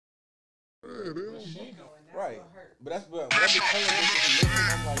Right. But that's what I'm telling you.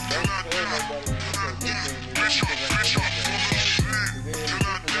 I'm like, don't tell nobody because then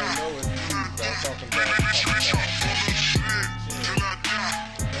people gonna know it's you that's talking about.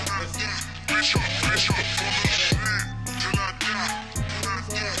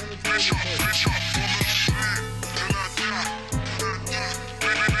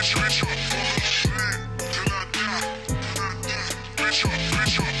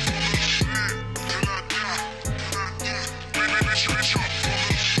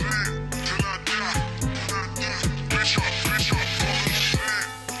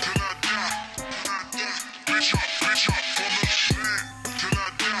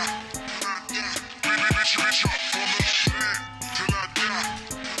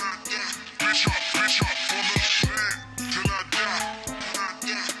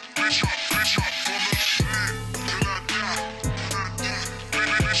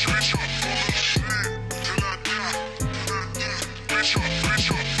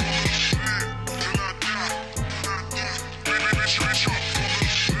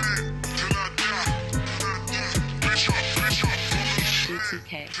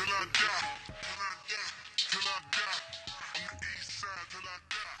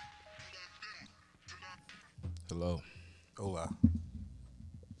 Hello. Hola.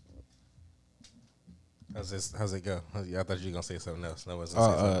 How's it go? I thought you were gonna say something else. No,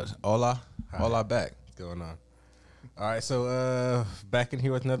 Hola. Hi. Hola back. What's going on? All right, so back in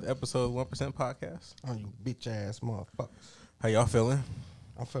here with another episode of 1% Podcast. Oh, you bitch ass motherfucker. How y'all feeling?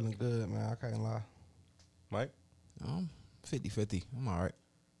 I'm feeling good, man. I can't lie. Mike? 50-50. I'm all right.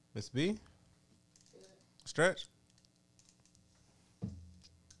 Miss B? Stretch?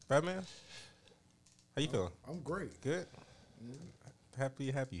 Batman? How you feeling? I'm great. Good?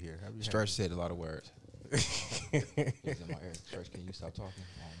 Happy here. Stretch said a lot of words. He's in my ear. Stretch, can you stop talking?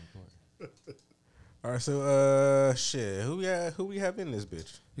 All right, so shit. Who we have in this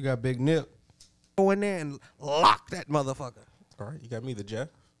bitch? You got Big Nip. Go in there and lock that motherfucker. All right, you got me, the Jeff.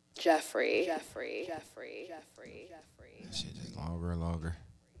 Jeffrey. That shit just longer and longer.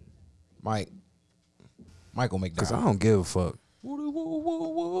 Michael McDowell. Because I don't give a fuck. Woo, woo, woo,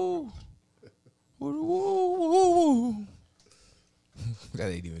 woo. Woo, woo, woo, woo. That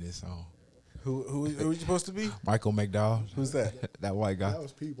ain't even his song. Who you supposed to be? Michael McDowell. Who's that? That white guy. That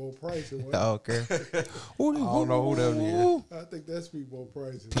was Peebo Price. I don't care. I don't know who that is. I think that's Peebo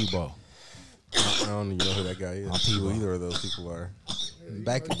Price. Peebo. I don't even know who that guy is. Who either of those people are.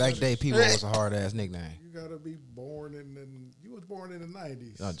 Back day, Peebo was a hard ass nickname. You gotta be born you was born in the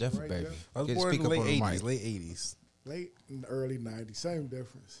 90s. No, Jeff, right, baby. Jeff? I was born in the late 80s. Late 80s. Late in the early 90s. Same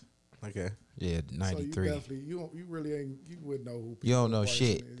difference. Okay. Yeah, 93. So you definitely, you really ain't, you wouldn't know who Peebo You don't know Price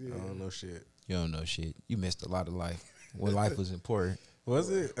shit. is. Yeah. I don't know shit. You don't know shit. You missed a lot of life when life was important. Was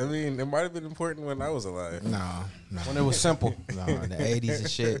it? I mean, it might have been important when I was alive. Nah. When it was simple. No, in the 80s and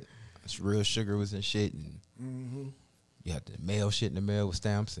shit, real sugar was in shit. And you had to mail shit in the mail with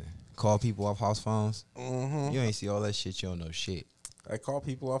stamps and call people off house phones. You ain't see all that shit. You don't know shit. I call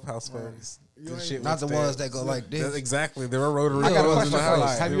people off house phones. You ain't- Shit Not the with ones stamps. that go like this. Exactly. There are rotary I got a phones in question the for you.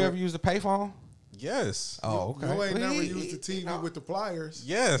 house. Have you ever used a payphone? Yes. Oh, okay. You ain't never used the TV with the pliers.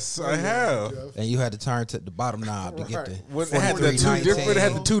 Yes, I have. Jeff. And you had to turn to the bottom knob to get the. When it had the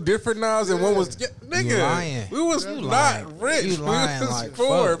 4319. two different knobs, and one was nigga. lying. We was You not lying. rich. You We lying was like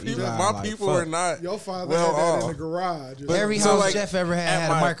poor. fuck. You People, lying my like people fuck. were not. Your father well had that in off. the garage. Every So, house like, Jeff ever at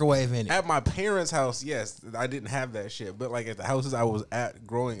had a my- microwave in it. At my parents' house, yes, I didn't have that shit. But like at the houses I was at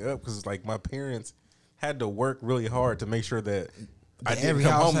growing up, because like my parents had to work really hard to make sure that I didn't every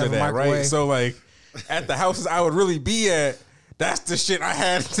come house home to have a that, right? microwave? So like at the houses I would really be at, that's the shit I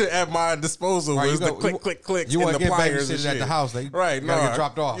had at my disposal. Right, Was you the go- click, you and wanna the get pliers and babysitted at shit. the house, they right? gotta No, get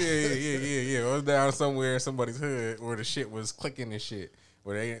dropped off. Yeah. I was down somewhere in somebody's hood where the shit was clicking and shit.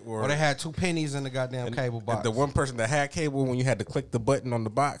 Where Or they had 2 pennies in the goddamn cable and box. the one person that had cable, when you had to click the button on the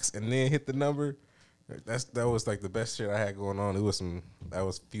box and then hit the number, that was like the best shit I had going on. That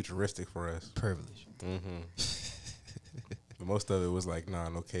was futuristic for us. Privilege. But most of it was like,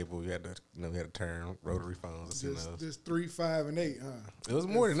 no cable. We had to turn rotary phones. Just 3, 5, and 8, huh? It was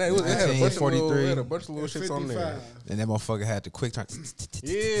more than that. It had a bunch of little, 43. it had a bunch of little shits on there. 55. And that motherfucker had the quick turn.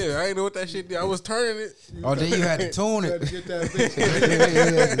 Yeah, I ain't know what that shit did. I was turning it. Oh, then you had to tune You had it. to get that bitch.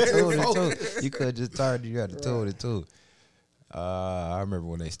 You had to tune it too. You could just turn it. You had to tune it too. I remember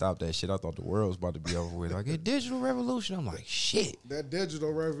when they stopped that shit. I thought the world was about to be over with. Like, a digital revolution. I'm like, shit. That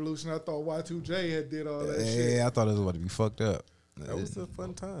digital revolution, I thought Y2J had did all that shit. Yeah, I thought it was about to be fucked up. That was a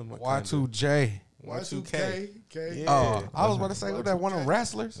fun time. Y2J. Y2K. K. Yeah. I was about to say, what that one of them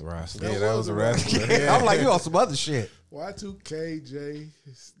wrestlers? Wrestler. Yeah, that was a wrestler. Yeah. I'm like, you on some other shit. Y2K, J.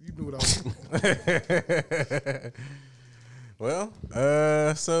 You knew what I was. Well,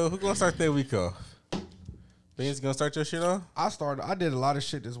 so who gonna start that week off? Beans, gonna start your shit off? I did a lot of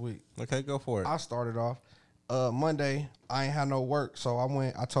shit this week. Okay, go for it. I started off Monday. I ain't had no work, so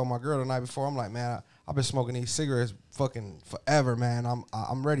I told my girl the night before. I'm like, man, I've been smoking these cigarettes fucking forever, man.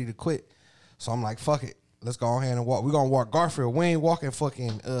 I'm ready to quit. So I'm like, fuck it. Let's go ahead and walk. We're gonna walk Garfield. We ain't walking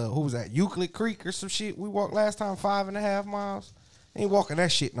fucking who was that? Euclid Creek or some shit. We walked last time 5.5 miles. Ain't walking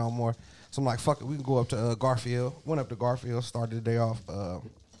that shit no more. So I'm like, fuck it. We can go up to Garfield. Went up to Garfield. Started the day off.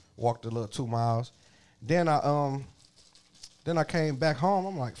 Walked a little 2 miles. Then I came back home.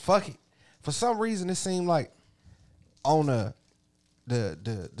 I'm like, fuck it. For some reason, it seemed like on the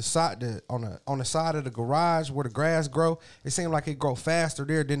side on the side of the garage where the grass grow, it seemed like it grow faster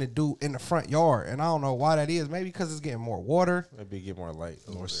there than it do in the front yard. And I don't know why that is. Maybe because it's getting more water. Maybe get more light,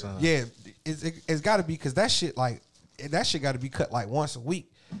 More sun. Yeah, it's got to be because that shit got to be cut like once a week.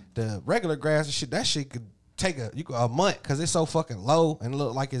 The regular grass and shit, that shit could take a month because it's so fucking low and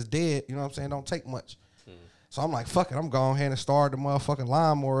look like it's dead. You know what I'm saying? Don't take much. So I'm like, fuck it. I'm going ahead and start the motherfucking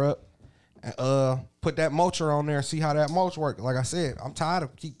lawnmower up and put that mulcher on there and see how that mulch works. Like I said, I'm tired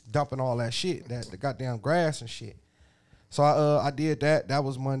of keep dumping all that shit, the goddamn grass and shit. So I did that. That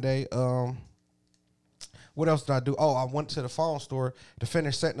was Monday. What else did I do? Oh, I went to the phone store to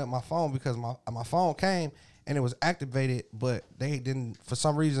finish setting up my phone because my phone came and it was activated, but they didn't, for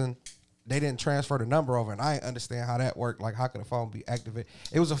some reason, they didn't transfer the number over, and I didn't understand how that worked. Like, how could a phone be activated?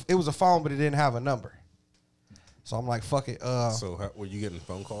 It was a phone, but it didn't have a number. So I'm like, fuck it. So were you getting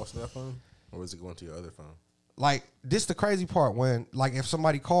phone calls to that phone, or was it going to your other phone? Like, this the crazy part when, like, if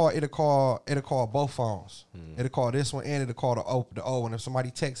somebody called, it'll call both phones. It'll call this one and it'll call the O. And if somebody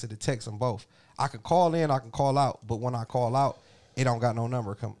texts, it'll text them both. I can call in, I can call out, but when I call out, it don't got no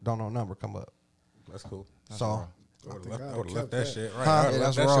number come up. That's cool. So I would have left that shit. Right. Huh? I would've Yeah,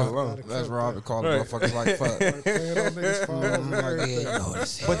 left that's that shit raw. alone. That's raw. To call the motherfuckers like fuck. Playing on niggas' phones. Like, yeah, you know what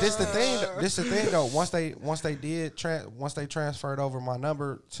it But is. this the thing though. Once they transferred over my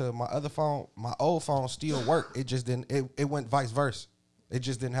number to my other phone, my old phone still worked. It just didn't. It went vice versa. It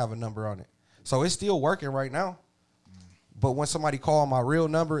just didn't have a number on it. So it's still working right now. But when somebody call my real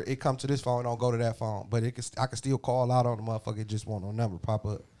number, it come to this phone. Don't go to that phone. But I can still call out on the motherfucker. It just won't no number pop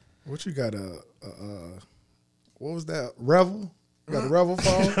up. What you got what was that? Revel? You got a Revel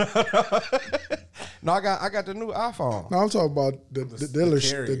phone? No, I got the new iPhone. No, I'm talking about the dealer.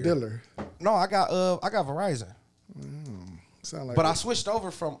 carrier. The dealer. No, I got Verizon. Sound like But I switched over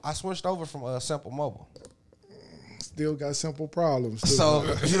from Simple Mobile. still got simple problems. Too. So,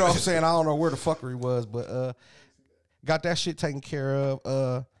 you know what I'm saying? I don't know where the fuckery was, but got that shit taken care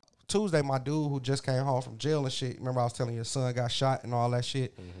of. Tuesday, my dude who just came home from jail and shit, remember I was telling you his son got shot and all that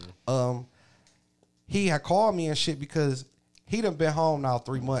shit? He had called me and shit because he done been home now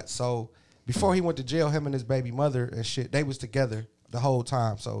 3 months. So before he went to jail, him and his baby mother and shit, they was together the whole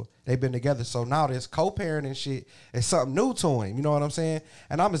time. So they been together. So now this co-parenting shit is something new to him. You know what I'm saying?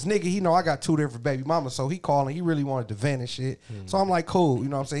 And I'm his nigga. He know I got 2 different baby mamas. So he calling. He really wanted to vent and shit. So I'm like, cool. You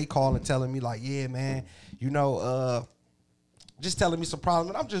know what I'm saying? He calling, telling me like, yeah, man, you know, just telling me some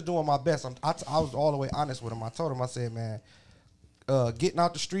problems. And I'm just doing my best. I was all the way honest with him. I told him, I said, man, getting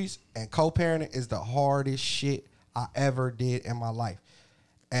out the streets and co-parenting is the hardest shit I ever did in my life.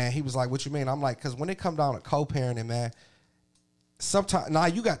 And he was like, what you mean? I'm like, because when it come down to co-parenting, man, sometimes, now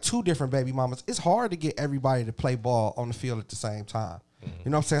you got 2 different baby mamas. It's hard to get everybody to play ball on the field at the same time. You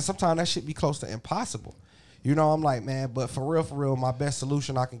know what I'm saying? Sometimes that shit be close to impossible. You know, I'm like, man, but for real, my best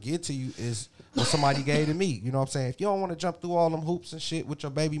solution I can get to you is what somebody gave to me. You know what I'm saying? If you don't want to jump through all them hoops and shit with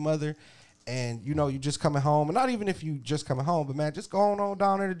your baby mother, and you know you just coming home, and not even if you just coming home, but man, just going on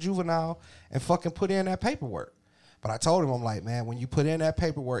down there to juvenile and fucking put in that paperwork. But I told him, I'm like, man, when you put in that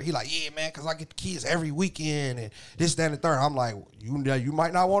paperwork, he like, yeah, man, because I get the kids every weekend and this, that, and the third. I'm like, you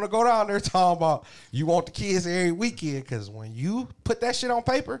might not want to go down there talking about you want the kids every weekend, because when you put that shit on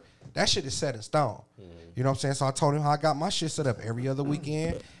paper, that shit is set in stone. You know what I'm saying? So I told him how I got my shit set up every other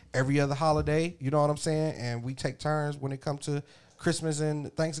weekend, every other holiday. You know what I'm saying? And we take turns when it comes to Christmas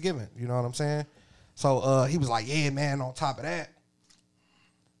and Thanksgiving. You know what I'm saying? So he was like, yeah, man, on top of that,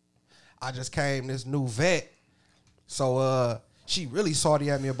 I just came this new vet. So she really salty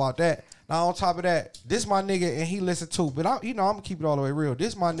at me about that. Now on top of that, this my nigga and he listen too. But I'm gonna keep it all the way real.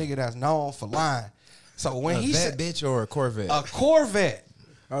 This my nigga that's known for lying. So when he said bitch or a Corvette? a Corvette.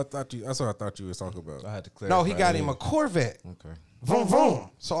 That's what I thought you was talking about. I had to clarify. No, he got him a Corvette. Okay. Vroom vroom.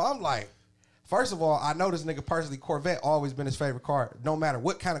 So I'm like, First of all, I know this nigga personally. Corvette always been his favorite car. No matter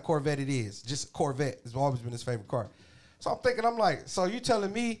what kind of Corvette it is, just Corvette has always been his favorite car. So I'm thinking, I'm like, so you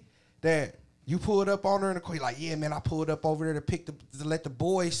telling me that you pulled up on her in the car? He like, yeah, man, I pulled up over there to let the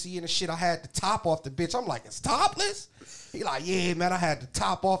boys see and the shit. I had the top off the bitch. I'm like, it's topless? He like, yeah, man, I had the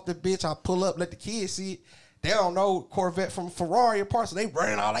top off the bitch. I pull up, let the kids see it. They don't know Corvette from Ferrari and parts, so they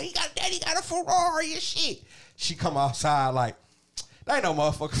running all like, daddy got a Ferrari and shit. She come outside like, that ain't no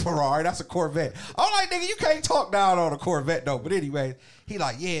motherfucking Ferrari. That's a Corvette. I'm like, nigga, you can't talk down on a Corvette though. But anyway, he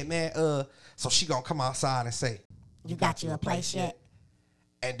like, yeah, man. So she gonna come outside and say, You got you a place yet?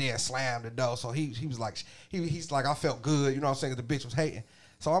 and then slam the door. So he was like, he's like, I felt good. You know what I'm saying? 'Cause the bitch was hating.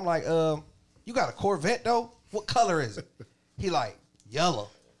 So I'm like, you got a Corvette though? What color is it? He like, yellow.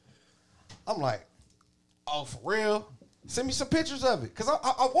 I'm like, oh, for real? Send me some pictures of it. Cause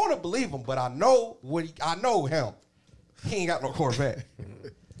I want to believe him, but I know I know him. He ain't got no Corvette.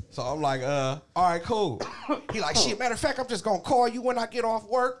 So I'm like, all right, cool. He like, shit, matter of fact, I'm just gonna call you when I get off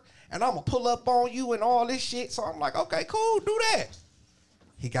work and I'm gonna pull up on you and all this shit. So I'm like, okay, cool, do that.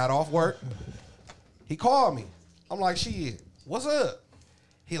 He got off work. He called me. I'm like, shit, what's up?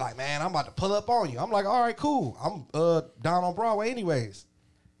 He like, man, I'm about to pull up on you. I'm like, all right, cool. I'm down on Broadway anyways.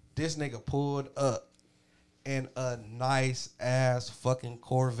 This nigga pulled up in a nice ass fucking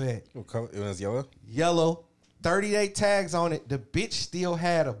Corvette. What color? It was yellow. Yellow, 38 tags on it. The bitch still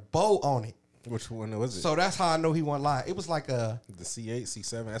had a bow on it. Which one was it? So that's how I know he wasn't lying. It was like a The C8,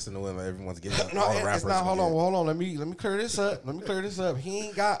 C7. That's the one that everyone's getting. no. all the rappers It's not. Hold on, get. hold on. Let me clear this up. He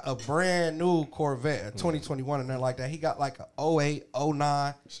ain't got a brand new Corvette, a 2021 and nothing like that. He got like a 08,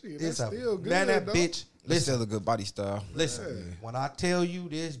 09. Shit, It's that's still good, man, that dog. bitch. It's still a good body style. Listen. When I tell you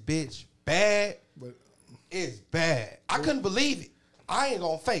this bitch bad, But it's bad. I couldn't believe it. I ain't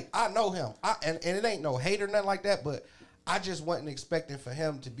gonna fake. I know him. And it ain't no hate or nothing like that, but I just wasn't expecting for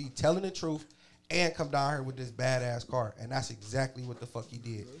him to be telling the truth and come down here with this badass car. And that's exactly what the fuck he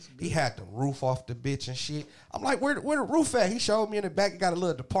did. He had the roof off the bitch and shit. I'm like, where the roof at? He showed me in the back. It got a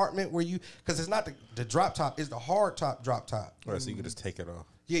little department where because it's not the drop top, it's the hard top drop top. All right, so you could just take it off.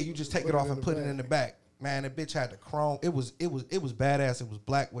 Yeah, you just take it off and put it in the back. Man, the bitch had the chrome. It was badass. It was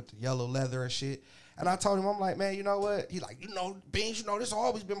black with the yellow leather and shit. And I told him, I'm like, man, you know what? He like, Beans, this has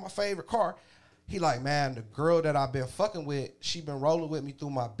always been my favorite car. He like, man, the girl that I've been fucking with, she been rolling with me through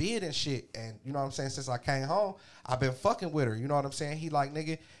my bid and shit. And you know what I'm saying? Since I came home, I've been fucking with her. You know what I'm saying? He like,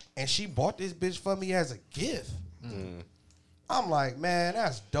 nigga, and she bought this bitch for me as a gift. I'm like, man,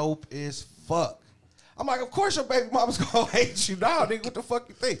 that's dope as fuck. I'm like, of course your baby mama's gonna hate you now, nigga. What the fuck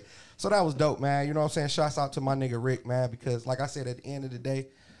you think? So that was dope, man. You know what I'm saying? Shouts out to my nigga Rick, man, because like I said, at the end of the day,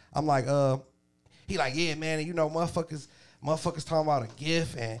 I'm like, he like, yeah, man, and motherfuckers talking about a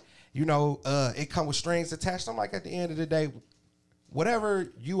gift and it come with strings attached. I'm like, at the end of the day, whatever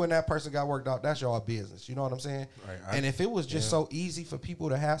you and that person got worked out, that's y'all business. You know what I'm saying? Right, and if it was just so easy for people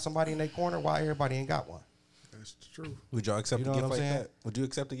to have somebody in their corner, why everybody ain't got one? that's true. Would y'all accept You know a gift what I'm like saying? that? Would you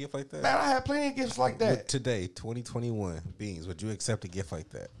accept a gift like that? Man, I had plenty of gifts like that. Today, 2021, Beans, would you accept a gift like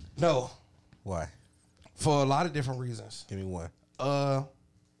that? No, Why? for a lot of different reasons. Give me one.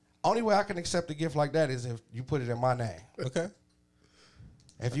 Only way I can accept a gift like that is if you put it in my name. Okay.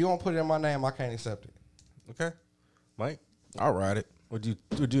 If you don't put it in my name, I can't accept it. Okay. Mike, I'll ride it. would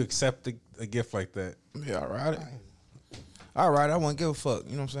you accept a gift like that? Yeah, I'll ride it. All right, I wouldn't give a fuck.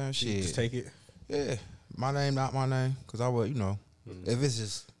 You know what I'm saying? You Shit. just take it. Yeah, my name, not my name. Because I would, if it's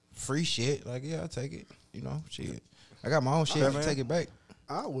just free shit, like, yeah, I'll take it. Shit. I got my own shit. I man. take it back.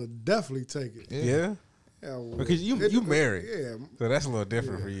 I would definitely take it. Yeah. Yeah, I would. Because you married. Yeah. So that's a little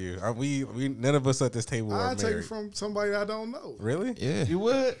different for you. We none of us at this table are I'd take it married. from somebody I don't know. Really? Yeah. You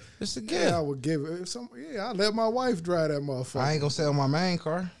would? It's a Yeah, gift. I would give it. I let my wife drive that motherfucker. I ain't gonna sell my main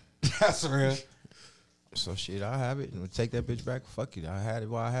car. That's real. So shit, I'll have it and take that bitch back. Fuck it. I had it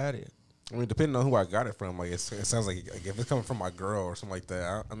while I had it. I mean, depending on who I got it from, like it sounds like if it's coming from my girl or something like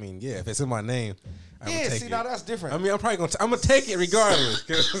that. I mean, yeah, if it's in my name, I would Yeah, take see, it. now that's different. I mean, I'm gonna take it regardless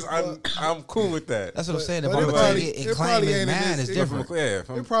because I'm cool with that. That's what I'm saying. If but I'm it gonna probably- take it and it claim probably it's ain't in mine, his- it's it- different. Yeah, if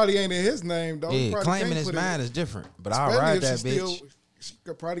I'm- It probably ain't in his name though. He Yeah, probably claiming can't it's put it- mine is different. But I'll especially ride if that she bitch. She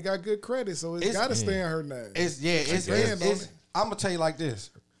probably got good credit, so it's It's- got to stay in her name. It's stand on it. I'm gonna tell you like this.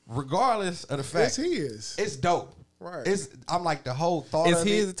 Regardless of the fact, It's his. it's dope. Right. I'm like the whole thought It's of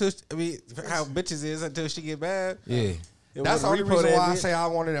his it. until how bitches is until she get bad. Yeah. That's the only reason why I say I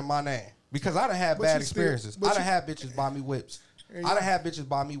want it in my name. Because I done had But bad you still- experiences. but I done you- had bitches buy me whips. And I done had bitches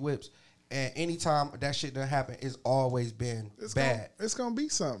buy me whips. And anytime that shit done happen, it's always been It's bad. It's gonna be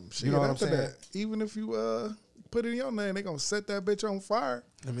something. Shit, know what I'm after saying? that, even if you put it in your name, they gonna set that bitch on fire.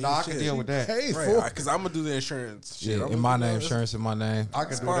 I mean, Nah, I can deal with that. Hey, Right, because I'm gonna do the insurance. Shit, Yeah, I'm in gonna my do name, that. insurance in my name. I can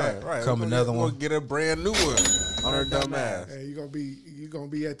That's do fine. that. Right, Come another one. We'll get a brand new one on her dumb ass. Hey, you gonna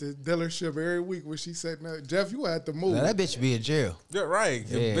be at the dealership every week when she setting up. Jeff, you have to move. Now, that bitch be in jail. Yeah, right.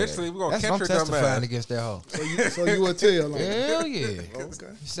 Yeah. Eventually, we're gonna That's catch what her I'm dumb testifying ass. against that hoe. So you will tell. Like, Hell yeah. okay. You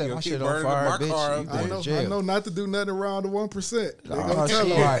set You'll my keep shit on burning fire, my car bitch. up. You I going know. to jail. I know not to do nothing around the 1%. They Oh, gonna tell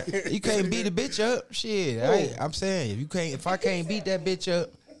shit. her. Right. You can't beat a bitch up. Shit. I'm saying if I can't beat that bitch up,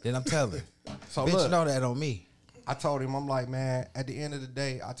 then I'm telling. So Bitch, look, know that on me. I told him, I'm like, man, at the end of the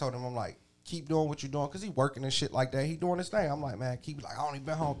day, I told him, I'm like, keep doing what you're doing, because he working and shit like that. He doing his thing. I'm like, man, keep, like, I only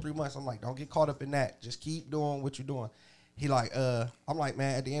been home 3 months. I'm like, don't get caught up in that. Just keep doing what you're doing. He like, I'm like,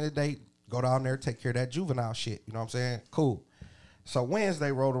 man, at the end of the day, go down there, take care of that juvenile shit. You know what I'm saying? Cool. So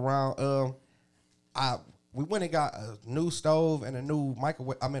Wednesday rolled around. We went and got a new stove and a new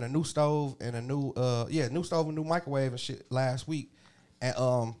microwave. I mean, a new stove and a new, new stove and new microwave and shit last week.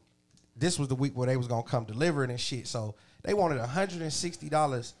 And this was the week where they was gonna come deliver it and shit. So they wanted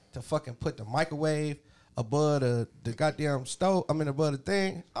 $160 to fucking put the microwave above the goddamn stove. I mean, above the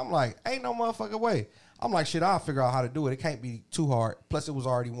thing. I'm like, ain't no motherfucking way. I'm like, shit, I'll figure out how to do it. It can't be too hard. Plus, it was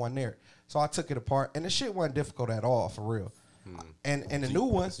already one there. So I took it apart, and the shit wasn't difficult at all, for real. And the new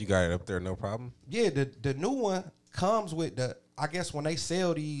one, You got it up there, no problem. yeah, the new one comes with I guess when they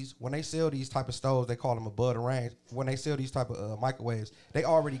sell these type of stoves, they call them above the range. When they sell these type of microwaves, they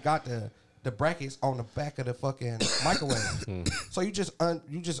already got the brackets on the back of the fucking microwave. So you just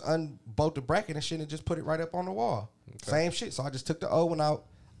unbolt the bracket and shit and just put it right up on the wall. Same shit. So I just took the old one out,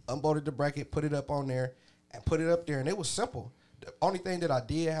 unbolted the bracket, put it up on there, and put it up there, and it was simple. The only thing that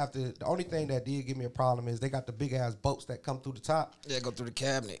did give me a problem is they got the big ass bolts that come through the top. Yeah, go through the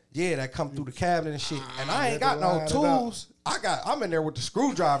cabinet. Yeah, that come through the cabinet and shit. And I ain't got had to no line it tools. I'm in there with the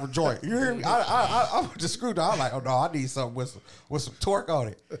screwdriver joint. You hear me? I'm with the screwdriver. I'm like, oh no, I need something with some torque on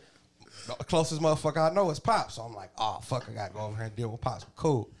it. The closest motherfucker I know is Pops. So I'm like, oh fuck, I gotta go over here and deal with Pops.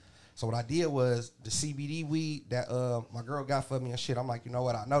 Cool. So what I did was the CBD weed that my girl got for me and shit. I'm like, you know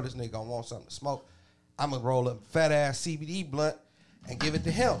what? I know this nigga gonna want something to smoke. I'm gonna roll up fat ass CBD blunt and give it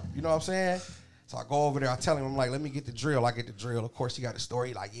to him. You know what I'm saying? So I go over there. I tell him, I'm like, let me get the drill. I get the drill. Of course, he got the story.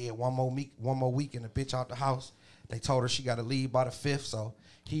 He like, yeah, one more week, and the bitch out the house. They told her she got to leave by the 5th. So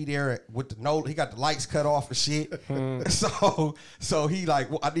he there with he got the lights cut off and shit. So he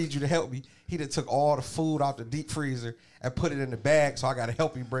like, well, I need you to help me. He done took all the food out the deep freezer and put it in the bag. So I got to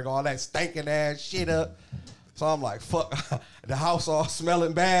help him bring all that stinking ass shit up. So I'm like, fuck, the house all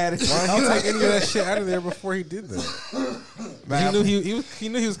smelling bad. Why didn't he take any of that shit out of there before he did that? Man, He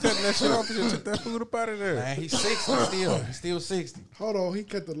knew he was cutting that shit off. He just took that food up out of there. Man, he's 60 still. He's still 60. Hold on, he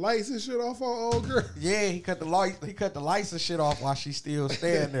cut the lights and shit off on old girl. Yeah, he cut the lights and shit off while she's still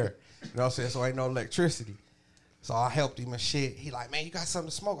staying there. You know what I'm saying? So ain't no electricity. So I helped him and shit. He like, man, you got something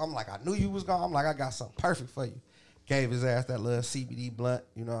to smoke? I'm like, I knew you was gone. I'm like, I got something perfect for you. Gave his ass that little CBD blunt.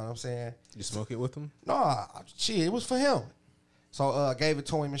 You know what I'm saying? You smoke it with him? No, shit, it was for him. So gave it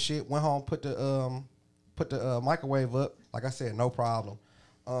to him and shit. Went home, put the microwave up. Like I said, no problem.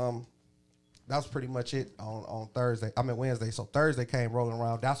 That was pretty much it on Thursday. I mean Wednesday. So Thursday came rolling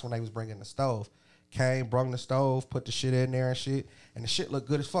around. That's when they was bringing the stove. Came, brung the stove, put the shit in there and shit, and the shit looked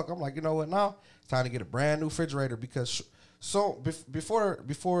good as fuck. I'm like, you know what? Now it's time to get a brand new refrigerator because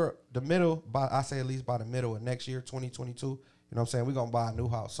before the middle, I say at least by the middle of next year, 2022. You know what I'm saying? We're gonna buy a new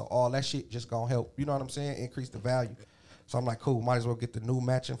house, so all that shit just gonna help. You know what I'm saying? Increase the value. So I'm like, cool. Might as well get the new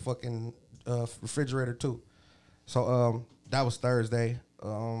matching fucking refrigerator too. So that was Thursday.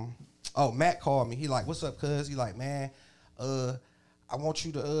 Matt called me. He like, what's up, cuz? He like, man, I want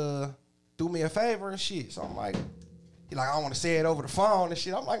you to do me a favor and shit. So I'm like, he like, I want to say it over the phone and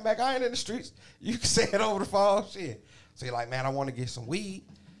shit. I'm like, Mac, I ain't in the streets. You can say it over the phone, shit. So he like, man, I want to get some weed,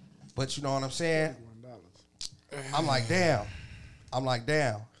 but you know what I'm saying? I'm like, damn.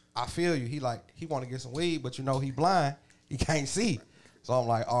 I feel you. He like, he want to get some weed, but you know he blind. He can't see. So I'm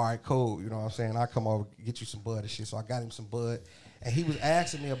like, all right, cool. You know what I'm saying? I come over, get you some bud and shit. So I got him some bud. And he was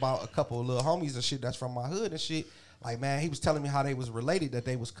asking me about a couple of little homies and shit that's from my hood and shit. Like, man, he was telling me how they was related, that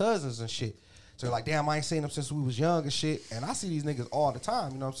they was cousins and shit. So like, damn, I ain't seen them since we was young and shit. And I see these niggas all the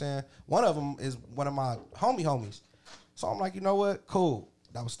time, you know what I'm saying? One of them is one of my homies. So I'm like, you know what? Cool.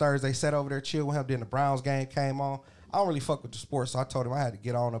 That was Thursday. Sat over there, chill with him. Then the Browns game came on. I don't really fuck with the sports, so I told him I had to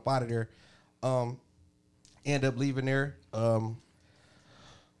get on up out of there. End up leaving there.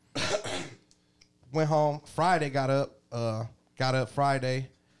 Went home. Friday, got up Friday.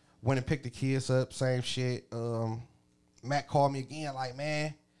 Went and picked the kids up. Same shit. Matt called me again like,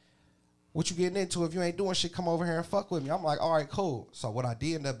 man, what you getting into? If you ain't doing shit, come over here and fuck with me. I'm like, all right, cool. So what I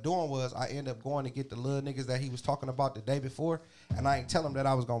did end up doing was I ended up going to get the little niggas that he was talking about the day before, and I ain't tell him that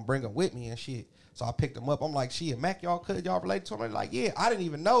I was gonna bring them with me and shit. So I picked them up. I'm like, shit, Mac, y'all relate to him? They're like, yeah. I didn't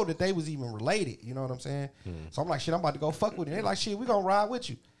even know that they was even related. You know what I'm saying? So I'm like, shit, I'm about to go fuck with you. They're like, shit, we gonna ride with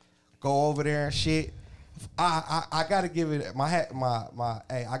you. Go over there and shit. I gotta give it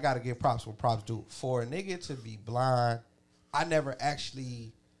hey, I gotta give props when props due. For a nigga to be blind, I never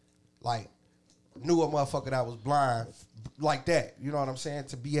actually like knew a motherfucker that was blind like that. You know what I'm saying?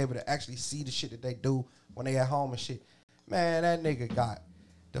 To be able to actually see the shit that they do when they at home and shit. Man, that nigga got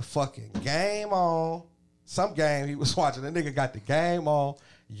the fucking game on. Some game he was watching. The nigga got the game on.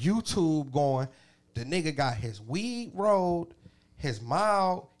 YouTube going. The nigga got his weed rolled, his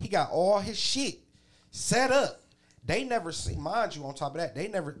mild. He got all his shit set up. They never seen, mind you, on top of that,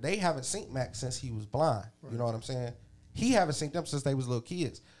 they haven't seen Mac since he was blind. You know what I'm saying? He haven't seen them since they was little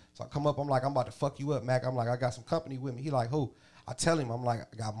kids. So I come up, I'm like, I'm about to fuck you up, Mac. I'm like, I got some company with me. He like, who? I tell him, I'm like,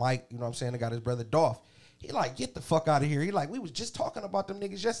 I got Mike, you know what I'm saying? I got his brother Dolph. He like, get the fuck out of here. He like, we was just talking about them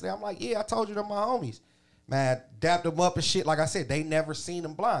niggas yesterday. I'm like, yeah, I told you they're my homies. Man, dapped him up and shit. Like I said, they never seen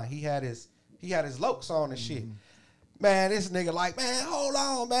him blind. He had his lokes on and shit. Man, this nigga like, man, hold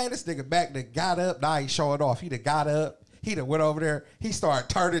on, man. This nigga back that got up. Now he showing off. He done got up. He done went over there. He started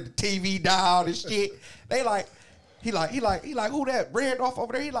turning the TV down and shit. They like, he like, who that? Randolph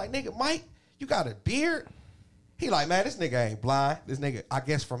over there. He like, nigga, Mike, you got a beard? He like, man, this nigga ain't blind. This nigga, I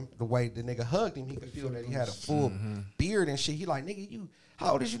guess from the way the nigga hugged him, he could feel that he had a full beard and shit. He like, nigga,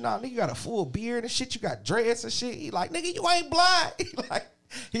 how old is you now? Nigga, you got a full beard and shit. You got dreads and shit. He like, nigga, you ain't blind. He like,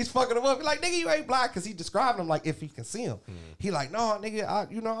 he's fucking him up. He like, nigga, you ain't blind, because he described him like if he can see him. He like, no, nigga,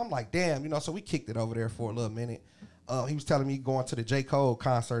 I'm like, damn, so we kicked it over there for a little minute. He was telling me going to the J. Cole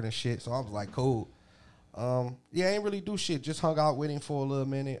concert and shit, so I was like, cool. Yeah, I ain't really do shit. Just hung out with him for a little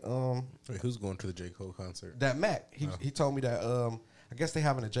minute. Wait, who's going to the J. Cole concert? That Mac. He told me that I guess they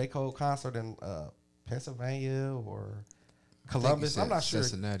having a J. Cole concert in Pennsylvania or Columbus. I'm not sure.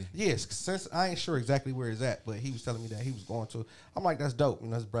 Cincinnati. Yes, since I ain't sure exactly where it's at, but he was telling me that he was going to. I'm like, that's dope.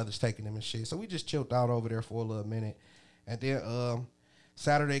 His brother's taking him and shit. So we just chilled out over there for a little minute. And then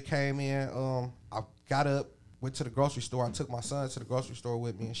Saturday came in. I got up, went to the grocery store. I took my son to the grocery store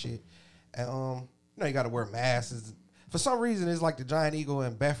with me and shit. And you got to wear masks. For some reason, it's like the Giant Eagle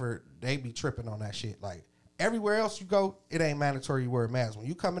and Bedford, they be tripping on that shit. Like, everywhere else you go, it ain't mandatory you wear a mask. When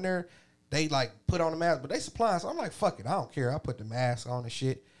you come in there, they, like, put on the mask, but they supply. So I'm like, fuck it, I don't care. I put the mask on and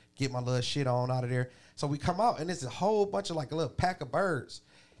shit, get my little shit on out of there. So we come out, and it's a whole bunch of, like, a little pack of birds.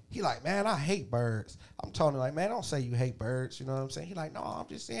 He like, man, I hate birds. I'm telling him, like, man, don't say you hate birds. You know what I'm saying? He like, no, I'm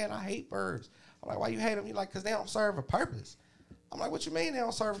just saying I hate birds. I'm like, why you hate them? He like, because they don't serve a purpose. I'm like, what you mean they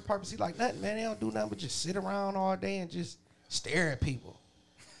don't serve a purpose? He like, nothing, man. They don't do nothing but just sit around all day and just stare at people.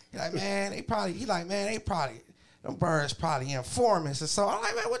 He like, man, them birds probably informants. And so I'm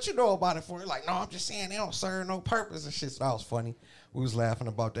like, man, what you know about it for? He like, no, I'm just saying they don't serve no purpose and shit. So that was funny. We was laughing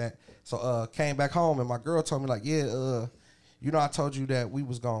about that. So came back home and my girl told me like, yeah, I told you that we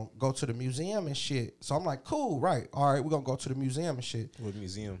was going to go to the museum and shit. So I'm like, cool, right. All right, we're going to go to the museum and shit. What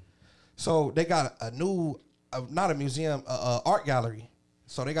museum? So they got a new... not a museum, art gallery.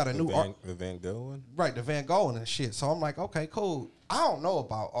 So they got a new art. The Van Gogh one? Right, the Van Gogh and shit. So I'm like, okay, cool. I don't know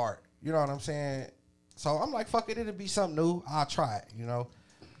about art. You know what I'm saying? So I'm like, fuck it, it'll be something new. I'll try it,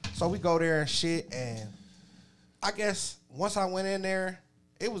 So we go there and shit. And I guess once I went in there,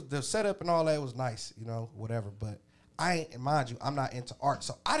 it was the setup and all that was nice, whatever. But mind you, I'm not into art.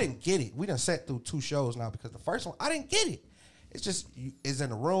 So I didn't get it. We done sat through 2 shows now because the first one, I didn't get it. It's just, it's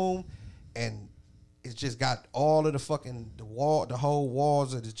in a room and it's just got all of the whole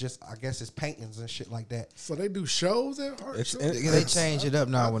walls. It's just, I guess it's paintings and shit like that. So they do shows at art shows? They change it up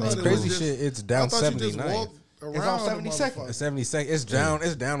now when they crazy shit. It's down 79. It's on 72nd. 72nd. It's down.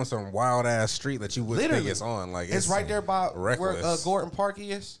 It's down on some wild ass street that you wouldn't think it's on. Like it's right there by reckless. Where Gordon Park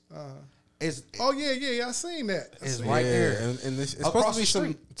is. Yeah, I seen that. It's right there, and it's supposed to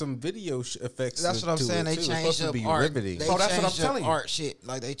be some video effects. That's what I'm saying. They changed up art. Riveting. So that's what I'm telling you. Art shit,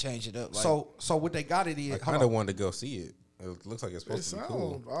 like they changed it up. Like, so what they got it is. I kind of wanted to go see it. It looks like it's supposed to be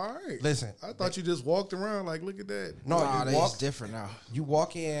cool. All right. Listen, I thought you just walked around like, look at that. No, it's different now. You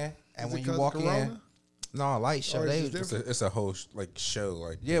walk in, and when you walk in, no light show. It's a whole show.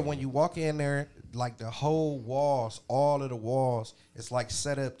 Like when you walk in there, like the whole walls, all of the walls, it's like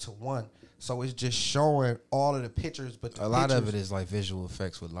set up to one. So it's just showing all of the pictures, but a lot of it is like visual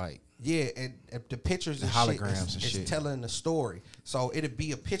effects with light. Yeah, and the pictures and holograms shit and shit. It's telling the story. So it'd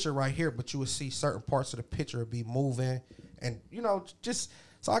be a picture right here, but you would see certain parts of the picture would be moving, and just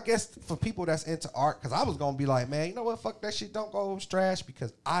So I guess for people that's into art, because I was gonna be like, man, you know what, fuck that shit, don't go, it's trash,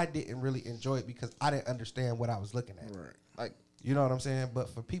 because I didn't really enjoy it because I didn't understand what I was looking at. Right. Like, You know what I'm saying? But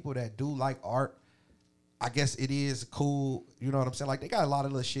for people that do like art, I guess it is cool. You know what I'm saying? Like they got a lot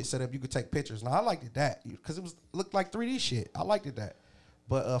of little shit set up. You could take pictures. Now I liked it that because it looked like 3D shit. I liked it that.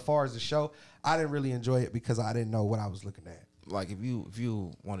 But as far as the show, I didn't really enjoy it because I didn't know what I was looking at. like if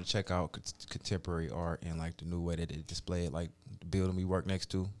you want to check out contemporary art and like the new way that they display it, like the building we work next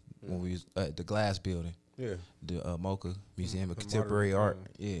to when we was the glass building, Yeah. the MoCA Museum of The Contemporary modern- Art,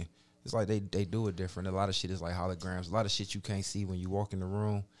 yeah. It's like they do it different. A lot of shit is like holograms. A lot of shit you can't see when you walk in the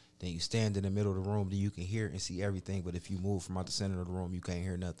room. Then you stand in the middle of the room, then you can hear and see everything. But if you move from out the center of the room, you can't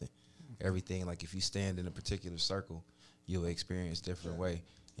hear nothing. Everything, like if you stand in a particular circle, you'll experience different way.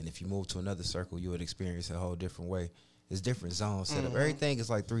 And if you move to another circle, you would experience a whole different way. It's different zones set up. Everything is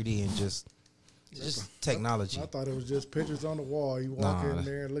like 3D and just technology. I thought it was just pictures on the wall. You walk Nah. in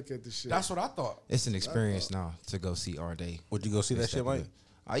there and look at the shit. That's what I thought. It's an experience now to go see Art Day. Would you go see that shit, Mike?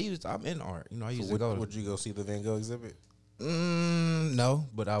 I'm in art. You know, I used to Would, go. would you go see the Van Gogh exhibit? No,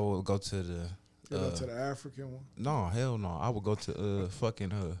 but I will go to the. You go to the African one. No, hell no. I would go to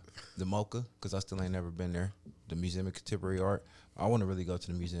the MoCA because I still ain't never been there. The Museum of Contemporary Art. I want to really go to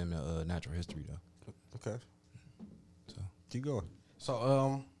the Museum of Natural History though. Okay. So Keep going.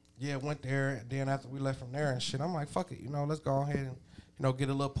 So yeah, went there. And then after we left from there and shit, I'm like, fuck it, let's go ahead and get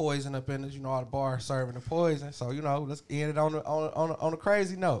a little poison up in it. All the bar serving the poison. So let's end it on a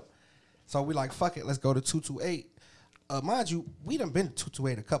crazy note. So we like, fuck it, let's go to 228. Mind you, we done been to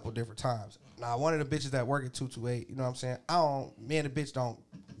 228 a couple different times. Now, one of the bitches that work at 228, you know what I'm saying? Me and the bitch don't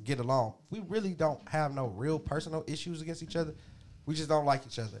get along. We really don't have no real personal issues against each other. We just don't like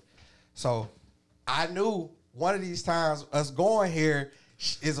each other. So I knew one of these times us going here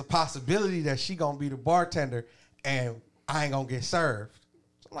is a possibility that she gonna be the bartender and I ain't gonna get served.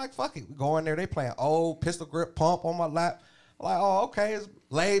 So I'm like, fuck it. We go in there, they playing old pistol grip pump on my lap. I'm like, oh, okay, it's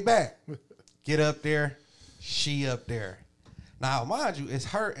laid back. Get up there, she up there. Now, mind you, it's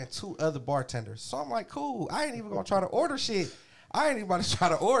her and two other bartenders. So I'm like, cool. I ain't even gonna try to order shit. I ain't even about to try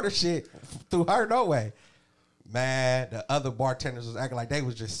to order shit through her, no way. Man, the other bartenders was acting like they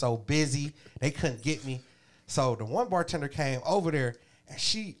was just so busy. They couldn't get me. So the one bartender came over there and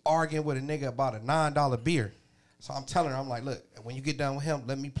she arguing with a nigga about a $9 beer. So I'm telling her, I'm like, look, when you get done with him,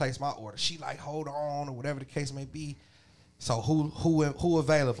 let me place my order. She like, hold on, or whatever the case may be. So who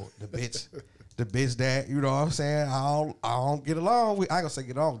available? The bitch. The bitch that, you know what I'm saying, I don't get along with. I ain't gonna say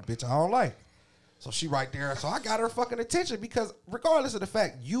get along with the bitch I don't like. So she right there. So I got her fucking attention because regardless of the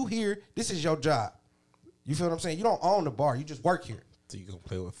fact you here, this is your job. You feel what I'm saying? You don't own the bar. You just work here. So you gonna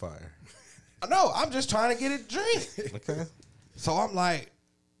play with fire. No, I'm just trying to get a drink. Okay. So I'm like,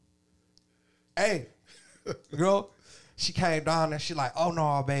 hey, girl. She came down there. She like, oh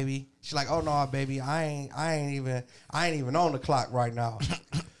no, baby. She like, oh no, baby. I ain't even on the clock right now.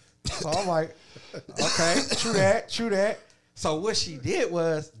 So I'm like, okay, true that. So what she did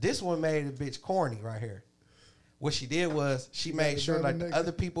was, this one made the bitch corny right here. What she did was, she made sure like the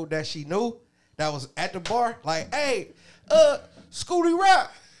other people that she knew that was at the bar, like, hey, Scooty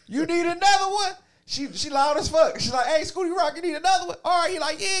Rock, you need another one? She loud as fuck. She's like, hey, Scooty Rock, you need another one? All right, he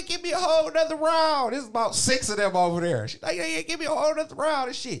like, yeah, give me a whole another round. There's about 6 of them over there. She's like, yeah, give me a whole another round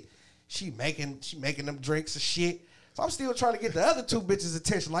and shit. She making them drinks and shit. So I'm still trying to get the other 2 bitches'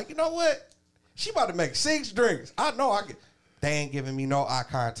 attention. Like, you know what? She about to make 6 drinks. I know they ain't giving me no eye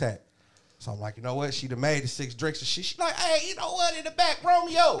contact. So I'm like, you know what? She done made the 6 drinks and shit. She like, hey, you know what? In the back,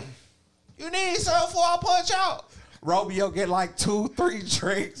 Romeo, you need something before I punch out? Romeo get like 2-3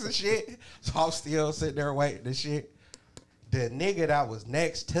 drinks and shit. So I'm still sitting there waiting and shit. The nigga that was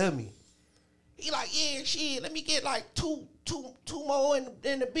next to me, he like, yeah, shit, let me get like two more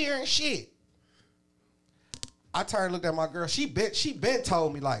in the beer and shit. I turned and looked at my girl. She been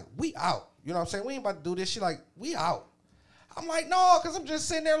told me, like, we out. You know what I'm saying? We ain't about to do this. She like, we out. I'm like, no, because I'm just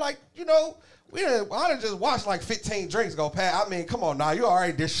sitting there like, I done just watched like 15 drinks go past. I mean, come on now. You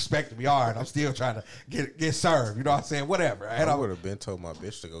already disrespected me. All right, I'm still trying to get served. You know what I'm saying? Whatever. I would have been told my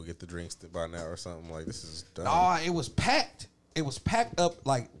bitch to go get the drinks by now or something. Like, this is dumb. Nah, it was packed. It was packed up,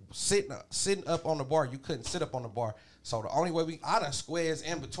 like sitting up on the bar. You couldn't sit up on the bar. So the only way I done squares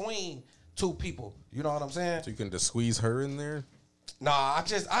in between 2 people. You know what I'm saying? So you can just squeeze her in there? Nah, at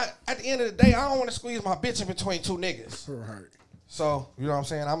the end of the day, I don't want to squeeze my bitch in between 2 niggas. Right. So, you know what I'm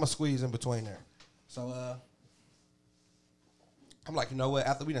saying? I'm going to squeeze in between there. So, I'm like, you know what?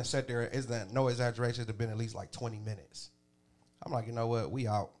 After we done sat there, no exaggeration, it's been at least like 20 minutes. I'm like, you know what? We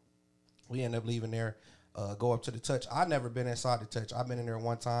out. We end up leaving there, go up to the Touch. I never been inside the Touch. I've been in there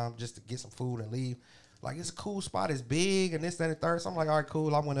one time just to get some food and leave. Like, it's a cool spot. It's big and this, that, and the third. So I'm like, all right,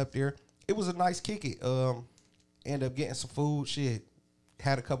 cool. I went up there. It was a nice kick it. Ended up getting some food. Shit.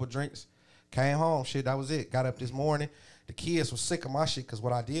 Had a couple drinks. Came home. Shit, that was it. Got up this morning. The kids was sick of my shit because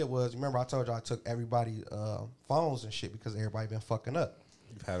what I did was, remember I told you I took everybody phones and shit because everybody been fucking up.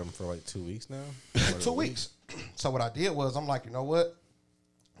 You've had them for like 2 weeks now? 2 weeks. So what I did was, I'm like, you know what?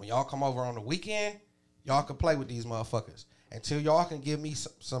 When y'all come over on the weekend, y'all can play with these motherfuckers. Until y'all can give me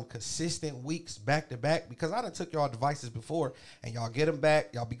some consistent weeks back to back, because I done took y'all devices before, and y'all get them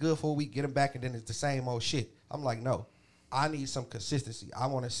back, y'all be good for a week, get them back, and then it's the same old shit. I'm like, no, I need some consistency. I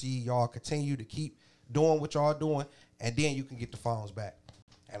want to see y'all continue to keep doing what y'all doing, and then you can get the phones back.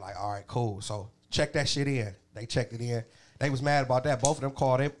 And like, all right, cool. So check that shit in. They checked it in. They was mad about that. Both of them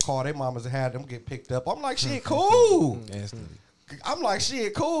called their mamas and had them get picked up. I'm like, shit, cool. I'm like,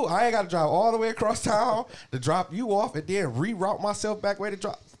 shit, cool. I ain't got to drive all the way across town to drop you off and then reroute myself back where to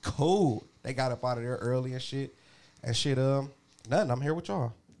drop. Cool. They got up out of there early and shit. Nothing. I'm here with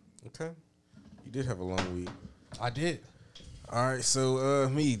y'all. Okay. You did have a long week. I did. All right, so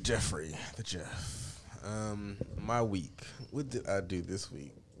me, Jeffrey, the Jeff. My week. What did I do this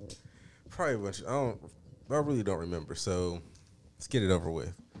week? Probably a bunch. I really don't remember. So let's get it over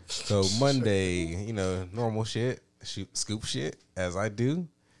with. So Monday, normal shit, scoop shit as I do.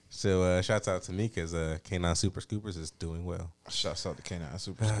 So shouts out to me because K9 Super Scoopers is doing well. Shouts out to K9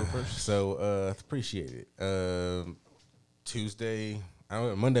 Super Scoopers. So appreciate it. Tuesday,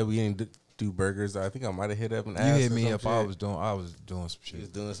 Monday we didn't do burgers. I think I might have hit up and asked. You hit me up. Shit. I was doing some shit. He was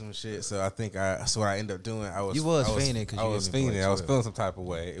doing some shit. So I think what I ended up doing. I was fiending. I was fiending. I was feeling some type of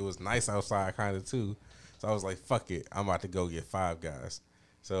way. It was nice outside, kind of too. So I was like, "Fuck it, I'm about to go get Five Guys."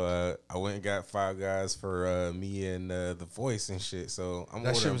 So I went and got Five Guys for me and the Voice and shit. So I'm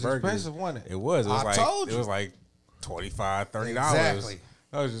That shit ordering was burgers. expensive, wasn't it? It was. Told you. It was like $25, $30. Exactly.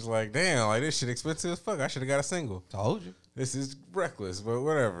 I was just like, damn, like this shit expensive as fuck. I should have got a single. Told you. This is reckless, but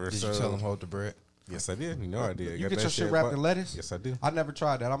whatever. Did you tell them hold the bread? Yes, I did. I did. You Got get that your shit wrapped in lettuce? Yes, I do. I never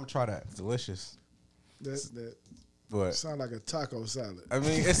tried that. I'm going to try that. It's delicious. That What? sound like a taco salad. I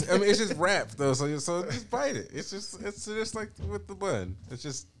mean, it's just wrapped though, so just bite it. It's just like with the bun. It's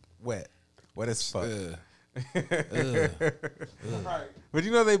just wet as fuck. But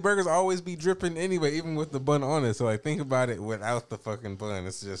they burgers always be dripping anyway, even with the bun on it. So like, think about it without the fucking bun.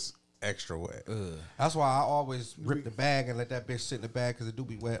 It's just extra wet. That's why I always rip the bag and let that bitch sit in the bag because it do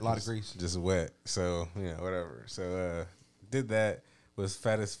be wet, a lot of grease. Just wet. So whatever. So did that. Was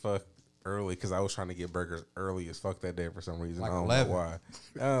fat as fuck early because I was trying to get burgers early as fuck that day for some reason. Like I don't 11. know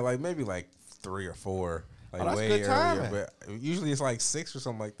why. Like maybe like 3 or 4. Like that's way good earlier, timing. but usually it's like 6 or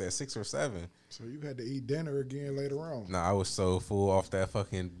something like that, 6 or 7. So you had to eat dinner again later on. Nah, I was so full off that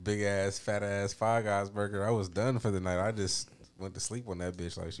fucking big ass, fat ass Five Guys burger. I was done for the night. I just went to sleep on that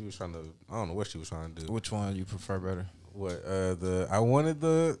bitch. Like she was trying to, I don't know what she was trying to do. Which one you prefer better? What I wanted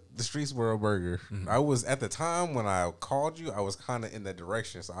the Streets World burger. Mm-hmm. I was at the time when I called you, I was kind of in that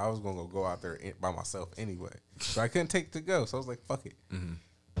direction, so I was gonna go out there by myself anyway. So I couldn't take to go, so I was like, fuck it,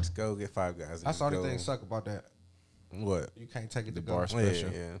 let's go get Five Guys. That's the only thing suck about that. What? You can't take it to bar go.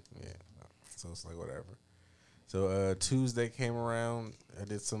 special. Yeah. So it's like whatever. So Tuesday came around. I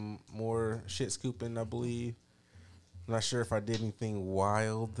did some more shit scooping, I believe. I'm not sure if I did anything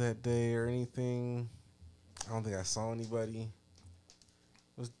wild that day or anything. I don't think I saw anybody.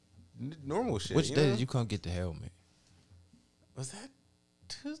 It was normal shit. Which day did you come get the helmet? Was that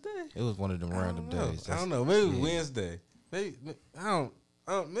Tuesday? It was one of them random days. I don't know. Maybe Wednesday. Maybe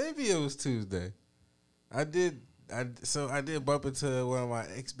maybe it was Tuesday. I did bump into one of my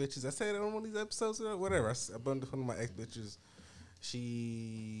ex bitches. I said it on one of these episodes or whatever. I bumped into one of my ex bitches.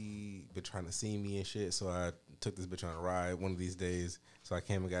 She been trying to see me and shit, so I took this bitch on a ride one of these days. So I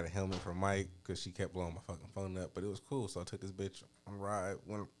came and got a helmet from Mike because she kept blowing my fucking phone up. But it was cool, so I took this bitch on a ride,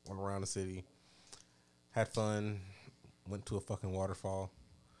 went around the city, had fun, went to a fucking waterfall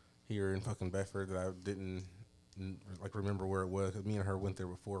here in fucking Bedford that I didn't like remember where it was because me and her went there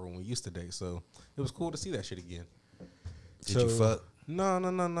before when we used to date. So it was cool to see that shit again. Did you fuck? No.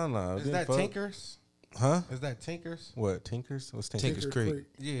 Is that Tinkers? Huh? Is that Tinkers? What, Tinkers? What's Tinkers? Tinkers Creek.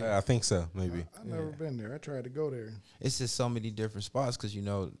 Yeah. I think so, maybe. I've never been there. I tried to go there. It's just so many different spots because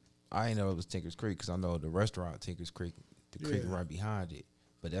I ain't know it was Tinkers Creek because I know the restaurant Tinkers Creek, the creek right behind it,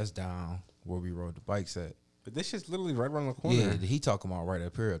 but that's down where we rode the bikes at. But this shit's literally right around the corner. Yeah, he talking about right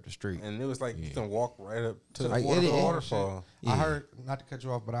up here up the street. And it was like you can walk right up to the Like, it is- waterfall. I heard, not to cut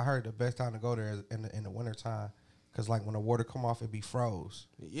you off, but I heard the best time to go there is in the wintertime. Because, like, when the water come off, it be froze.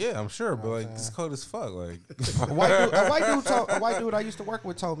 Yeah, I'm sure, but like it's cold as fuck. Like A white dude I used to work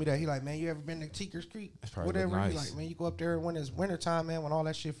with told me that. He like, man, you ever been to Tinkers Creek? probably Whatever. nice. He like, man, you go up there when it's wintertime, man, when all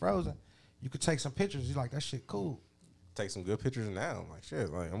that shit frozen. You could take some pictures. You like that shit cool. Take some good pictures now. Like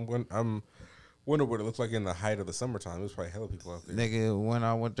shit. Like I'm wonder what it looked like in the height of the summertime. It was probably hella people out there. Nigga, when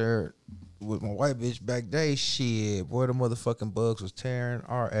I went there with my white bitch back day, shit, boy, the motherfucking bugs was tearing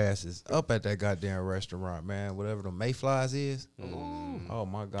our asses up at that goddamn restaurant, man. Whatever the mayflies is. Oh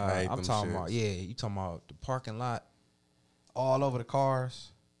my I god, hate I'm them talking shits. about. Yeah, you talking about the parking lot? All over the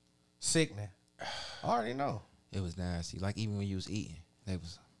cars. Sickening. I already know. It was nasty. Like even when you was eating, they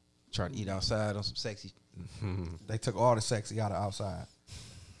was trying to eat outside on some sexy. They took all the sexy out of outside.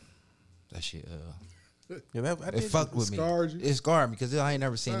 That shit. Yeah, that, I It did- fucked with me. scarred you? It scarred me because I ain't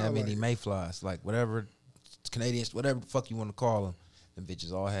never seen that Sound many like it. mayflies. Like whatever Canadians, whatever the fuck you want to call them, them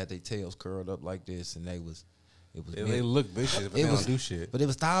bitches all had their tails curled up like this, and it was. They look vicious, but they don't do shit. But it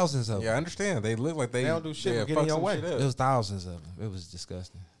was thousands of Yeah, I them. understand. They look like they don't do shit Yeah, but get in fuck your some way. shit It up. was thousands of them. It was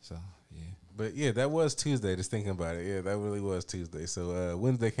disgusting. So yeah. But yeah, that was Tuesday. Just thinking about it, yeah, that really was Tuesday. So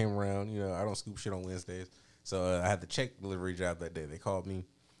Wednesday came around. You know, I don't scoop shit on Wednesdays, so I had the check delivery job that day. They called me,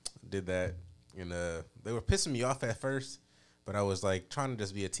 did that, and they were pissing me off at first, but I was like trying to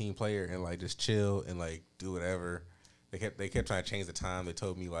just be a team player and like just chill and like do whatever. They kept trying to change the time. They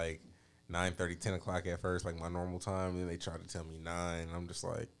told me like 9:30, 10 o'clock at first, like my normal time. And then they tried to tell me 9. And I'm just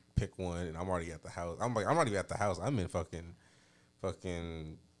like, pick one. And I'm already at the house. I'm like, I'm not even at the house. I'm in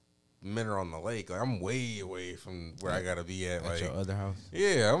fucking Minner on the Lake. Like I'm way away from where I gotta be at. At Like your other house.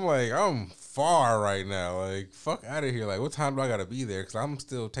 yeah, I'm like I'm far right now. Like fuck out of here. Like what time do I gotta be there? Because I'm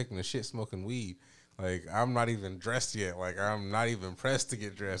still taking the shit, smoking weed. Like I'm not even dressed yet. Like I'm not even pressed to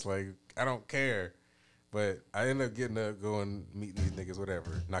get dressed. Like I don't care. But I end up getting up, going meeting these niggas,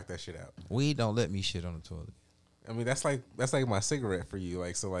 whatever. Knock that shit out. Weed don't let me shit on the toilet. I mean that's like my cigarette for you.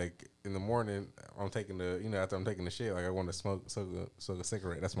 Like so like in the morning I'm taking after I'm taking the shit, like I want to smoke a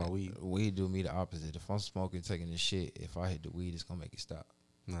cigarette. That's my weed. Weed do me the opposite. If I'm smoking, taking the shit, if I hit the weed, it's gonna make it stop.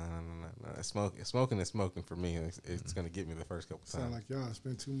 No. Smoking is smoking for me. It's gonna get me the first couple Sound times. like y'all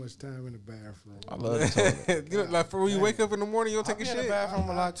spend too much time in the bathroom. I love the toilet. You know, like for when you wake up in the morning, you don't I take a be in the shit. bathroom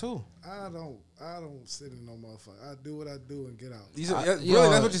a lot too. I don't sit in no motherfucker. I do what I do and get out. Really, yo,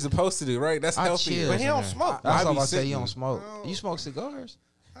 that's what you're supposed to do, right? That's I healthy. chill. But he don't man. smoke. That's I all be I say. You sitting. don't smoke. No. You smoke cigars?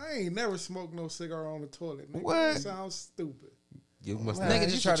 I ain't never smoked no cigar on the toilet. Nigga. What? That sounds stupid. You must Man, not. Nigga you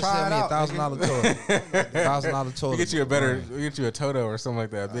just should tried to try sell it me out, $1,000 toilet. $1,000 toilet. You get you a better, you get you a Toto or something like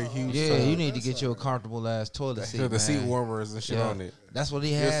that, big huge. Yeah, Toto. you need to That's get you a all right. comfortable ass toilet seat. the seat man. warmers and shit Yeah. on it. That's what he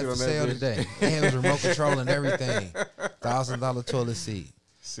You had sit for on that sale bitch. today. He had his remote control and everything. $1,000 toilet seat.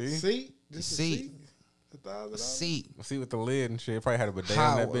 See, Seat? Just a Seat. seat? $1,000? Seat. see with the lid and shit. Probably had a bidet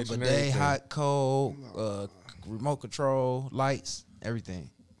Hot, on that bitch and bidet, everything. hot, cold, remote control, lights, everything.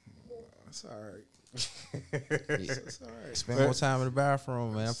 That's all right. Yeah. That's all right. Spend more time in the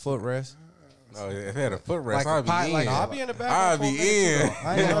bathroom, man. Footrest. Oh, yeah, if it had a footrest, Like a I'd be pi- in. like- I'll be in the I'd bathroom. be for a minute, in. too, though.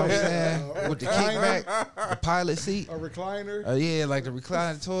 I ain't You know what I'm gonna- saying? With the kickback, the pilot seat. A recliner? Yeah, like the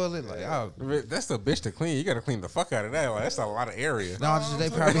reclining toilet. Like, oh. That's the bitch to clean. You got to clean the fuck out of that. Like, that's a lot of area. No, they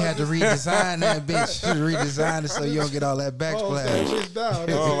probably had to redesign that bitch. Redesign it so you don't get all that Hose that backsplash. bitch down.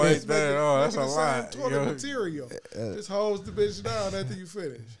 Oh, like Just make that. it- Oh, make that's it a the same lot. toilet Yo. material. Just hose the bitch down after you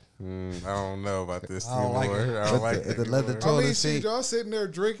finish. I don't know about this I don't like anymore. it. I don't like the it leather anymore. toilet I mean, seat. shit, y'all sitting there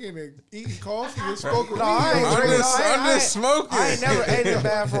drinking and eating coffee and smoking weed. I ain't I'm drinking. just- No, I I'm ain't- just smoking. I ain't never ate in the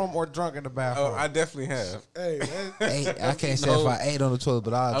bathroom or drunk in the bathroom. Oh, I definitely have. Hey, I can't say if I ate on the toilet,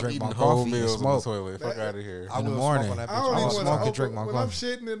 but I'll I've drink eaten my whole coffee and meals on the smoke. toilet. Fuck out of here. I in the will morning. smoke on that bitch. I don't I'll even smoke want and to drink open, my when I'm coffee.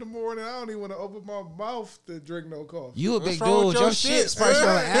 shitting in the morning, I don't even want to open my mouth to drink no coffee. You a What's big wrong with dude. your Your shit shit? probably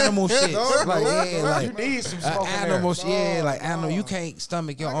smell like animal shit. No, Like, no, yeah, no. like You need some smoke in there. animal shit. Yeah, No, like animal. no. You can't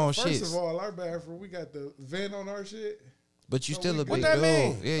stomach your own First shit. of all, our bathroom, we got the vent on our shit. But you So still we a good. big What that dude.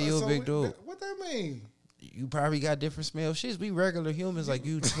 mean? Yeah, you a So big dude. What that mean? You probably got different smell shits. We regular humans like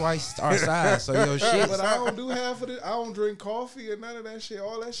you twice our size. So your shit. But I don't do half of it. I don't drink coffee and none of that shit.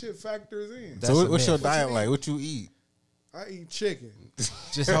 All that shit factors in. That's So a what's your myth. diet like? What you eat? I eat chicken.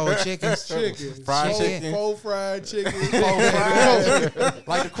 Just whole chickens. Chicken. Fried Four- chicken? Four fried chicken.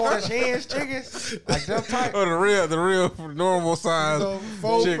 Like the Cornish hens chickens, like them type. Oh, the real normal size. So,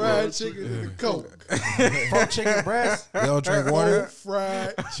 four chicken. fried chicken and a Coke. From chicken breast, You don't drink Four water.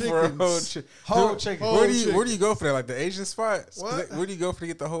 fried For a whole chickens. whole chicken. Whole Where do you chicken. where do you go for that? Like the Asian spots? What? Where do you go for to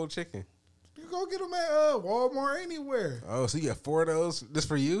get the whole chicken? You go get them at Walmart anywhere. Oh, so you got 4 of those just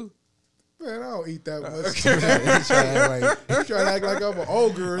for you? Man, I don't eat that much. He's trying to like, You trying to act like I'm an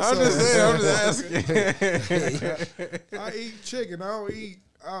ogre or I'm something. just saying. I'm just asking. I eat chicken. I don't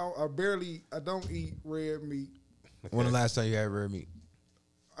eat red meat. when the last time you had red meat?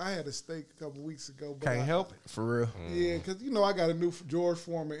 I had a steak a couple weeks ago. But Can't help it. For real. Yeah, because I got a new George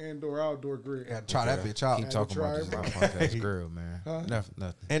Foreman indoor-outdoor grill. Gotta try that bitch out. Keep talking about this try it. podcast grill, man.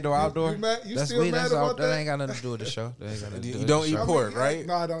 Nothing. Indoor, outdoor. You, mad, you That's still me. mad That's all. about That that? ain't got nothing to do with the show. That ain't got nothing to do You with don't the eat show. pork, right?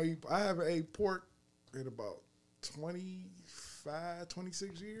 No, I don't eat. I haven't ate pork in about 25,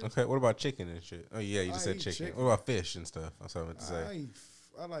 26 years. Okay, what about chicken and shit? Oh yeah, you just I said eat chicken. chicken. What about fish and stuff? That's what I meant to say.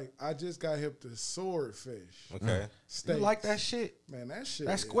 I just got hip to swordfish. Okay. You Steaks. like that shit? Man, that shit.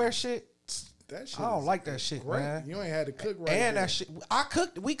 That square shit? That shit. I don't is like that shit, great. man. You ain't had to cook right. And there. that shit,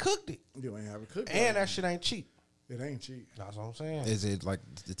 we cooked it. You ain't have to cook. And right that shit ain't cheap. It ain't cheap. That's what I'm saying. Is it like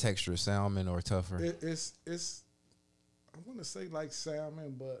the texture of salmon or tougher? It's. I want to say like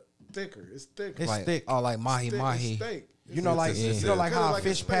salmon, but thicker. It's thicker. It's like, thick. Oh, like mahi Thick. mahi. It's steak. You know, like Yeah. you know, like Cut it how a like a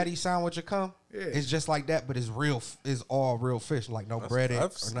fish steak. patty sandwich will come. Yeah. It's just like that, but it's real. It's all real fish, like no bread or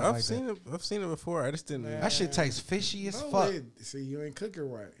I've nothing like seen that. it. I've seen it before. I just didn't. That shit tastes fishy as No, fuck. see, you ain't cooking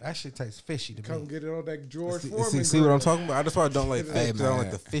right. That shit tastes fishy to Come me. get it on that George See, Foreman. see what I'm grill. talking about? I just probably don't like fish. Hey, 'Cause I don't like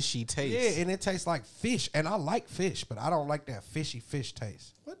man. the fishy taste. Yeah, and it tastes like fish, and I like fish, but I don't like that fishy fish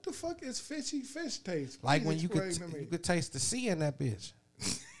taste. What the fuck is fishy fish taste? Like Please when you explain to me. could taste the sea in that bitch.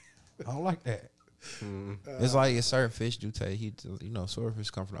 I don't like that. It's like a certain fish do taste. Swordfish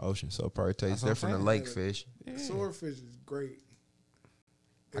come from the ocean, so it probably tastes That's what I'm different than saying. lake fish. Swordfish is great.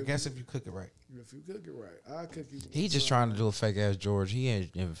 I guess if you cook it right. If you cook it right, I cook it. He just trying to do a fake ass George. He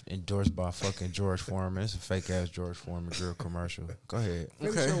ain't endorsed by fucking George Foreman. It's a fake ass George Foreman grill commercial. Go ahead.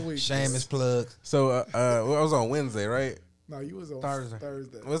 Finish Okay. your week, Shameless plug. So I was on Wednesday, right? No, you was on Thursday.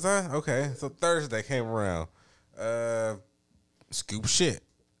 Thursday. Was I? Okay. So Thursday came around. Scoop shit.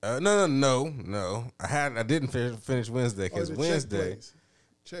 No. I didn't finish Wednesday because the Wednesday.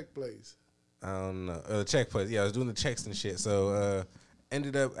 Check place. I don't know. The check place. Yeah, I was doing the checks and shit. So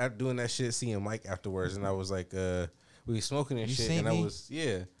ended up after doing that shit, seeing Mike afterwards, and I was like, we was smoking and You shit, seen and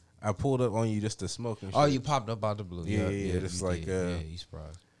me? I pulled up on you just to smoke and shit. Oh, you popped up out the blue. Yeah, you just did. like, yeah, you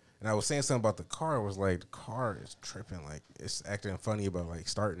surprised. And I was saying something about the car. I was like, the car is tripping. Like, it's acting funny about, like,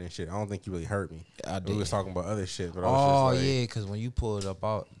 starting and shit. I don't think you really heard me. I We did. was talking about other shit, but I Oh was just like, yeah, because when you pulled up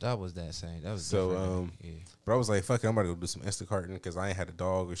out, that was that same. That was So, different. Yeah. But I was like, fuck it, I'm about to go do some Instacarting because I ain't had a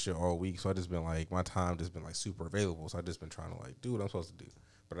dog or shit all week. So I just been like, my time just been like super available. So I just been trying to like do what I'm supposed to do.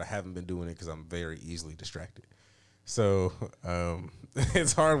 But I haven't been doing it because I'm very easily distracted. So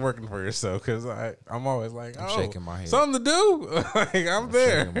it's hard working for yourself because I'm always like, I'm oh, shaking my head. something to do. Like, I'm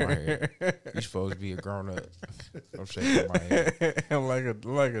shaking my there. head. You supposed to be a grown up. I'm shaking my head. I'm like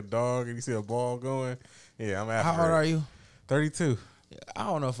a dog and you see a ball going. Yeah, I'm after How old it. are you? 32. I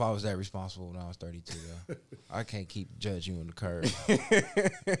don't know if I was that responsible when I was 32 though. I can't keep judging you on the curve.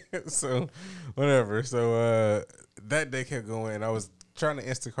 So whatever. So that day kept going and I was trying to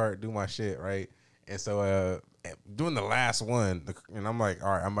Instacart do my shit, right? And so doing the last one, and I'm like,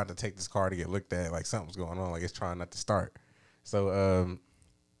 all right, I'm about to take this car to get looked at, like something's going on, like it's trying not to start. So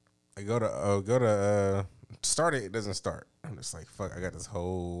I go to start it, it doesn't start. I'm just like, fuck, I got this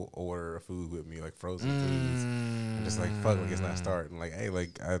whole order of food with me, like frozen foods. I'm just like, fuck, like it's not starting. Like, hey,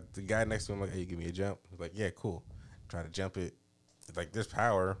 like the guy next to him, like, hey, you give me a jump. He's like, yeah, cool. Try to jump it. It's like, there's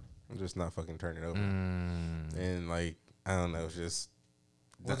power. I'm just not fucking turning it over. And like, I don't know, it's just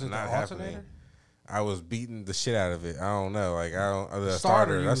Was it not the happening. alternator? I was beating the shit out of it. I don't know, like I don't the Starter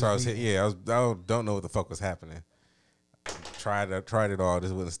starter. you That's what I was was hitting. Yeah, I don't know what the fuck was happening. Tried it all,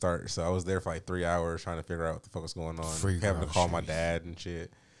 just wouldn't start. So I was there for like 3 hours trying to figure out what the fuck was going on. Free having to call my groceries. dad and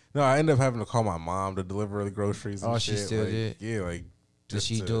shit. No, I ended up having to call my mom to deliver the groceries. And Oh, shit. she still like, did? Yeah, like Did just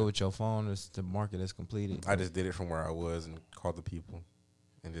she to- do it with your phone? Is the market is completed? I just did it from where I was and called the people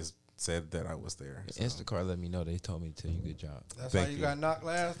and just said that I was there. So. Instacart let me know. They told me to tell you good job. That's Thank how you you. got knocked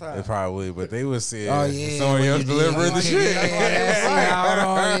last time. They probably, but they was saying Oh, yeah, somebody when else you did. delivering the shit.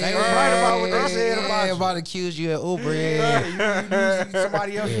 They was right about what they said about you. about to accuse you at Uber. Yeah, Yeah. you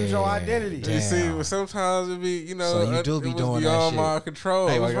somebody else use your Yeah. identity. Damn. You see, sometimes it be, you know, So you do be it was doing that beyond shit. my control.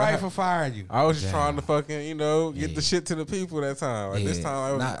 They was Like, right for firing you. I was just Damn. trying to fucking, get Yeah. the shit to the people that time. Like this Yeah. time,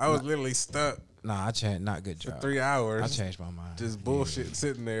 I was Not- literally stuck Nah, I changed. Not good for job. 3 hours. I changed my mind. Just bullshit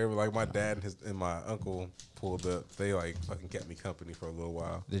sitting there. Like my dad and my uncle pulled up. They like fucking kept me company for a little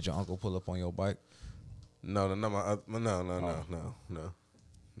while. Did your uncle pull up on your bike? No.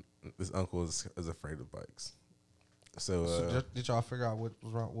 This uncle is afraid of bikes. So, So did y'all figure out what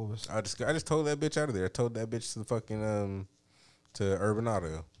was wrong? What was? I just told that bitch out of there. I told that bitch to the fucking to Urban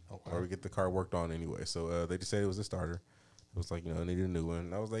Auto, or we get the car worked on anyway. So they just said it was a starter. It was like, I needed a new one.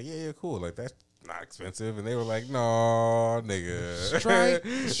 And I was like, yeah, cool. Like that's not expensive. And they were like, no, nigga. Stroke. It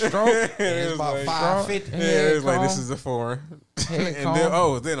It's was about like, $550. Yeah, it was like, this Calm. is a foreign. Hey, And then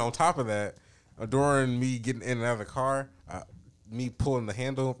calm. then on top of that, during me getting in and out of the car, me pulling the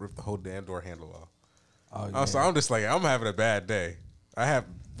handle, ripped the whole damn door handle off. Oh, So I'm just like, I'm having a bad day. I have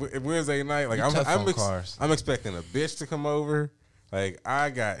Wednesday night, like You tough on cars. I'm expecting a bitch to come over. Like I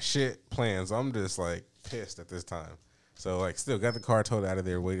got shit plans. I'm just like pissed at this time. So like, still got the car towed out of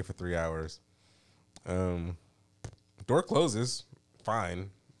there, waited for 3 hours. Door closes, fine.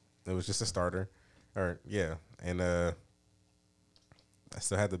 It was just a starter, and I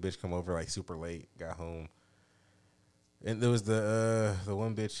still had the bitch come over like super late. Got home. And there was the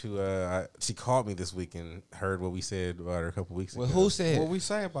one bitch who she called me this week and heard what we said about her a couple weeks ago. Well, who said? What we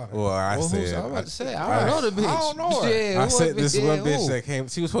say about it? Well, I Well, said. I was about to say. I don't know the bitch. I don't know her. Yeah, I who said this yeah, one bitch who? that came.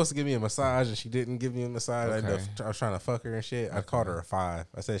 She was supposed to give me a massage and she didn't give me a massage. Okay. I was trying to fuck her and shit. I called her a 5.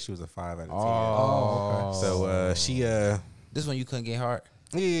 I said she was a 5 out of 10. Oh, So she this one you couldn't get hard.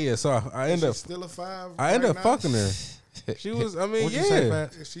 yeah. So I end She's up still a 5. I end right up now? fucking her. She was. I mean, What'd you say, yeah.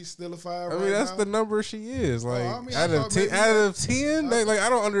 Fat? Is she still a 5? I mean, that's the number she is. Like I mean, I out of thought 10, maybe out of 10, like I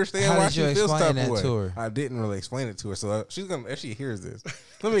don't understand How why did she you feels explain type of that way. to her? I didn't really explain it to her, so she's gonna. If she hears this,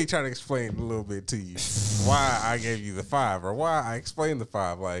 let me try to explain a little bit to you why I gave you the 5 or why I explained the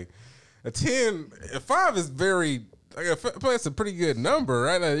 5. Like a 5 is very. Like that's a pretty good number,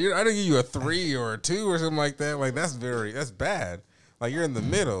 right? Like, I didn't give you a 3 or a 2 or something like that. Like that's bad. Like you're in the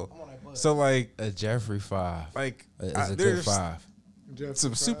middle. So like A Jeffrey 5. like Is a good there's 5.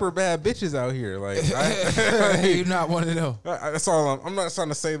 some super bad bitches out here. Like You're not one of them. that's all. I'm not trying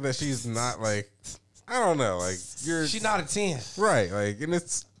to say that she's not like. I don't know. Like you're. She's not a 10. right. Like and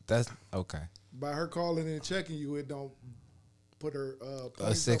it's That's okay. By her calling and checking you, it don't put her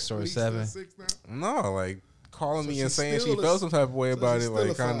points 6 up, or a at least 7. a 6 now. no like calling So me and she's saying she still a- felt some type of way so about she's it. still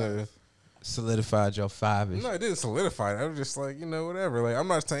Like a kind 5. of. Solidified your 5. No, it didn't solidify it. I was just like whatever. Like I'm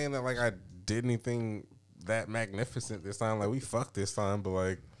not saying that like I did anything that magnificent this time. Like we fucked this time, but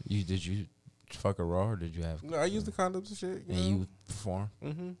like Did you fuck a raw or did you have? no, I used the condoms and shit. And you perform?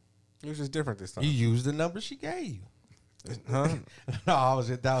 It was just different this time. You used the number she gave you. Huh? No,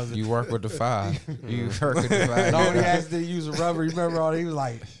 that was You work with the 5. You work with the 5. No, when he asked did you use a rubber, you remember all he was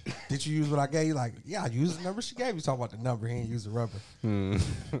like, did you use what I gave you? Like, yeah, I used the number she gave you. Talking about the number, he ain't use the rubber.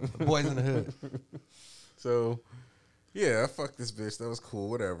 Boys in the hood. So yeah, I fucked this bitch. That was cool.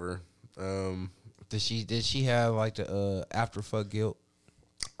 Whatever. Did she have like the after fuck guilt?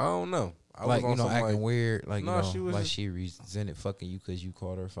 I don't know. I Like was on some, acting like, weird, like No, she was like just- she resented fucking you because you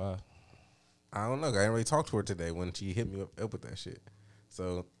called her 5. I don't know. I didn't really talk to her today when she hit me up with that shit.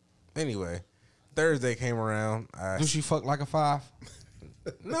 So anyway, Thursday came around. Do she fuck like a 5?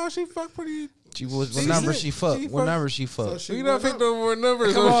 No, she fucked pretty. She was what She number said- she fucked? she What fucked- number she So fucked? she We don't went pick up. no more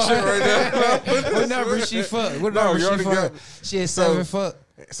numbers Come on on. shit right now. What number she fucked? What No, number you she already got- fucked? She had So- 7 fuck.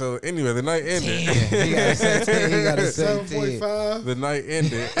 So anyway, the night ended. 10. He got to say 10. He got to say 10. 7.5. The night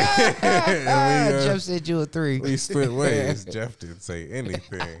ended. And we, Jeff said you a 3. we split ways. Jeff didn't say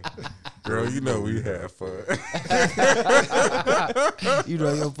anything. Girl, you know we had fun. You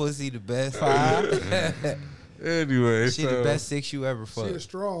know your pussy the best 5. Anyway, She so the best 6 you ever She a fucked.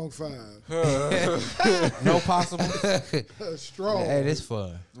 strong 5. No possible. Strong. Hey, this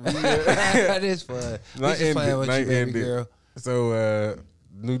fun. This fun. We Night just playing ended. with Night you, baby ended. girl. So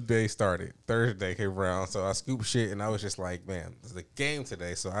new day started. Thursday came around. So I scooped shit and I was just like, man, there's a game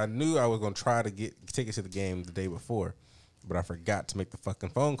today. So I knew I was gonna try to get tickets to the game the day before. But I forgot to make the fucking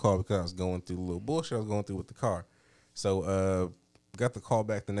phone call because I was going through the little bullshit I was going through with the car. So got the call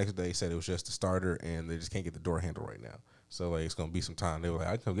back the next day, said it was just a starter and they just can't get the door handle right now. So like it's gonna be some time. They were like,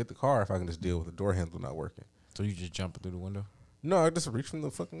 I can come get the car if I can just deal with the door handle not working. So you just jumping through the window? No, I just reached from the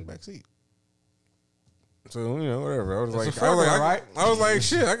fucking back seat. So whatever. I was That's like, a I was like, front one, right? I was like,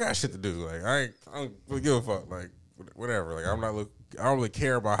 shit, I got shit to do. Like, I don't really give a fuck. Like, whatever. Like, I don't really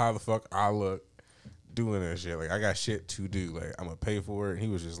care about how the fuck I look doing that shit. Like, I got shit to do. Like, I'm gonna pay for it. And he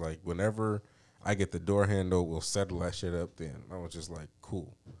was just like, whenever I get the door handle, we'll settle that shit up. Then I was just like,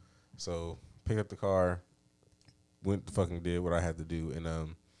 cool. So picked up the car, went fucking did what I had to do, and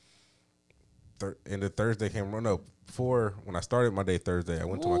and the Thursday came run up. Before when I started my day Thursday, I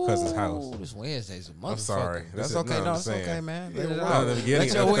went to my cousin's house. Ooh, this Wednesday's a motherfucker. I'm sorry. That's This is- okay. no, No, I'm it's saying. okay, man. Yeah, Let it wow. out. No, the beginning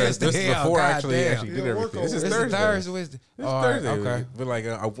Let your of Thursday. Wednesday This is out. before I God actually damn. did Yeah, everything. work This is This is Thursday. Thursday. It's All right, Thursday. okay. But like,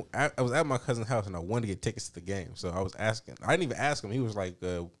 I was at my cousin's house and I wanted to get tickets to the game. So I was asking. I didn't even ask him. He was like,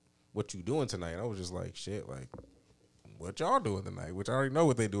 "What you doing tonight?" I was just like, "Shit, like, what y'all doing tonight?" Which I already know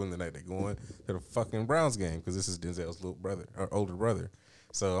what they doing tonight. They going to the fucking Browns game because this is Denzel's little brother or older brother.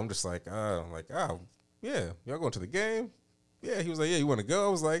 So I'm just like, yeah, y'all going to the game? Yeah, he was like, yeah, you want to go? I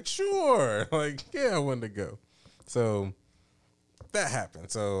was like, sure. Like, yeah, I wanted to go. So that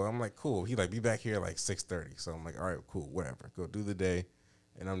happened. So I'm like, cool. He like, be back here like 6:30. So I'm like, all right, cool, whatever. Go do the day.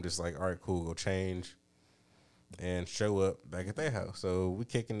 And I'm just like, all right, cool, go change. and show up back at their house. So we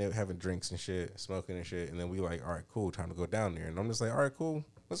kicking it, having drinks and shit, smoking and shit, and then we like, all right, cool, time to go down there. And I'm just like, all right, cool,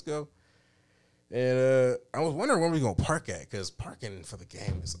 let's go. And I was wondering where we gonna park at, because parking for the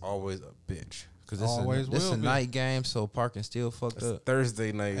game is always a bitch. Because this Always is will a be. night game, so parking still fucked It's up.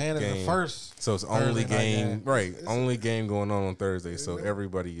 Thursday night And it's game. the first. So it's only Thursday night game, game. right? Only game going on Thursday. So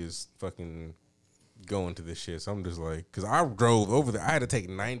everybody is fucking going to this shit. So I'm just like, because I drove over there, I had to take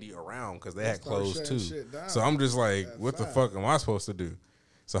 90 around because they had start closed shutting too. shit down So I'm just like, at what the 5. fuck am I supposed to do?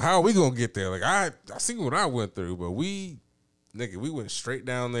 So how are we gonna get there? Like I see what I went through, but we went straight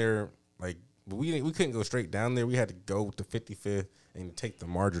down there. Like but we couldn't go straight down there. We had to go to 55th and take the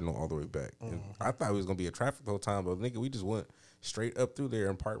marginal all the way back. And I thought it was gonna be a traffic the whole time, but nigga, we just went straight up through there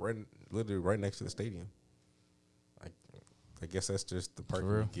and parked literally right next to the stadium. I guess that's just the parking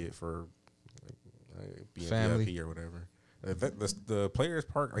real? we get for being Family. VIP or whatever. The players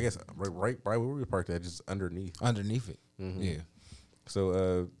park, I guess, right by where we parked at, just underneath. Underneath it. Mhm. Yeah.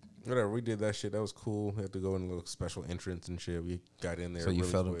 So whatever, we did that shit. That was cool. We had to go in a little special entrance and shit. We got in there. So you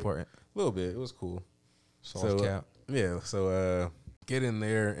really felt quick. important. A little bit. It was cool. Sauce cap. Yeah. So get in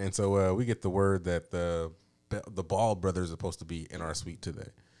there, and so we get the word that the Ball brothers are supposed to be in our suite today.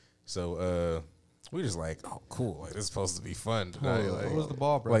 So we just like, oh, cool. Like this is supposed to be fun today. Who Like, was the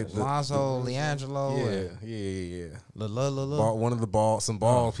ball like brothers? the- Lonzo, Leangelo, yeah. La. One of the some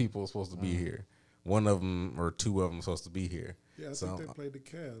ball people is supposed to be here. One of them or two of them supposed to be here. Yeah, I So think they played the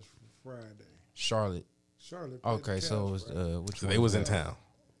Cavs Friday. Charlotte. Charlotte. Played Okay, the so Cavs it was Friday. which so one they was in that? town.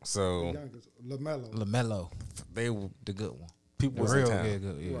 So Youngest, LaMelo. LaMelo, they the good one. people The was in real town.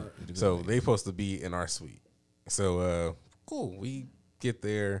 good, yeah. Right. the good So one. they supposed to be in our suite. So cool. We get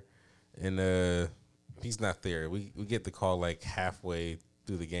there and he's not there. We get the call like halfway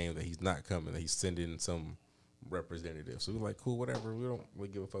through the game that he's not coming, that he's sending some representative. So we're like, cool, whatever. We don't really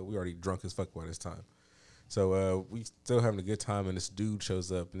give a fuck. We already drunk as fuck by this time. So we still having a good time, and this dude shows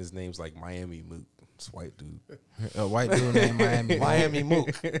up, and his name's like Miami Mook. This white dude. A white dude named Miami. Miami Mook.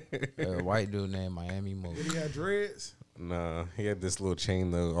 A white dude named Miami Mook. Did he have dreads? Nah, he had this little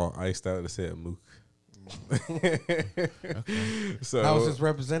chain though, all iced out that said Mook. So That was his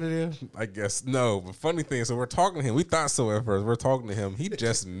representative. I guess no, but funny thing, so we're talking to him. We thought so at first. We're talking to him. He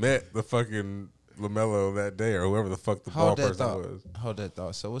just met the fucking LaMelo that day, or whoever the fuck the ball Hold that person thought. was. Hold that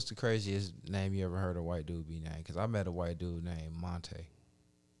thought. So what's the craziest name you ever heard a white dude be named? Because I met a white dude named Monte.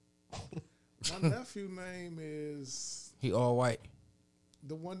 My nephew name is He all white.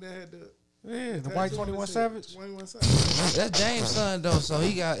 the one that had the Yeah, the white 21 Savage. 21 Savage. That's James' son though, so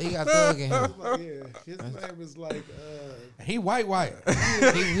he got thug in him. Like, yeah, his name is like He white.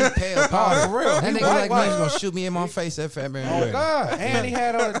 He pale Oh, powder. for real. That He nigga white, like me, white. he's gonna shoot me in my face at Fat Man. Oh Wedding. God! And he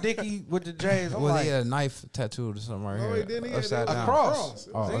had on a Dickie with the J's. I'm Well, like, he had a knife tattooed or something right No, here. he didn't. He had upside a down. cross.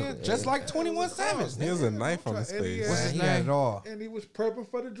 Oh, See, okay. just like 21 Savage. He has a knife on his And he face. What's Man, his he had name? it all. and he was prepping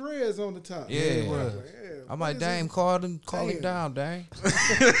for the dreads on the top. Yeah, he was. I'm What like, is Dame, his- call him Damn. down, Dame. I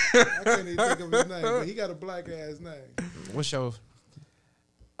can't even think of his name, but he got a black ass name. What's your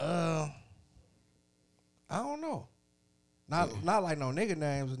I don't know. Not like no nigga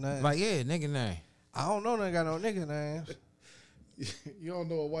names or nothing. like? Yeah, nigga name. I don't know. They got no nigga names. You don't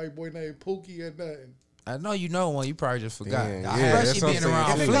know a white boy named Pookie or nothing. I know you know one. You probably just forgot. Yeah, that's Especially what being I'm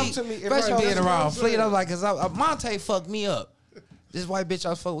around saying. If it come Fleet. to me- if Especially I- being that's around what I'm Fleet. saying. I'm like, cause Monte fucked me up. This white bitch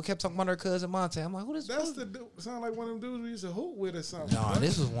I was fucking with kept talking about her cousin Monte. I'm like, who this? That's the dude. Sound like one of them dudes we used to hoot with or something. No,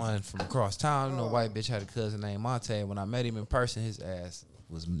 this was one from across town. No white bitch had a cousin named Monte. When I met him in person, his ass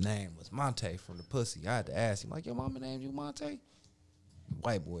name was Monte from the pussy. I had to ask him, like, your mama named you Monte?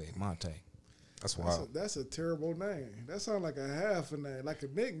 White boy, Monte. That's wild. That's a terrible name. That sounds like a half a name, like a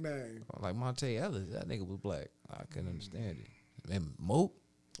nickname. Like Monte Ellis, that nigga was black. I couldn't understand it. And Mook,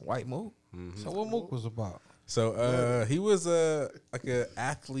 white Mook. So what Mook was about? So he was like a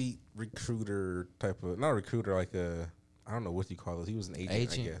athlete recruiter type of, not recruiter, like I don't know what you call it. He was an agent,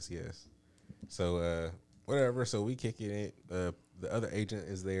 Agent? I guess. Yes. So whatever. So we kick it. The other agent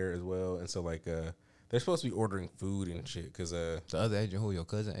is there as well, and so like they're supposed to be ordering food and shit because The other agent, who your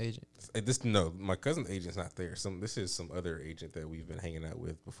cousin agent? my cousin's agent's not there. This is some other agent that we've been hanging out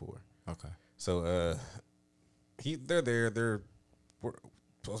with before. Okay. So they're there. We're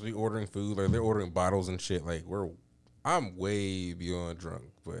supposed to be ordering food. Like they're ordering bottles and shit. Like I'm way beyond drunk,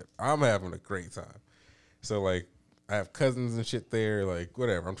 but I'm having a great time. So like I have cousins and shit there. Like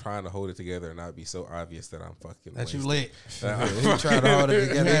whatever. I'm trying to hold it together and not be so obvious that I'm fucking That you wasted. lit. He tried to hold it You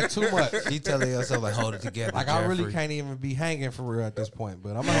together. had too much. He telling yourself like, hold it together. Like I really Jeffrey. can't even be hanging for real at this point. But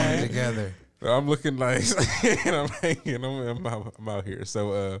I'm gonna hold it hang. together. I'm looking nice and I'm hanging. I'm out here.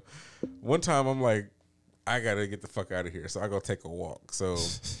 So one time I'm like, I gotta get the fuck out of here. So I go take a walk. So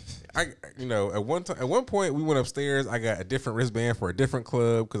at one point we went upstairs. I got a different wristband for a different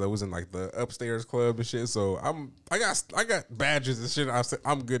club because I was in like the upstairs club and shit. So I got badges and shit. I said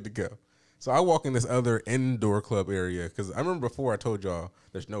I'm good to go. So I walk in this other indoor club area because I remember before I told y'all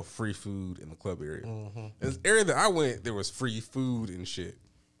there's no free food in the club area. In this area that I went, there was free food and shit.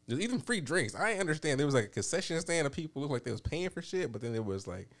 There's even free drinks. I didn't understand. There was like a concession stand of people looked like they was paying for shit, but then there was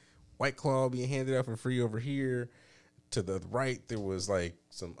like White Claw being handed out for free over here. To the right, there was like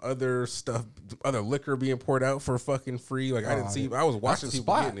some other stuff, other liquor being poured out for fucking free. Like I didn't see. I was watching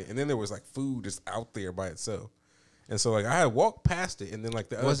people getting it, and then there was like food just out there by itself. And so like I had walked past it, and then like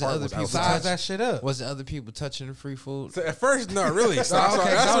the other part was outside. Size that shit up. Was the other people touching the free food? So at first, not really. So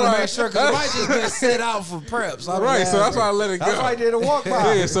Okay, that's I want why to make sure because it might just been set out for preps. Right, so that's why I let it go. That's why I did a walk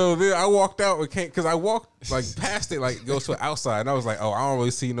by. Yeah, so then I walked out because I walked like past it, like it goes to outside, and I was like, oh, I don't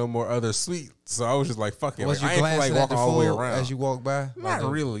really see no more other suites. So I was just like, fuck it. Was Like, you I ain't feel glancing like at the walking all the way food around as you walked by? Not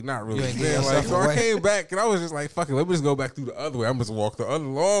really. You ain't Then, getting like, yourself so I away. came back and I was just like, fuck it, let me just go back through the other way. I'm just walk the other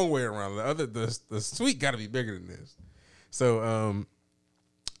long way around. The suite got to be bigger than this. So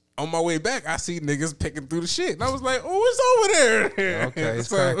on my way back, I see niggas picking through the shit, and I was like, oh, it's over there. Okay, it's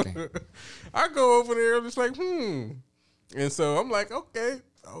so cracking. I go over there. I'm just like, and so I'm like, okay,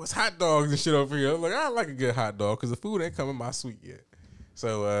 it's hot dogs and shit over here. I'm like, I like a good hot dog because the food ain't coming my suite yet.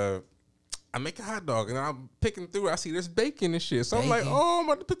 So I make a hot dog, and I'm picking through. I see there's bacon and shit. So I'm like, Bacon? oh, I'm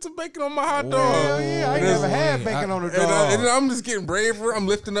about to put some bacon on my hot dog. Hell yeah, I ain't never had bacon on the dog. And then I'm just getting braver. I'm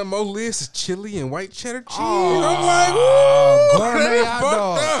lifting up more lists, chili and white cheddar cheese. Oh, I'm like, ooh, gourmet they hot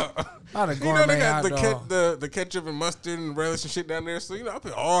fucked dog. up. Not a You know they gourmet got hot dog. the ketchup and mustard and relish and shit down there. So I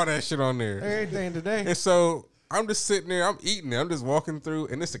put all that shit on there. Everything today. And so I'm just sitting there. I'm eating it. I'm just walking through,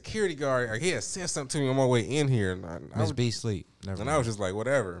 and the security guard, like, he had said something to me on my way in here, and I Miss was, B sleep. Never and I mind. was just like,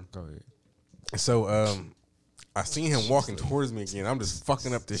 whatever. Go ahead. So I seen him walking towards me again. I'm just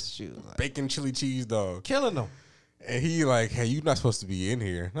fucking up this bacon chili cheese dog. Killing them. And he like, hey, you not supposed to be in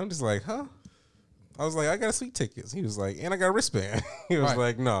here. And I'm just like, huh? I was like, I got a sweet tickets. He was like, and I got a wristband. He was Right.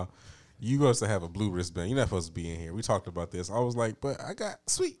 like, no, you supposed to have a blue wristband. You're not supposed to be in here. We talked about this. I was like, but I got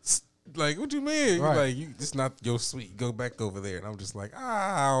sweets. Like, what you mean? He Right. like, it's not your sweet. Go back over there. And I'm just like,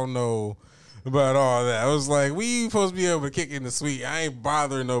 I don't know about all that. I was like, we supposed to be able to kick in the suite. I ain't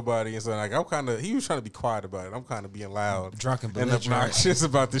bothering nobody. And so like, he was trying to be quiet about it. I'm kind of being loud, Drunk and and belligerent. obnoxious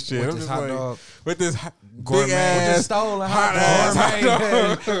about this shit. With I'm this just hot like, dog. with this Gourmet. big ass, Just stolen hot hot ass hot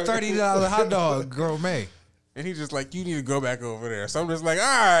dog. $30 hot dog gourmet. And he just like, you need to go back over there. So I'm just like, all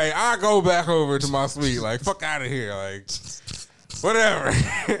right, I'll go back over to my suite. Like, fuck out of here. Like, whatever.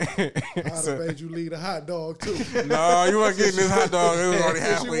 I'd have made you leave the hot dog too. No, you weren't getting this hot dog. It was already If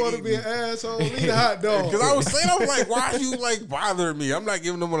halfway you want to be an eaten. asshole, leave the hot dog. Because I was saying, I was like, why are you like bothering me? I'm not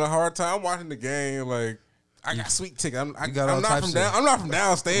giving them a hard time. I'm watching the game. Like, I got sweet ticket. I'm got all not types from down. I'm not from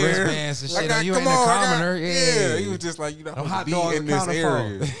downstairs. wristbands and I shit. got- You come ain't a on, I got- commoner. Yeah. He was just like, you know, Them I'm hot be dogs in this accounted for.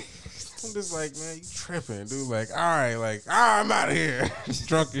 area. I'm just like, man, you tripping, dude. Like, all right, like, I'm out of here.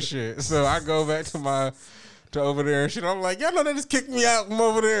 Drunk as shit. So I go back to over there and shit. I'm like, y'all know they just kicked me out from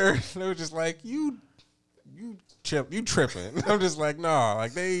over there. They were just like, you tripping. I'm just like, nah.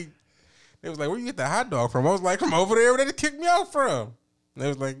 Like they was like, where you get the hot dog from? I was like, from over there where they just kicked me out from. And they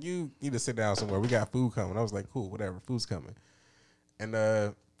was like, you need to sit down somewhere. We got food coming. I was like, cool, whatever, food's coming. And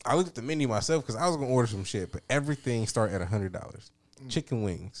I looked at the menu myself because I was gonna order some shit, but everything started at $100. Chicken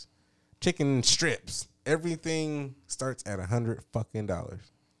wings, chicken strips, everything starts at $100 fucking.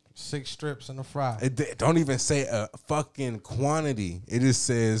 6 strips and a fry. It don't even say a fucking quantity. It just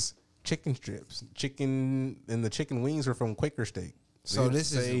says chicken strips, chicken, and the chicken wings are from Quaker Steak. So They this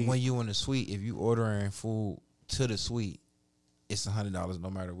say- is when you in the suite. If you ordering food to the suite, it's $100 no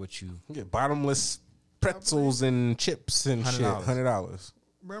matter what you. you get bottomless pretzels and chips and shit. $100. $100.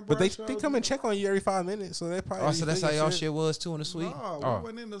 Remember But I they showed come you? and check on you every 5 minutes, so they probably. Oh, so that's how figure y'all shit was too in the suite. Nah, Oh. we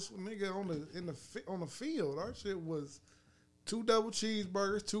went in this nigga on the field. Our shit was 2 double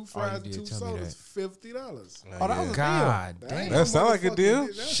cheeseburgers, 2 fries, did 2 tell me sodas, $50. Oh, that was a God That damn. ain't That sound like a motherfucking- deal.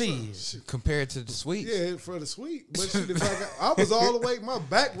 that's Shit. Compared to the suite. Yeah, for the suite. But shit, if I was all the way, my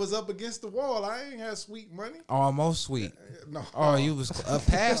back was up against the wall. I ain't had sweet money. Almost sweet. No. Oh, you was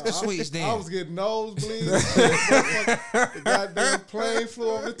past the suites then. I was getting nosebleeds. The goddamn plane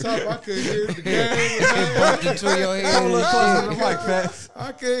flew on the top. I couldn't hear the game. Bumped into your head.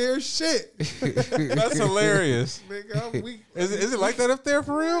 I couldn't hear shit. That's hilarious. Nigga, Is it like that up there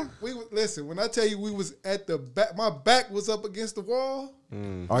for real? Listen, when I tell you we was at the back, my back was up against the wall.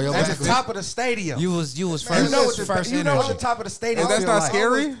 Oh, your At back the was- top of the stadium. You was Man, first. you know what the, first you know what the energy. top of the stadium And that's feel not like.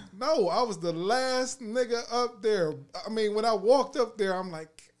 scary? No, I was the last nigga up there. I mean, when I walked up there, I'm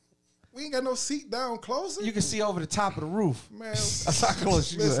like, We ain't got no seat down closer. You can see over the top of the roof. Man, That's how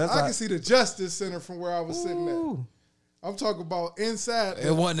close you listen, That's I how- can see the Justice Center from where I was sitting at. Ooh. I'm talking about inside.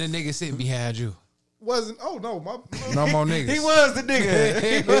 It wasn't a nigga sitting behind you. Wasn't. Oh no, No more niggas. He was the nigga.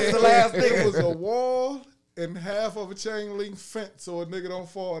 He was the last It nigga. was a wall and half of a chain link fence so a nigga don't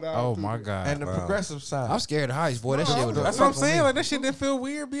fall down. Oh through my there. god. And the progressive side. I'm scared of heights, boy. That No, shit was. That's what I'm saying. Like that shit didn't feel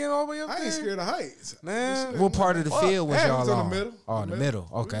weird being all the way up I there. ain't scared of heights. Nah. What part of the field was Yeah, it y'all was in the on? middle. Oh, in the middle.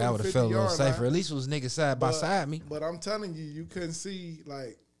 We Okay, was I in would have the felt a little 50-yard safer. line. At least it was niggas side by side me. But I'm telling you, you couldn't see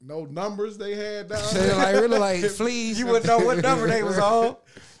like no numbers they had down Shit, there. like really like fleas. You wouldn't know what number they was on.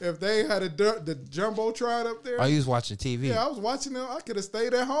 If they had the Jumbotron up there, Oh, you was watching TV. yeah, I was watching them. I could have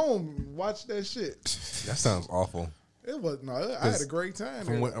stayed at home and watched that shit. That sounds awful. It was no, I had a great time.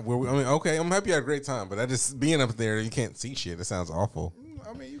 From there. I mean, okay, I'm happy you had a great time, but that just being up there, you can't see shit. That sounds awful.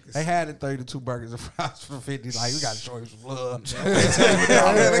 I mean, you can. They had it 32 burgers and fries for 50. Like, we got to show him some love. They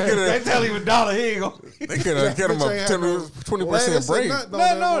They tell him $1. He ain't going could have get them Bitch a ain't had no 20% lettuce or break. nothing on Man,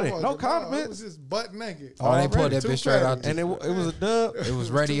 that no, motherfucker. no It condiments. was just butt naked. Oh, they pulled that Two bitch straight out. patties. And it was a dub. It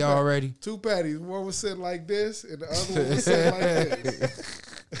was ready two already. Two patties. One was sitting like this, and the other one was sitting like this.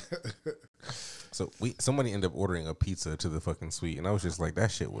 So somebody ended up ordering a pizza to the fucking suite, and I was just like, that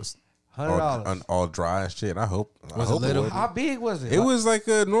shit was $100. all dry and shit. I hope Was it little? wasn't. How big was it? It was like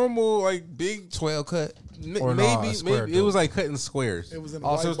a normal, like big, 12 cut. maybe, Or no, a square maybe it was dough. like cut in squares. It was in a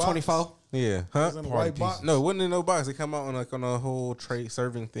Oh, white so it was box. 24? Yeah, It huh? was in a Party white box. pieces. No, it wasn't in no box. They come out on like on a whole tray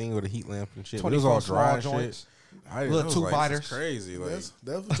serving thing with a heat lamp and shit. But it was 24 all dry small and joints. shit. I Little I was two like, this biters. is crazy. Like,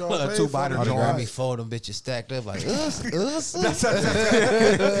 That's what y'all paid Two for. biter Oh, they joint. grab me, fold them bitches stacked up like us. I was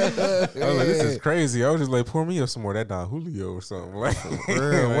like, this is crazy. I was just like, pour me up some more of that Don Julio or something. Like,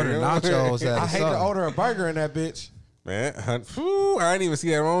 Real, what are nachos at? I or hate to something? order a burger in that bitch. Man, whew, I didn't even see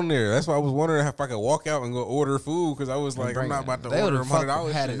that on there. That's why I was wondering if I could walk out and go order food because I was like, I'm not about to They order would've fucking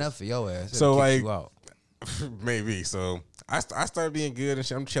 $100 had shit. enough for your ass. So, They'd kick like, you out. Maybe. So I started being good and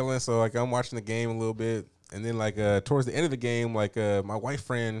shit. I'm chilling. So like I'm watching the game a little bit. And then like towards the end of the game, like my white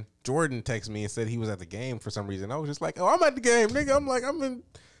friend Jordan texted me and said he was at the game for some reason. I was just like, oh, I'm at the game, nigga. I'm like, I'm in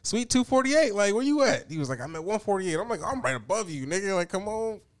suite 248. Like, where you at? He was like, I'm at 148. I'm like, I'm right above you, nigga. Like, come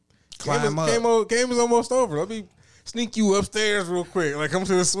on. Climb up. Game is almost over. Let me sneak you upstairs real quick. Like, come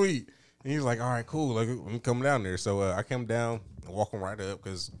to the suite. And he's like, all right, cool. Like, let me come down there. So I came down, walking right up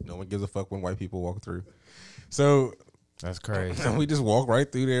because no one gives a fuck when white people walk through. So That's crazy. and we just walked right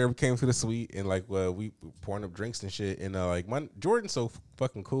through there. We came to the suite and like we pouring up drinks and shit. And like my Jordan's so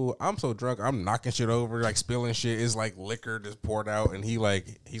fucking cool. I'm so drunk. I'm knocking shit over, like spilling shit. It's like liquor just poured out. And he's like,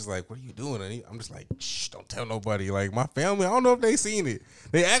 what are you doing? And I'm just like, shh, don't tell nobody. Like my family, I don't know if they seen it.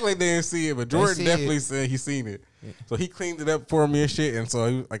 They act like they didn't see it, but Jordan see definitely it. said he seen it. So he cleaned it up for me and shit. And so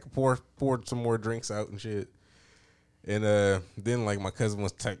he like poured some more drinks out and shit. And then like my cousin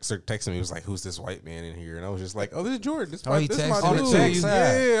was texting me. He was like, "Who's this white man in here?" And I was just like, "Oh, this is Jordan. This, Oh, he this is texted my on the dude." text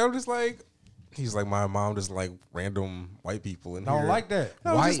side. Yeah, I'm just like, he's like, my mom just like random white people in Don't here. like that.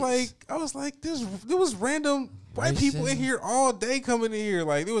 I was Whites. there was random white people in Racism. here all day coming in here.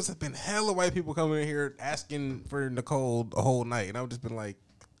 Like there was been hella white people coming in here asking for Nicole the whole night, and I've just been like,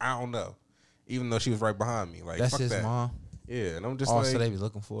 I don't know, even though she was right behind me. Like That's fuck his that. mom. Yeah, and I'm just Also, like, they be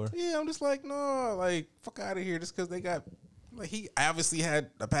looking for her. yeah, I'm just like, no, like, fuck out of here just because they got, like, he obviously had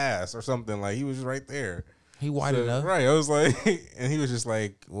a pass or something. Like, he was right there. He white So, enough. Right. I was like, and he was just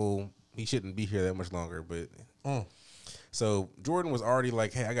like, well, he shouldn't be here that much longer. But so Jordan was already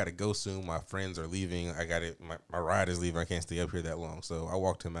like, hey, I got to go soon. My friends are leaving. I got it. My ride is leaving. I can't stay up here that long. So I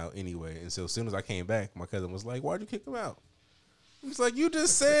walked him out anyway. And so as soon as I came back, my cousin was like, why'd you kick him out? He's like, you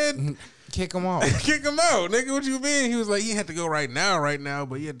just said Kick him off. kick him out, nigga. What you mean? He was like, he had to go right now,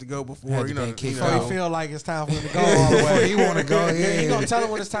 but he had to go before, Had to you know. be kicked So out. he feel like it's time for him to go all the way. He wanna go, yeah. He gonna tell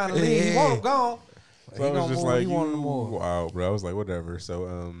him when it's time to leave. He want him gone. So I He was gonna just move. like, He want him you- more. wow, bro. I was like, whatever.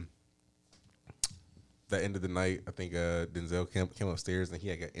 So, that end of the night, I think Denzel came upstairs and he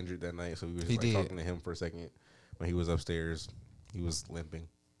had got injured that night. So we were just He like did. talking to him for a second. When he was upstairs, he was limping.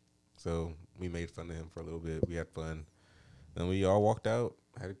 So we made fun of him for a little bit. We had fun. Then we all walked out,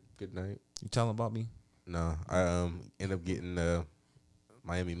 had a good night. You tell him about me? No, I ended up getting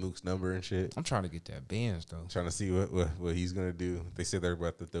Miami Mook's number and shit. I'm trying to get that Benz though. Trying to see what he's gonna do. They said they're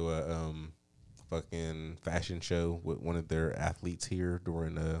about to do a fucking fashion show with one of their athletes here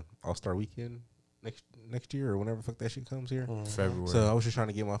during the All-Star weekend next year or whenever the fuck that shit comes here. February. So I was just trying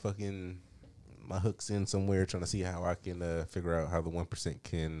to get my hooks in somewhere, trying to see how I can figure out how the 1%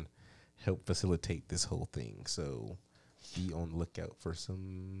 can help facilitate this whole thing. So be on the lookout for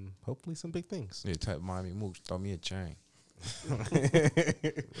hopefully some big things. Yeah, type Miami Mooks. Throw me a chain.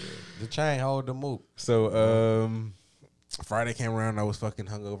 The chain hold the move. So Friday came around, I was fucking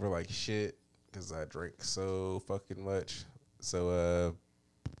hungover like shit because I drank so fucking much. So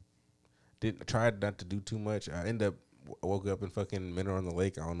didn't tried not to do too much. I woke up in fucking Mineral on the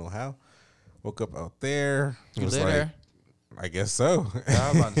Lake. I don't know how. Woke up out there. You was live like, there? I guess so. Yeah, I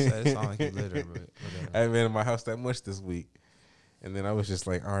was about to say, it sounds like you live there, but I haven't been in my house that much this week. And then I was just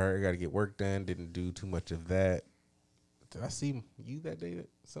like, all right, I got to get work done. Didn't do too much of that. Did I see you that day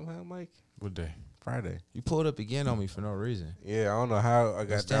somehow, Mike? What day? Friday. You pulled up again on me for no reason. Yeah, I don't know how I got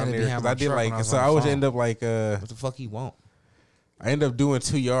down standing there. behind Because my I did truck like, when I was so on I the always phone. end up like, What the fuck he want? I ended up doing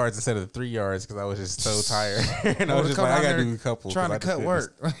 2 yards instead of the 3 yards because I was just so tired. And I was just come like, I out got to there do a couple. Trying to 'cause I cut just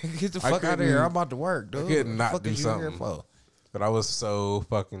couldn't- work. Get the I fuck out of couldn't- here. I'm about to work, I dude. could What the not fuck do is you here something. for? But I was so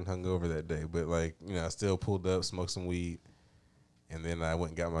fucking hungover that day. But like, you know, I still pulled up, smoked some weed, and then I went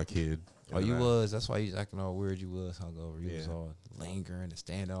and got my kid. Oh, And you then was. That's why you was acting all weird. You was hungover. You was Yeah. all lingering and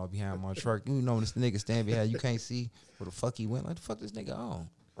standing all behind my truck. You know when this nigga stand behind, you can't see where the fuck he went. Like the fuck this nigga on?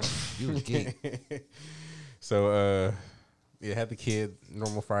 You was geek. So, yeah, had the kid,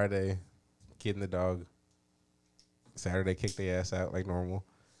 normal Friday, kid and the dog. Saturday, kicked their ass out like normal.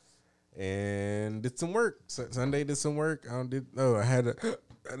 And did some work. Sunday did some work. I had a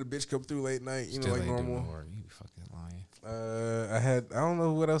bitch come through late night, you know, Still like ain't doing normal. no work. You fucking lying. I don't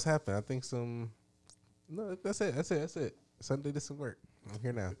know what else happened. I think no, that's it. Sunday did some work. I'm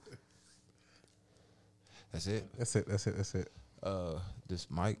here now. That's it. That's it. This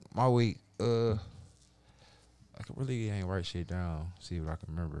my week. I really ain't write shit down. See what I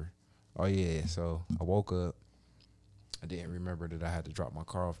can remember. Oh yeah, so I woke up. I didn't remember that I had to drop my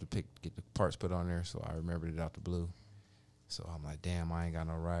car off to get the parts put on there. So I remembered it out the blue. So I'm like, damn, I ain't got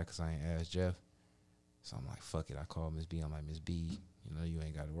no ride because I ain't asked Jeff. So I'm like, fuck it. I called Miss B. I'm like, Miss B, you know, you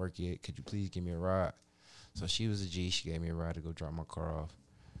ain't got to work yet. Could you please give me a ride? So she was a G. She gave me a ride to go drop my car off.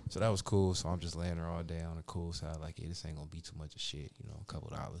 So that was cool. So I'm just laying there all day on the cool side. Like, hey, this ain't going to be too much of shit. You know, a couple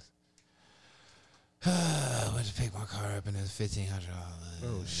dollars. I went to pick my car up and it was $1,500.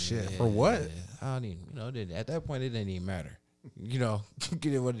 Oh, shit. Yeah, For what? I don't even, you know, at that point, it didn't even matter. You know,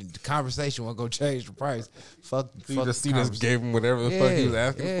 get it. What the conversation won't go change the price. Fuck. You fuck just, the you just conversation. gave him whatever the fuck he was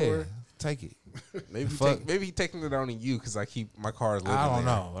asking yeah. for. Take it. Maybe he taking it on you because I keep my car living I don't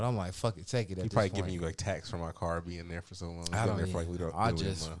there. know, but I'm like, fuck it, take it. At He this probably point. giving you like tax for my car being there for so long. It's I been don't there even, for like I literally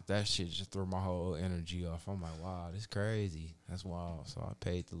a just month. that shit just threw my whole energy off. I'm like, wow, this crazy. That's wild. So I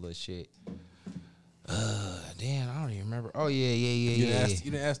paid the little shit. Damn, I don't even remember. Oh yeah. You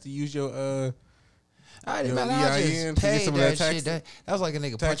didn't ask to use your I didn't Yo, matter. I EIN just to get paid some of that that tax- shit. That was like a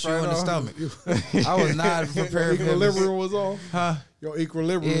nigga tax punch you in the write-off? stomach. I was not prepared for Equilibrium that. was off. Huh? Your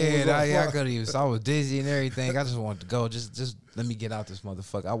equilibrium was Yeah, I off. could even. I was dizzy and everything. I just wanted to go. Just let me get out this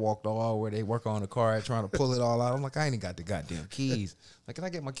motherfucker. I walked all where they work on the car, trying to pull it all out. I'm like, I ain't got the goddamn keys. Like, can I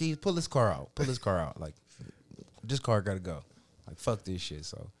get my keys? Pull this car out. Pull this car out. Like, this car gotta go. Like, fuck this shit.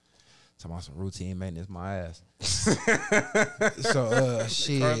 So, talking about some routine maintenance, my ass. So,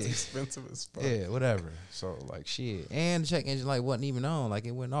 shit. car's expensive as fuck. Yeah, whatever. So like shit, and the check engine light wasn't even on. Like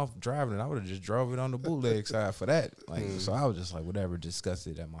it went off driving it. I would have just drove it on the bootleg side for that. Like so, I was just like whatever,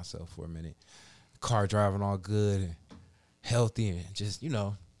 disgusted at myself for a minute. Car driving all good and healthy and just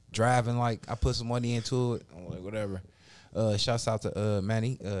driving like I put some money into it. I'm like whatever. Shouts out to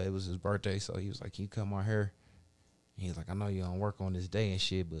Manny. It was his birthday, so he was like, "Can you come out here?" He was like, "I know you don't work on this day and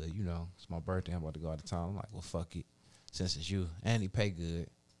shit, but it's my birthday. I'm about to go out of town." I'm like, "Well, fuck it, since it's you and he pay good."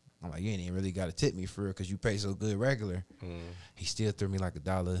 I'm like, you ain't even really got to tip me for it because you pay so good regular. He still threw me like $1.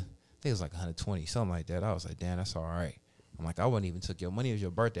 I think it was like 120, something like that. I was like, damn, that's all right. I'm like, I wouldn't even took your money. It was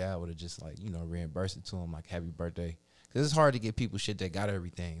your birthday. I would have just like, reimbursed it to him like, happy birthday. Because it's hard to get people shit that got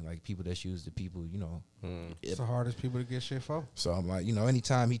everything. Like people that's used to people, It's the hardest people to get shit for. So I'm like,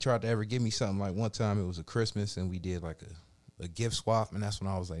 anytime he tried to ever give me something, like one time it was a Christmas and we did like a gift swap, and that's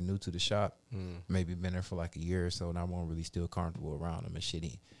when I was like new to the shop. Maybe been there for like a year or so, and I wasn't really still comfortable around him and shit.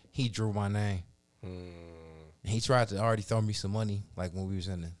 He drew my name. And he tried to already throw me some money, like when we was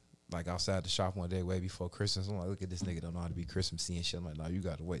outside the shop one day way before Christmas. I'm like, look at this nigga don't know how to be Christmassy and shit. I'm like, no, you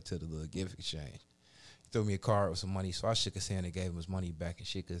got to wait till the little gift exchange. He threw me a card with some money, so I shook his hand and gave him his money back and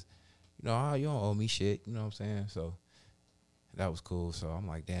shit, because, you don't owe me shit, you know what I'm saying? So that was cool. So I'm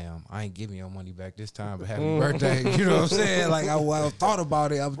like, damn, I ain't giving your money back this time, but happy birthday. You know what I'm saying? Like, I thought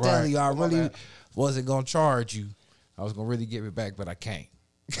about it. I'm telling you, I really wasn't going to charge you. I was going to really give it back, but I can't.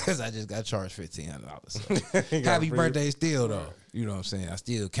 Because I just got charged $1,500. So. Happy birthday still, though. You know what I'm saying? I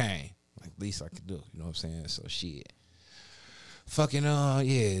still came. Like, least I could do. You know what I'm saying? So, shit. Fucking,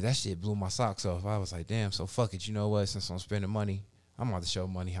 yeah, that shit blew my socks off. I was like, damn, so fuck it. You know what? Since I'm spending money, I'm about to show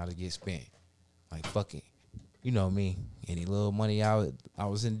money how to get spent. Like, fuck it. You know me. Any little money I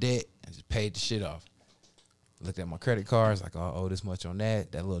was in debt, I just paid the shit off. Looked at my credit cards, like, oh, I owe this much on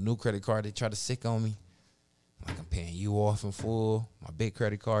that. That little new credit card they tried to sick on me. Like, I'm paying you off in full. My big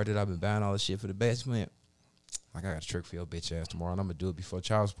credit card that I've been buying all the shit for the basement. Like, I got a trick for your bitch ass tomorrow, and I'm going to do it before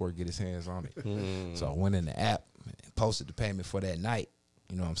child support get his hands on it. So I went in the app and posted the payment for that night.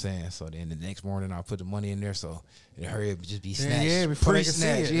 You know what I'm saying? So then the next morning, I put the money in there, so it hurry up, just be snatched. Yeah, before they can see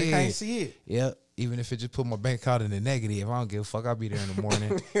Pre-snatched, it. They can't see it. Yep. Even if it just put my bank account in the negative, I don't give a fuck. I'll be there in the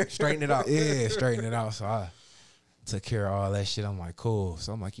morning. Straighten it out. Yeah, straighten it out. So I took care of all that shit. I'm like, cool.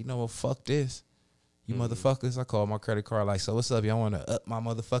 So I'm like, you know what? Fuck this. You motherfuckers. I called my credit card like, so what's up? Y'all want to up my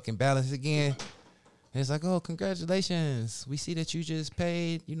motherfucking balance again? And it's like, oh, congratulations. We see that you just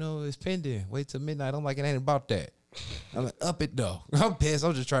paid. You know, it's pending. Wait till midnight. I'm like, it ain't about that. I'm like, up it though. I'm pissed.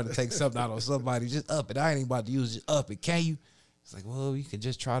 I'm just trying to take something out on somebody. Just up it. I ain't about to use it. Just up it. Can you? It's like, well, you can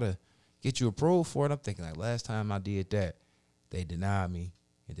just try to get you approved for it. I'm thinking like last time I did that, they denied me.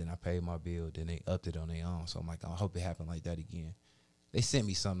 And then I paid my bill. Then they upped it on their own. So I'm like, I hope it happened like that again. They sent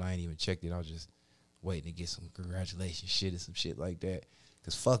me something. I ain't even checked it. I was just waiting to get some congratulations shit or some shit like that.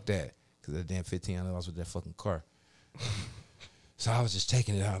 Because fuck that. Because that damn $1,500 with that fucking car. So I was just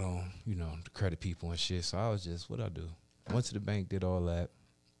taking it out on, you know, the credit people and shit. So I was just, what'd I do? Went to the bank, did all that.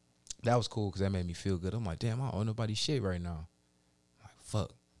 That was cool because that made me feel good. I'm like, damn, I don't owe nobody shit right now. I'm like,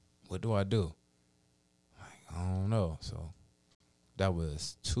 fuck, what do I do? Like, I don't know. So that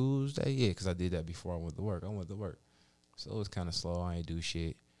was Tuesday. Yeah, because I did that before I went to work. I went to work. So it was kind of slow. I ain't do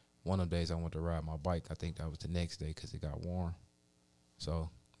shit. One of them days I went to ride my bike. I think that was the next day because it got warm. So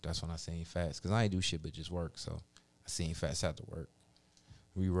that's when I seen Fats. Because I ain't do shit but just work. So I seen Fats after work.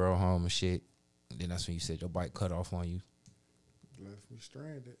 We rode home and shit. And then that's when you said your bike cut off on you. Left me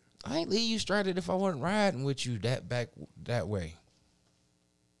stranded. I ain't leave you stranded if I wasn't riding with you that way.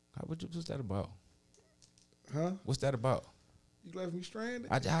 What's that about? Huh? What's that about? You left me stranded?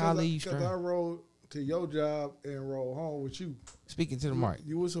 How I leave you Because stranded? I rode to your job and rode home with you. Speaking to the mic.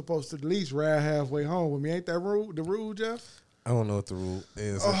 You were supposed to at least ride halfway home with me. Ain't that the rule, Jeff? I don't know what the rule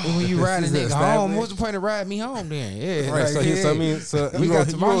is. When you ride a Is nigga it home, established? what's the point of riding me home then? Yeah, Right, like, so, yeah. so I mean, so We you got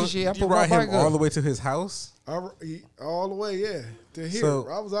go- to you my go- shit. I you put my ride him bike all up. the way to his house. All the way, yeah, to here. So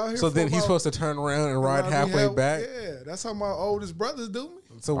I was out here. So for then he's about- supposed to turn around and ride around me halfway back. Yeah, that's how my oldest brothers do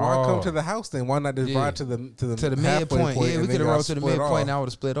me. So why come Oh. to the house then? Why not just Yeah. ride to the To the halfway midpoint. point Yeah, and we then could have y'all rode to the split midpoint off? and I would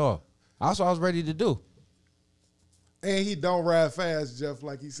have split off. That's what I was ready to do. And he don't ride fast, Jeff,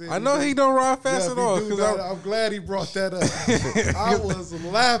 like he said. I know he don't ride fast Jeff, at all. he do 'cause not. I'm glad he brought that up. I was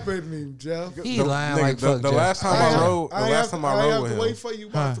laughing him, Jeff. He the, lying nigga, like the, fuck the Jeff. last time I rode, the last time I I rode have with to him, wait for you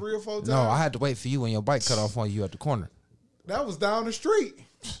about 3 or 4 times. No, I had to wait for you when your bike cut off on you at the corner. That was down the street.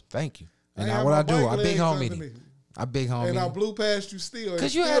 Thank you. And I now had what my I do, bike I big legs homie underneath. him. I big homie And I him. blew past you still.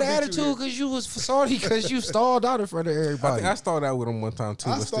 Because you had an attitude because you was salty because you stalled out in front of I everybody. think I started out with him one time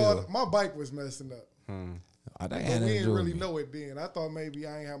too. I But started, still, my bike was messing up. Oh, that But had we nothing to didn't do with really me. know it then. I thought maybe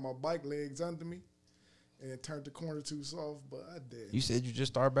I ain't had my bike legs under me and turned the corner too soft, but I did. You said you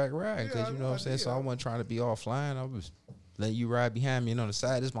just start back riding because Yeah, you know what I'm I saying. did. So I wasn't trying to be all flying. I was letting you ride behind me and on the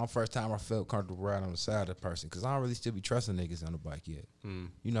side. This is my first time I felt comfortable riding on the side of the person because I don't really still be trusting niggas on the bike yet.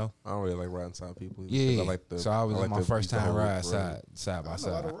 You know. I don't really like riding side people. 'cause Yeah. I like the, so I was like on my the- first the time whole ride road. side by I know how to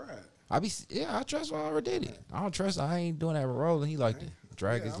side. ride. I trust what I already did it. I don't trust. I ain't doing that with rolling. He like to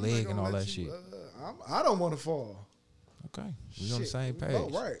drag Yeah, his I'm leg not and gonna all let that you, shit. I don't want to fall. Okay, we on the Shit, same we page.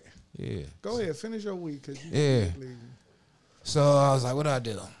 both right. Yeah. Go ahead, finish your week. Cause you Yeah. leaving. So I was like, what do I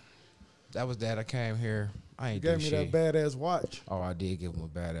do? That was that. I came here. I You ain't gave do me shit. that badass watch. Oh, I did give him a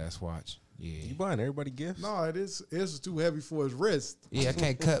badass watch. Yeah. You buying everybody gifts? No, it's too heavy for his wrist. Yeah, I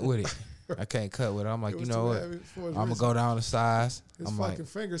can't cut with it. I can't cut with it. I'm like, It you was know too what? heavy for his I'm gonna wrist. go down the size. His I'm fucking like,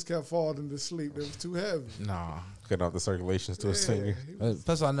 fingers kept falling to sleep. It was too heavy. nah. Cutting off the circulations to his Yeah, finger. he was-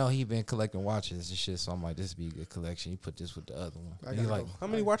 Plus, I know he been collecting watches and shit, so I'm like, this be a good collection. You put this with the other one. I And he gotta like, go. How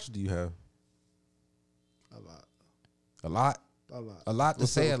many watches do you have? A lot. a lot? A lot. A lot to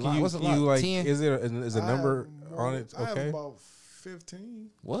say a Can lot? you- What's a can lot? you, like, 10? Is a I number have on it? I have Okay. about 15.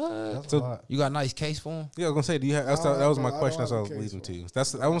 What? That's So- a lot. You got a nice case for him? Yeah, I was gonna say, do you have? I don't That was have my a- I question. don't That's what I have was a case leading for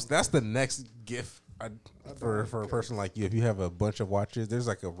to. That's the next gift for have a a person like you. If you have a bunch of watches, there's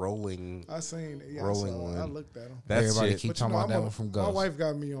like a rolling. I seen it. Yeah, Rolling I saw it. one. I looked at them. That's Everybody shit. keep But talking about I'm that a- one from My Ghost. wife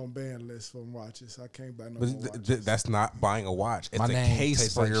got me on ban list for watches. I can't buy no But more watches. that's not buying a watch. It's My a name case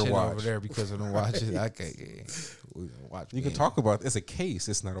tastes for like your shit watch. over there because of the watches. I can't. Yeah. We gonna watch. You can man. talk about it's a case.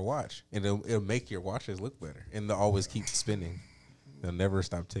 It's not a watch, and it'll make your watches look better, and they'll always keep spinning. They'll never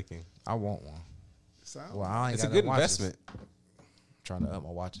stop ticking. I want one. Sound? Well, I ain't It's a got good no watches. investment. Trying to up my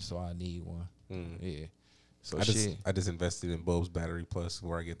watches, so I need one. Yeah. So I shit. I just invested in Bob's Battery Plus,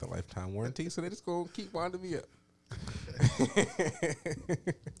 where I get the lifetime warranty, so they just gonna keep winding me up.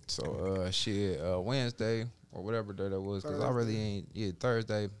 So shit. Wednesday, or whatever day that was, because I Thursday. really ain't. Yeah,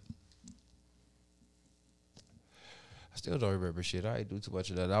 Thursday. I still don't remember shit. I ain't do too much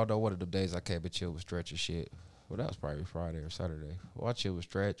of that. I don't know one of the days I came and chill with Stretch and shit. Well, that was probably Friday or Saturday. Well, I chill with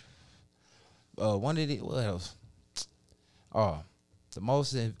Stretch. One of the, what else? Oh, the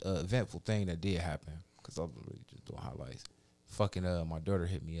most eventful thing that did happen, because I was really just doing highlights. Fucking my daughter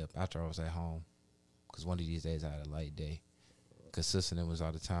hit me up after I was at home, because one of these days I had a light day. Because Sister and them was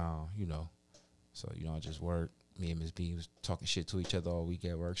out of town, you know. So, you know, I just worked. Me and Miss B was talking shit to each other all week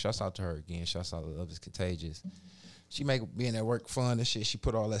at work. Shouts out to her again. Shouts out to Love is Contagious. She make being at work fun and shit. She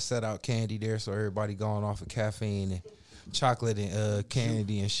put all that set out candy there, so everybody going off of caffeine and chocolate and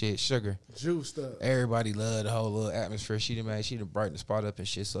candy and shit, sugar. Juiced up. Everybody loved the whole little atmosphere. She done brighten the spot up and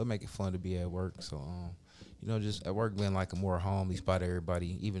shit, so it make it fun to be at work. So, you know, just at work being like a more homely spot,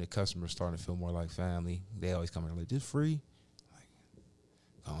 everybody, even the customers starting to feel more like family. They always come in like, this free? Like,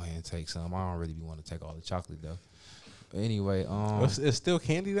 go ahead and take some. I don't really be want to take all the chocolate though. But anyway, It's still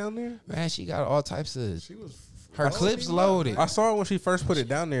candy down there? man, she got all types of She was her clips loaded. I saw it when she first put it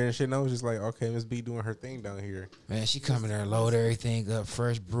down there and shit, and I was just like, okay, Miss B doing her thing down here. Man, she come in there and load everything up,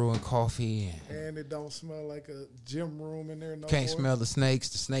 fresh brewing coffee. and it don't smell like a gym room in there no Can't more. smell the snakes.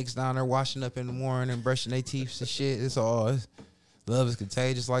 The snakes down there washing up in the morning and brushing their teeth and shit. Love is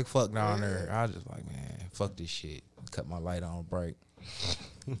contagious like fuck down there. I just like, man, fuck this shit. Cut my light on break.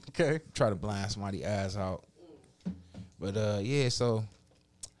 Okay. Try to blind somebody's eyes out. But yeah, so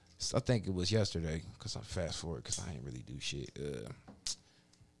I think it was yesterday, because I'm fast forward because I ain't really do shit.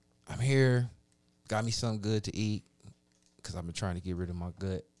 I'm here, got me something good to eat, because I've been trying to get rid of my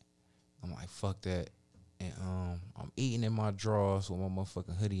gut. I'm like, fuck that. And I'm eating in my drawers with my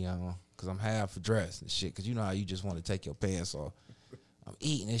motherfucking hoodie on, because I'm half dressed and shit, because you know how you just want to take your pants off. I'm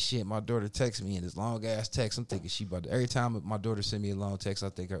eating this shit. My daughter texts me in this long ass text. I'm thinking she about to, every time my daughter send me a long text, I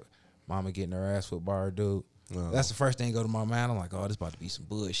think her mama getting her ass whipped by her dude. Oh. That's the first thing go to my mind. I'm like, oh, this about to be some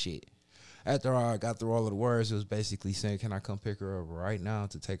bullshit. After I got through all of the words, it was basically saying, can I come pick her up right now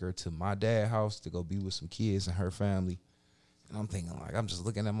to take her to my dad's house to go be with some kids and her family? And I'm thinking, like, I'm just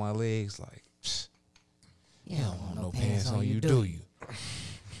looking at my legs like, you don't want no pants on you, do you?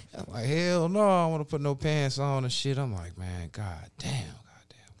 I'm like, hell no, I don't want to put no pants on and shit. I'm like, man, god damn.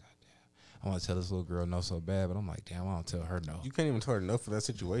 I want to tell this little girl no so bad, but I'm like, damn, I don't tell her no. You can't even tell her no for that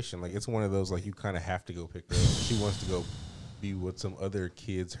situation. Like, it's one of those, like, you kind of have to go pick her up. She wants to go be with some other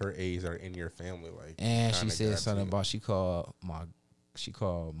kids her age that are in your family. Like, And she kinda said got something to. about she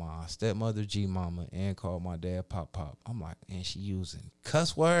called my stepmother G Mama and called my dad Pop Pop. I'm like, and she using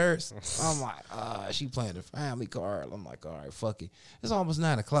cuss words. I'm like, she playing the family card. I'm like, all right, fuck it. It's almost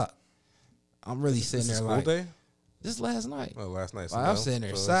 9:00. I'm really sitting This there school like, day? this last night. Oh, last night. so Like, I'm no. sitting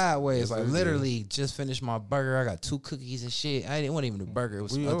there So sideways, it's like okay. literally just finished my burger. I got 2 cookies and shit. It wasn't even a burger. It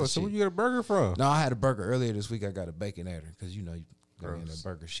was some other So shit. where you get a burger from? No, I had a burger earlier this week. I got a Baconator because you know you got me in Gross. that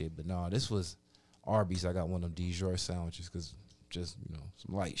burger shit. But no, this was Arby's. I got one of them DiGiorno sandwiches because just, you know,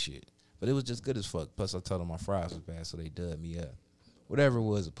 some light shit. But it was just good as fuck. Plus, I told them my fries was bad, so they dubbed me up. Whatever it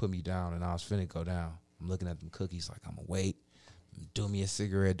was, it put me down, and I was finna go down. I'm looking at them cookies like I'm gonna wait, do me a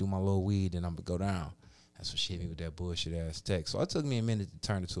cigarette, do my little weed, and I'm gonna go down. That's what she hit me with that bullshit ass text. So it took me a minute to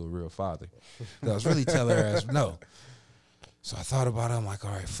turn it to a real father. 'Cause I was really telling her ass no. So I thought about it. I'm like,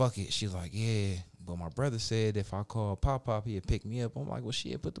 all right, fuck it. She's like, yeah. But my brother said if I call Pop Pop, he'd pick me up. I'm like, well,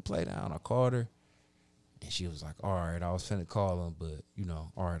 shit, put the play down. I called her. And she was like, all right, I was finna call him, but, you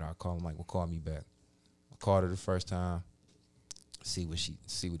know, all right, I'll call him. Like, well, call me back. I called her the first time, see what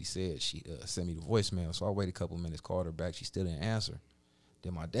he said. She sent me the voicemail. So I waited a couple minutes, called her back. She still didn't answer.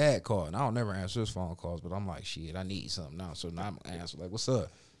 Then my dad called, and I don't never answer his phone calls, but I'm like, shit, I need something now. So now I'm going to answer, like, what's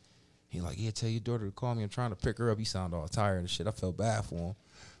up? He like, yeah, tell your daughter to call me. I'm trying to pick her up. He sounded all tired and shit. I felt bad for him.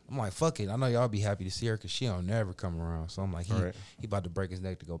 I'm like, fuck it. I know y'all be happy to see her because she don't never come around. So I'm like, he about to break his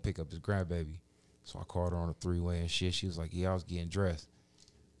neck to go pick up his grandbaby. So I called her on a 3-way and shit. She was like, yeah, I was getting dressed.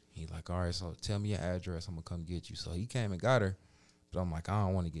 He like, all right, so tell me your address. I'm going to come get you. So he came and got her. But I'm like, I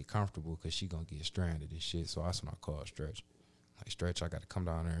don't want to get comfortable because she going to get stranded and shit. So that's when I called Stretch. Like, Stretch, I got to come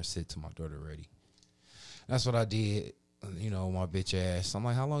down there and sit till my daughter ready. That's what I did, you know, my bitch ass. I'm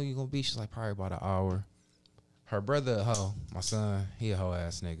like, how long you going to be? She's like, probably about an hour. Her brother, a hoe, my son, he a hoe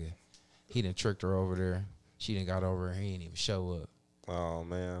ass nigga. He done tricked her over there. She done got over her. He didn't even show up. Oh,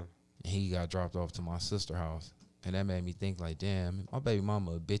 man. And he got dropped off to my sister's house. And that made me think like, damn, my baby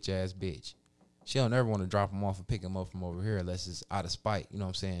mama a bitch ass bitch. She don't ever want to drop him off and pick him up from over here unless it's out of spite. You know what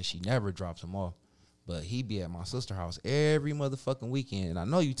I'm saying? She never drops him off. But he be at my sister's house every motherfucking weekend. And I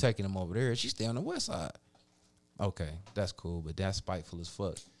know you taking him over there. She stay on the west side. Okay, that's cool. But that's spiteful as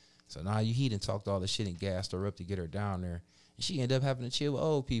fuck. So now he done talked all the shit and gassed her up to get her down there. And she ended up having to chill with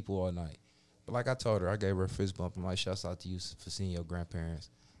old people all night. like I told her, I gave her a fist bump. I'm like, shouts out to you for seeing your grandparents.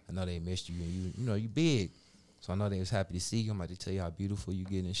 I know they missed you, and you know, you big. So I know they was happy to see you. I'm like, to tell you how beautiful you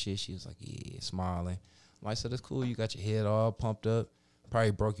getting and shit. She was like, yeah, smiling. I'm like, so that's cool. You got your head all pumped up.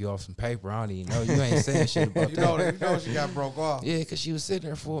 Probably broke you off some paper. I don't even know. You ain't saying shit about You that. know she got broke off. Yeah, because she was sitting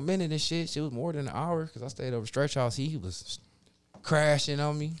there for a minute and shit. She was more than an hour because I stayed over Stretch House. He was crashing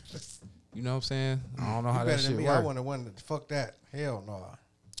on me. You know what I'm saying? I don't know how You that better shit than me. I worked. wouldn't have wanted to fuck that. Hell no.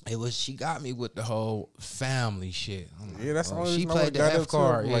 It was, she got me with the whole family shit. I'm like, Yeah, that's the only she reason I played would've the got F up to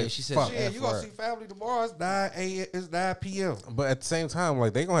card. it, Yeah, like, she said fuck. the Yeah, F you gonna word. see family tomorrow. It's 9 a.m. It's 9 p.m. But at the same time,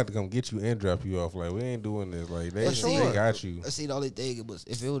 like they gonna have to come get you and drop you off. Like we ain't doing this. Like they, But they sure. got you. See, the only thing it was,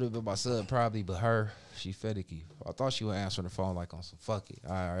 if it would have been my son, probably, but her, she finicky. I thought she would answer the phone like on some fuck it.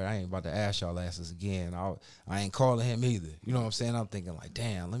 All right, I ain't about to ask y'all asses again. I ain't calling him either. You know what I'm saying? I'm thinking like,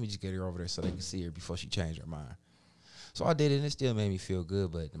 damn, let me just get her over there so they can see her before she changed her mind. So I did it, and it still made me feel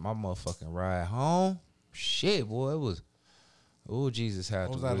good. But my motherfucking ride home, shit, boy, it was. Oh, Jesus had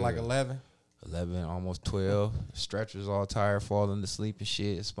What was to that, like will. 11? 11, almost 12. Stretcher's all tired, falling asleep and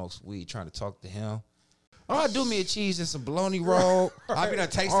shit. Smokes weed, trying to talk to him. Oh, do me a cheese and some bologna roll. I be done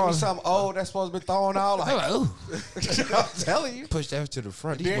tasting me something old that's supposed to be thrown out. I'm Like, like, ooh. I'm telling you. Push that to the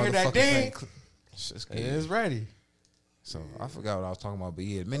front. These You hear that motherfuckers ding? ain't it's good. It's ready. So I forgot what I was talking about, but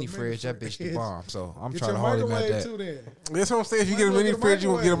yeah, mini fridge, that bitch the fridge. bomb. So I'm Get trying your to hold him at microwave that. too then. That's what I'm saying. If you Might get a as well mini get a fridge, you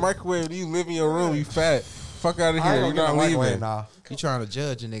gonna get a microwave. microwave. You live in your room. You fat. Fuck out of I here. ain't You're gonna not get a microwave leaving. now. You trying to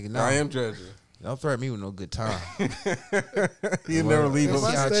judge a nigga now? I am judging. Don't threaten me with no good time. You never leave Let's If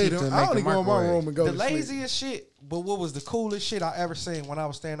see him. how I cheap stayed, to I make only the go in my microwave. room and go The to sleep. laziest shit, but what was the coolest shit I ever seen when I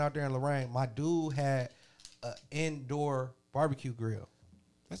was staying out there in Lorraine? My dude had an indoor barbecue grill.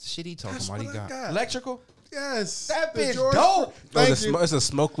 That's the shit he talking That's about. He what I got. got. Electrical? Yes. That The bitch George- dope. Oh, Thank it's you. a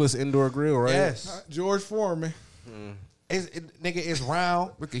smokeless indoor grill, right? Yes. George Foreman. Nigga, it's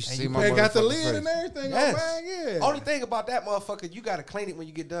round. Look, you and see you my They got the motherfucking lid face. and everything Yes. on mine, yeah. Only thing about that motherfucker, you gotta clean it when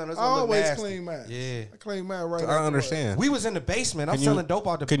you get done. It's I gonna look always nasty. clean mine. Yeah. I clean mine right I understand. We was in the basement. I'm Can you- selling dope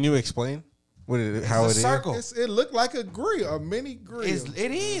out the. Can you explain what it, how a it is? circle. It looked like a grill, a mini grill. It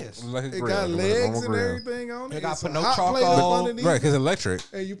is. Like a It grill, got like a legs normal and grill. everything on it. They got It's a put no hot plate charcoal. up underneath Right, it, because electric.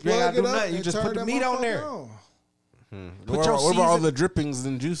 and you ain't plug gotta it do up nothing. and You just turn put the that meat on motherfucker there. on. What your about all season- the drippings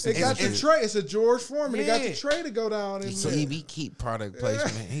and juices? It got and the shit? tray. It's a George Foreman. It got Yeah. the tray to go down in See, there. he keep product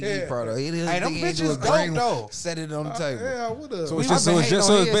placement. He Yeah. keep product. He Hey, them nigga ain't do a bitches green dope, one. though. Set it on the table. Yeah, I would have. So We- it's just I've so been it's just hating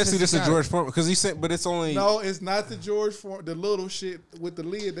so on it's his basically since just a he got George it. Foreman because he said, but it's only No, it's not the George Foreman. The little shit with the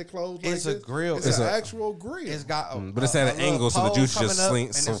lid that closed. It's like a this. grill. It's It's an a- actual grill. It's got. but it's at an a little angle, so the pole juice coming just up,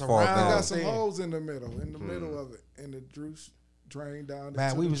 slinks and so it's a far round down. It got some thing. holes in the middle of it, and the juice drained down Man,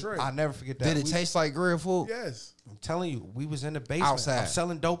 into we the was. tray. I never forget that. Did it We- taste like grill food? Yes. I'm telling you, we was in the basement. Outside. I'm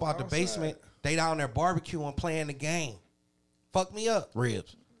selling dope out the Outside. basement. They down there barbecuing, playing the game. Fuck me up.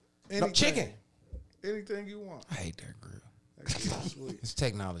 Ribs. No, Anything. chicken. Anything you want. I hate that grill. That shit's sweet. This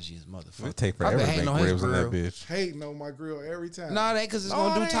technology is motherfucker. it take I've forever been to hating make on his ribs on that grill. bitch. Hating on my grill every time. No, it ain't because it's No,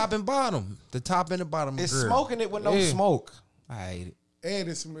 gonna it do ain't. top and bottom. The top and the bottom. It's grill. smoking it with no Yeah. smoke. I hate it. And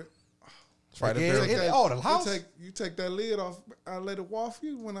it's It's right Yeah, up there. oh, the house? You take that lid off. I let it waft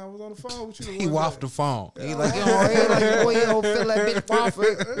you when I was on the phone with you. He waffed the phone. He like, yo, hey, like, boy, you don't feel that bitch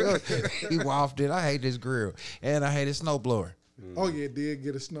waffle. He waffed it. I hate this grill. And I hate his snowblower. Oh yeah, did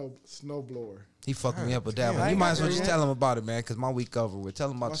get a snow blower. He fucking me up with that damn, one. I You ain't might got as well that just yet. tell him about it, man, because my week over with.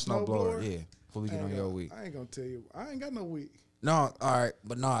 Tell him about My the snowblower. snowblower? Yeah, before we get on your week. I ain't gonna tell you. I ain't got no week. No, all right.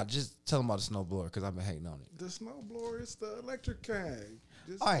 But no, just tell him about the snowblower because I've been hating on it. The snow blower is the electric kind.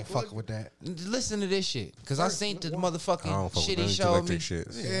 Just I ain't plug fucking with that. Listen to this shit because I seen the I motherfucking don't fuck shit with he none showed of me. these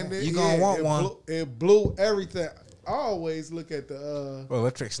electric shit. And You gonna want it one. it blew everything. I always look at the Well,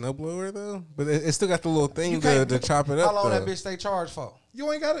 electric snowblower though, but it still got the little thing to can't- chop it up. How long though. that bitch stay charged for?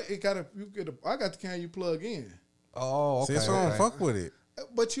 you ain't got it. It got a. You get a. I got the kind you plug in. Oh, See, okay. that's why I don't okay. fuck with it.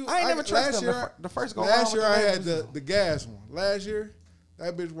 But you, I ain't never trusted last them. year, The first go last around year with I the had ladies. the gas one. Last year,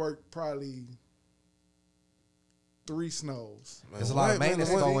 that bitch worked probably 3 snows. There's a lot of What, maintenance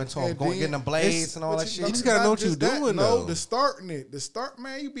man, go what- into them. And Going then getting them blades it's- and all but that shit. You just gotta know what you're doing, No, though. the starting it. The start,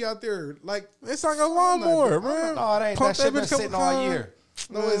 man, you be out there like It's like a I'm not lawnmower, doing- man. No, it ain't. Pump That shit been bitch couple sitting all times. year.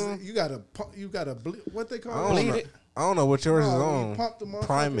 no, it's, you gotta what they I call don't Bleed know. it. I don't know what yours is No, on. you pump the motherfucker.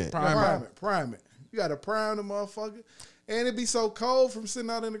 Prime it. Prime it. You gotta prime the motherfucker. And it be so cold from sitting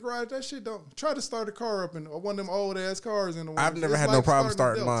out in the garage. That shit don't try to start a car up in one of them old ass cars in the winter. I've never It's had like no problem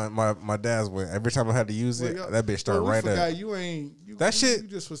starting starting a Delta. my dad's way. Every time I had to use it, Well, that bitch started we right forgot up. you ain't you, That you- shit- You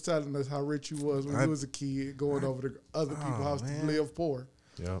just was telling us how rich you was when I- you was a kid, going over to other people's house man. to live poor.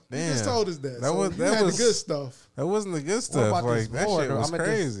 Yep. You just told us that. That So was you that had was the good stuff. That wasn't the good stuff. about this Like that board, shit though? was I'm at this-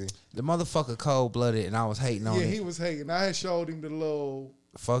 crazy. The motherfucker cold blooded, and I was hating on Yeah, it. he was hating. I had showed him the little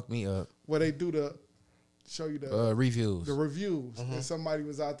Fuck me up. where they do the show you Reviews. the reviews, and somebody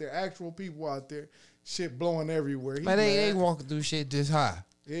was out there, actual people out there, shit blowing everywhere. He Man, they mad. ain't walking through shit this high.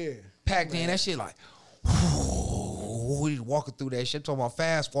 Yeah, Packed in, that shit like, he's walking through that shit. Talking about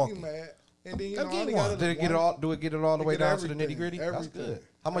fast he walking. mad. And then you Come know, get I only one. got Did it get it all? Do it get it all the It way get down to the everything, nitty gritty? That's everything. good.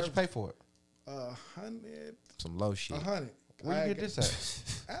 How much you pay for it? 100. Some low shit. 100. Where you get this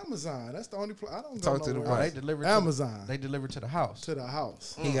at? Amazon. That's the only place. I don't Talk go to the nowhere wife. They else. deliver Amazon. They deliver to the house. to the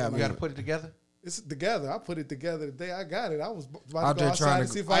house. He got You me. got to put it together. It's together. I put it together the day I got it. I was about Out to go there trying outside to- and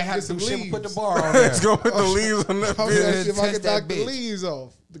see if I I could had get to some do shit. leaves. Put the bar on there. Let's go put the leaves on that I was gonna bitch. see if I Test could that knock the bitch. leaves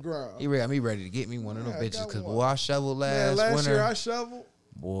off the ground. He got me ready to get me one of them Yeah, I bitches got because one. boy, I shoveled Man, last last year winter. I shoveled.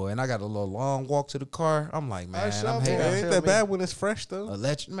 Boy, and I got a little long walk to the car. I'm like, man, I'm shoveled. hating. It Tell ain't me. that bad when it's fresh though.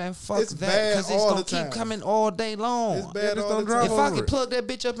 Electric, man, fuck It's that. bad Because it's all going the to keep time. coming all day long. It's bad just all don't the drive If time. I over could it. plug that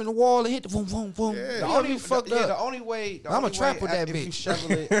bitch up in the wall and hit the boom, boom, boom, Yeah. The I'll only be fucked yeah, up. the only way. I'm a trap with that if you bitch.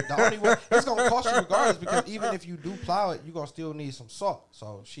 shovel it, the only way it's gonna cost you regardless because even if you do plow it, you gonna still need some salt.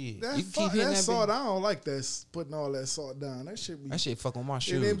 So shit. That, You can keep hitting that that salt, bitch. I don't like that. Putting all that salt down. That shit be. That shit fuck on my And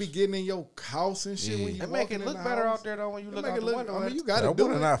shoes. then be getting in your house and shit Yeah. when you It make walking it in look the better house. out there though when you It look make out it the look. window. I mean, you I gotta do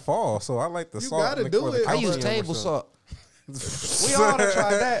want to it. not fall, so I like the You salt. gotta in the- do for the it. I use calcium or table something. salt. We all done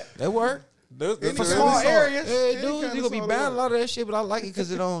tried that. That work. There's Any some For kind small of salt. areas. Yeah, Any dude, kind you of gonna be salt buying a work. lot of that shit, but I like it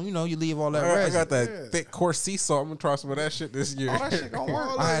because it don't, you leave all that I resin. got that Yeah. thick coarse sea salt. I'm gonna try some of that shit this year. All that shit gonna work.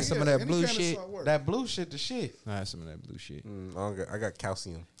 All I had that, some of yeah, that any blue kind of shit. salt work. That blue shit, the shit. I had some of that blue shit. I got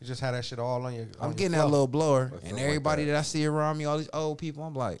calcium. You just had that shit all on your. I'm getting that little blower, Something and like everybody that. that I see around me, all these old people,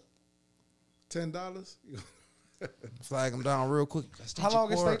 I'm like, $10. flag them down real quick. How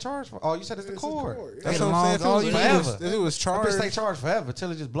long is they charged for? Oh, you said it's the It's a cord. cord, yeah. That's They what long- I'm saying. all If you it need was, is- if it was That bitch stay charged, charged forever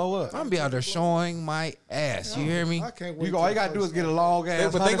till it just blow up. I'm gonna be out there showing my ass. You hear me? I can't wait. You go. All you gotta do is get a long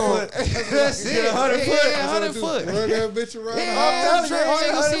ass. but they 100 gon- foot. That's it. Get 100 foot. Yeah, 100 foot. Run that bitch around. the Yeah, house. I'm telling you, all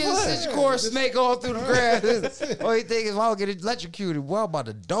you Hundred see is foot. such a core snake all through the grass. All you think is, I'll get electrocuted. Well, I'm about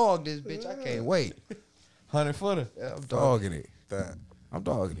to dog this bitch. I can't wait. 100 footer. I'm dogging it. that I'm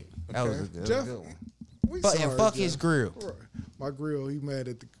dogging it. That was a Okay. good, Jeff, good one. We But and sorry, fuck Jeff. his grill. Right. My grill, he mad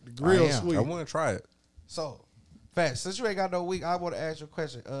at the grill am. sweet. I want to try it. So, fast. Since you ain't got no week, I want to ask you a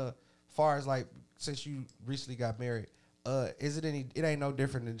question. Far as like, since you recently got married, is it any? It ain't no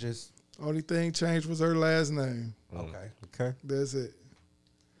different than just Only thing changed was her last name. okay. Okay. That's it.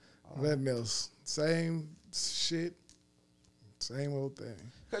 Nothing else. Same shit. Same old thing.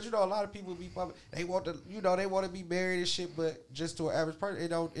 Because you know a lot of people be public. They want to, they want to be married and shit, but just to an average person,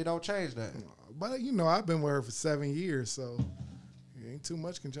 it don't change nothing. But I've been with her for 7 years, so it ain't too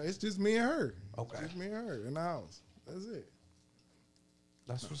much can change. It's just me and her. Okay. Just me and her in the house. That's it.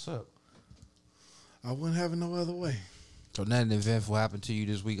 That's what's up. I wouldn't have it no other way. So nothing eventful happened to you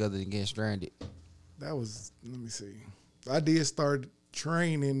this week other than getting stranded. That was, let me see. I did start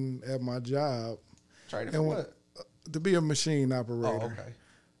training at my job Training for and what? to be a machine Oh, operator. okay.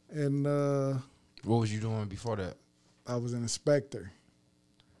 And What was you doing before that? I was an inspector.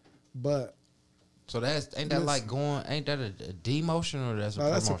 But So ain't that like going? Ain't that a demotion or that's a no,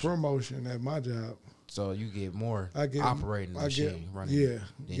 promotion? that's a promotion at my job. So you get more I get operating the I get, machine running. yeah,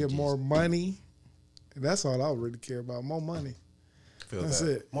 than get just- more money. And that's all I really care about. More money. Feel That's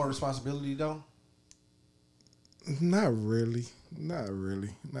that. it. More responsibility though. Not really.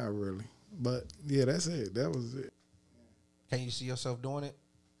 But yeah, that's it. That was it. Can you see yourself doing it?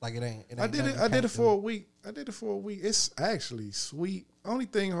 Like it ain't. I did nothing it. you I did can't it for a do. week. It's actually sweet. Only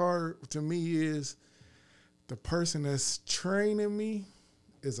thing hard to me is the person that's training me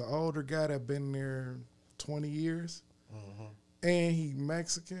is an older guy that been there 20 years, and he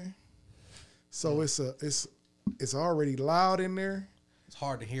Mexican. So it's already loud in there. It's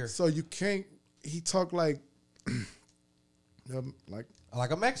hard to hear. So you can't. He talk like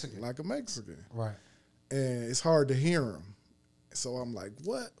Like a Mexican. like a Mexican, Right. and it's hard to hear him. So I'm like,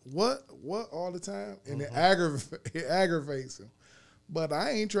 what all the time, and it aggravates him. But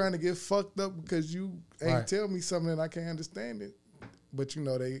I ain't trying to get fucked up because you ain't Right. tell me something and I can't understand it. But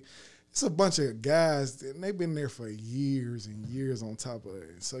it's a bunch of guys and they've been there for years and years on top of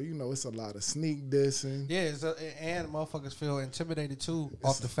it. So it's a lot of sneak dissing. Yeah, and motherfuckers feel intimidated too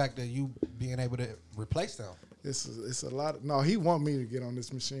off the fact that you being able to replace them. It's a lot. Of, no, he want me to get on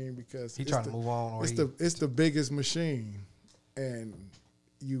this machine because He it's trying to move on, or It's the biggest machine, and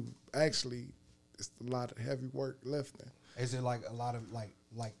it's a lot of heavy work lifting. Is it like a lot of like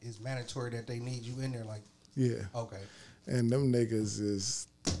it's mandatory that they need you in there? Like, Yeah, okay, and them niggas is.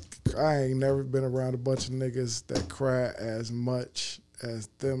 I ain't never been around a bunch of niggas that cry as much as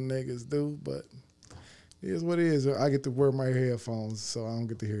them niggas do, but it is what it is. I get to wear my headphones, so I don't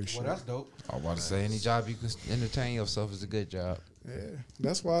get to hear shit. well that's dope. I was about to say any job you can entertain yourself is a good job. Yeah,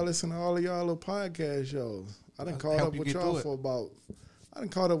 that's why I listen to all of y'all little podcast shows. I done caught help up you with get y'all through it. for about. I done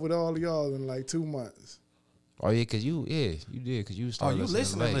caught up with all of y'all in like 2 months. Oh yeah, cause you did, cause you Oh, started you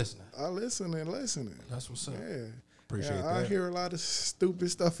listening? late. I listen and listening. That's what's up. Yeah, Appreciate yeah, I that. hear a lot of stupid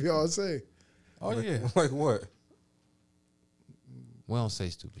stuff y'all say. Oh yeah. Like what? We don't say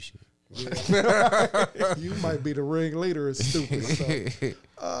stupid shit. You might be the ringleader of stupid stuff.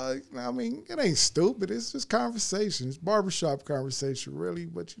 I mean, it ain't stupid. It's just conversation. It's barbershop conversation, really.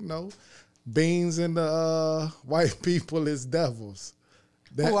 But you know, beans and the white people is devils.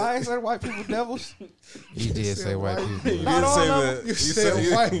 That- Oh, I ain't said white people devils. You did say white people. You No, didn't no, say no. that. You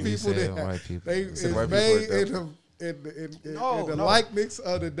said white people. said that- white people. They You it's said white people made are in devils. in No, the no. likeness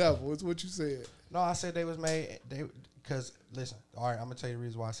of the devil. Is what you said. No, I said they was made. Because listen, all right, I'm gonna tell you the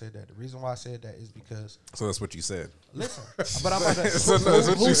reason why I said that. The reason why I said that is because So that's what you said. listen. But I'm about to. So that's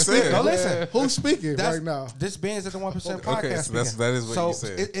what you said. No, listen. Who's speaking That's, right now? This Ben's at the 1% Okay, podcast. so that is what so you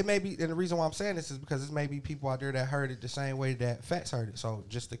said. It may be, and the reason why I'm saying this is because it may be people out there that heard it the same way that Fats heard it. So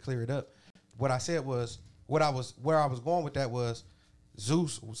just to clear it up, what I said was where I was going with that was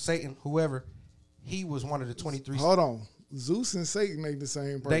Zeus, Satan, whoever, he was one of the 23. Hold on. Zeus and Satan ain't the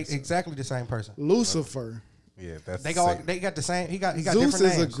same They person. exactly the same person. Lucifer. Yeah, that's They Satan. got the same. He got Zeus different is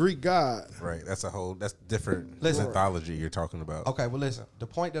names. a Greek god. Right, that's different Listen. mythology you're talking about. Okay, well, listen. The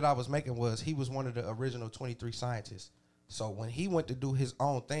point that I was making was he was one of the original 23 scientists. So when he went to do his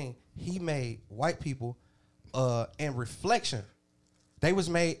own thing, he made white people in reflection. They was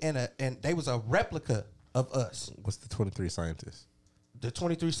made and they was a replica of us. What's the 23 scientists? The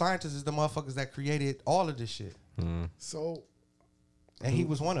 23 scientists is the motherfuckers that created all of this shit. So And he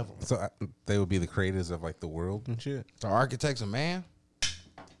was one of them. So they would be the creators of like the world and shit. The architects of man.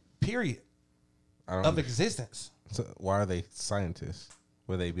 Period. I don't. Of existence. So why are they scientists?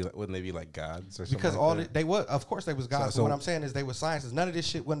 Would they be? Wouldn't they be like gods or something? Because like all that? they were, of course, they was gods. So- but what I'm saying is they were scientists. None of this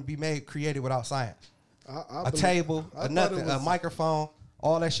shit wouldn't be created without science. I A believe- table, I a thought nothing, it a was- microphone,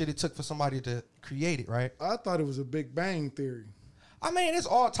 all that shit it took for somebody to create it, right? I thought it was a Big Bang theory. I mean, it's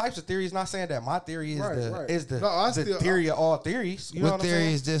all types of theories. Not saying that my theory is Right, the right. is the, No, I the still- theory of all theories. You know What what I'm theory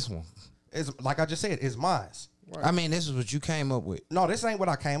saying? is this one? It's like I just said, it's mine. Right. I mean, this is what you came up with. No, this ain't what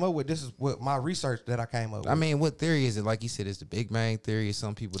I came up with. This is what my research that I came up with. I mean, what theory is it? Like you said, it's the Big Bang theory.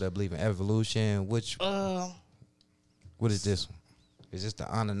 Some people that believe in evolution. Which what is this one? Is this the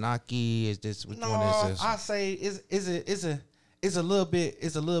Anunnaki? Is this which no, one is this? I say is a little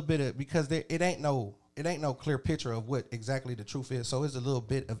bit of because it ain't no clear picture of what exactly the truth is. So it's a little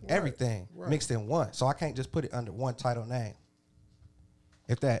bit of everything right. mixed in one. So I can't just put it under one title name.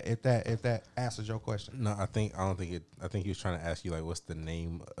 If that answers your question. No, I don't think it. I think he was trying to ask you like, what's the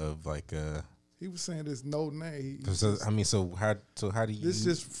name of like He was saying there's no name. So how do you? This is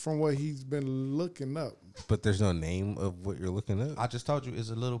just from what he's been looking up. But there's no name of what you're looking up. I just told you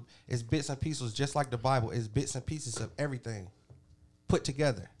it's bits and pieces, just like the Bible. It's bits and pieces of everything put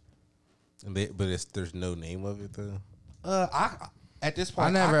together. There's no name of it though. I at this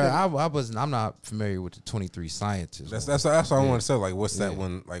point I'm not familiar with the 23 scientists. That's what I want to say. Like, what's that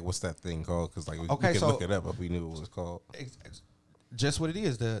one? Like, what's that thing called? Because like we Okay, could so- look it up if we knew what it was called. just what it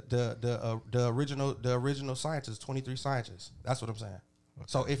is. The original scientists, 23 scientists. That's what I'm saying.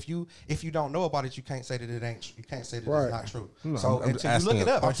 So if you don't know about it, you can't say that it ain't. You can't say that Right. it's not true. No, So I'm until you asking look it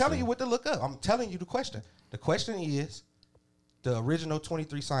a up, I'm telling question. you what to look up. I'm telling you the question. The question is the original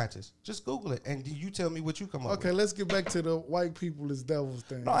 23 scientists. Just Google it and you tell me what you come up Okay, with. let's get back to the white people is devils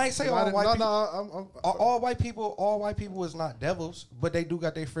thing. No, I ain't say But all didn't- white no, people. No, All white people is not devils, but they do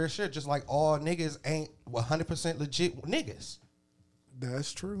got their fair share. Just like all niggas ain't 100% legit niggas.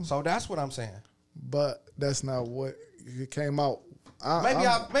 that's true. So that's what I'm saying. But that's not what it came out. Maybe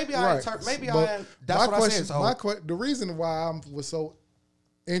that's what I said. So The reason why I was so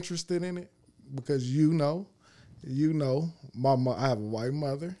interested in it because you know, I have a white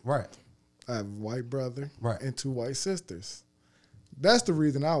mother, right. I have a white brother, Right. and 2 white sisters. That's the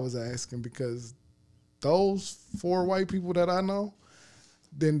reason I was asking because those 4 white people that I know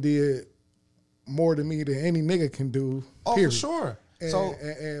then did more to me than any nigga can do. Oh, period. for sure. And, So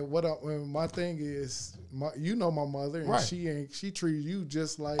and my thing is, my mother, and Right. she treats you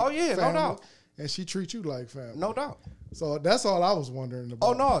just like Oh, yeah, no family, doubt. and she treats you like family. no doubt. So that's all I was wondering about.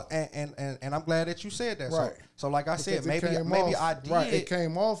 Oh no, and I'm glad that you said that. Right. So like I said, Because it maybe came off- I did. Right, it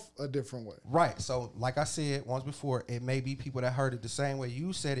came off a different way. Right. So, like I said once before, it may be people that heard it the same way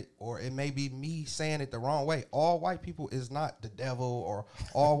you said it, or it may be me saying it the wrong way. All white people is not the devil, or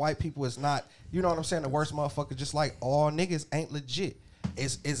all white people is not, you know what I'm saying, the worst motherfucker. Just like all niggas ain't legit.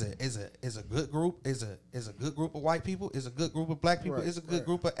 Is a good group. Is a good group of white people. Is a good group of black people. Right, Is a good right.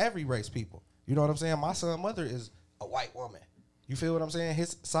 group of every race people. You know what I'm saying? My son's mother is a white woman. You feel what I'm saying?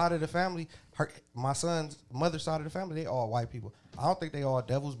 His side of the family, my son's mother's side of the family, they all white people. I don't think they all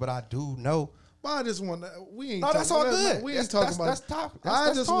devils, but I do know. But I just want to. We ain't. No, that's all good. We ain't talking about. That's talk.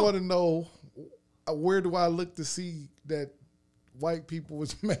 I just want to know where do I look to see that white people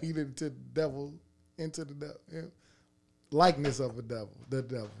was made into the devil, likeness of a devil, the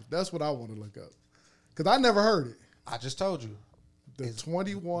devil. That's what I want to look up because I never heard it. I just told you. The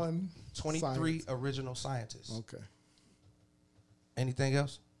 23 science. Original scientists. Okay. Anything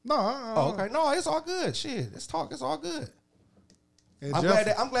else? No. Oh, okay. No, it's all good. Shit, it's talk. It's all good. And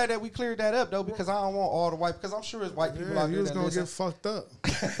I'm glad that we cleared that up though, because I don't want all the white. Because I'm sure there's white people out he there was that gonna listen. get fucked up.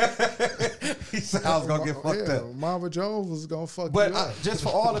 He said I was gonna get fucked up. Mama Jones was gonna fuck But you up. just for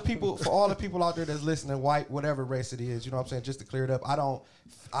all the people out there that's listening, white, whatever race it is, you know what I'm saying. Just to clear it up, I don't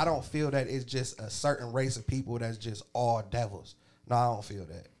feel that it's just a certain race of people that's just all devils. No, I don't feel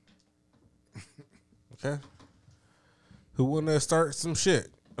that. Okay. Who wanna start some shit?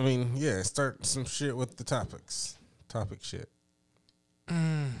 I mean, yeah, start some shit with the topics. Topic shit.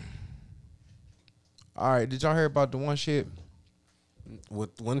 All right, did y'all hear about the one shit?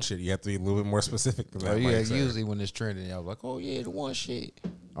 With one shit, you have to be a little bit more specific than that. Oh yeah, Mike said. usually when it's trending, I was like, oh yeah, the one shit.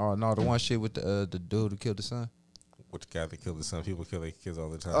 Oh no, the one shit with the dude who killed the son. Which guy that killed his son? People kill their kids all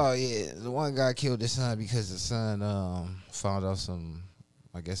the time. Oh yeah, the one guy killed his son because the son found out some,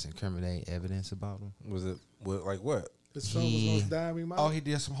 I guess, incriminating evidence about him. Was it like what? His son was gonna die me mouth. Oh, he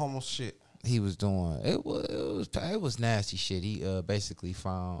did some homo shit. He was doing it was nasty shit. He basically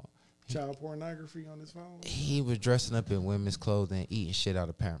found child pornography on his phone. he was dressing up in women's clothing, eating shit out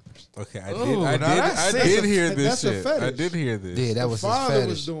of Pampers. Okay, I that's did hear sick. this That's a shit. fetish. I did hear this. Yeah, that The was his father fetish.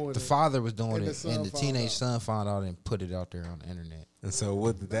 was doing the it. father was doing And the it, son and the found teenage out. son found out and put it out there on the internet. And so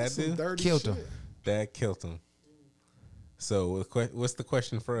what did that Some do? dirty Killed shit. him. That killed him. So what's the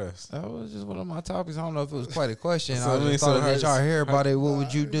question for us? That was just one of my topics. I don't know if it was quite a question. So, I I mean, just so thought that how- y'all hear about it. What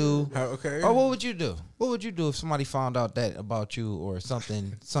would you do? Okay. Or what would you do? What would you do if somebody found out that about you or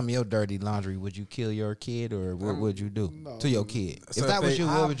something, some of your dirty laundry? Would you kill your kid or what would you do no. to your kid? So if that if was they- you,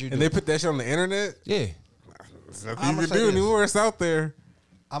 what would you do? And they put that shit on the internet? Yeah. There's nothing I'ma you can say do this. anymore. It's out there.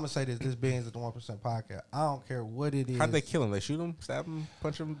 I'm gonna say this being the 1% podcast. I don't care what it is. How'd they kill him? They shoot him, stab him,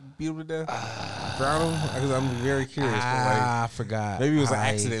 punch him, beat him to death, drown him? Because I'm very curious. but, I forgot. maybe it was an how he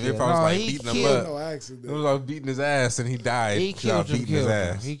accident. Maybe killed- I was No, like he beating him killed- up. No It accident. was like beating his ass and he died. He 'cause I was killed him. beating his Killed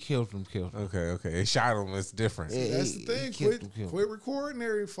him. ass. He killed him. Killed him. Okay. They shot him. It's different. Yeah. That's the He thing. killed Quit, him, killed him. quit recording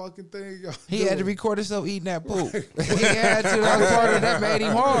every fucking thing y'all He doing. had to record himself eating that poop. He had to. That was part of that made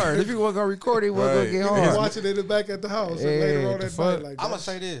him hard. If he wasn't gonna record, he wasn't Right. gonna get He was hard. watching it back at the house Yeah, and later on the that fuck? night. Like I'm gonna that.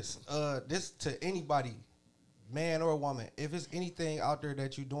 say this. This to anybody, man or woman. If it's anything out there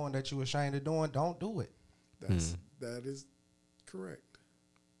that you doing that you ashamed of doing, don't do it. That is correct.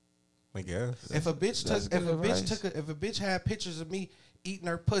 I guess. If a bitch that's took, if good a bitch advice. took, if a bitch had pictures of me eating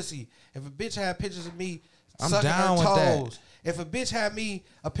her pussy, if a bitch had pictures of me I'm sucking down her with that. toes, if a bitch had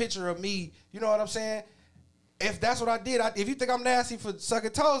a picture of me, you know what I'm saying? If that's what I did, if you think I'm nasty for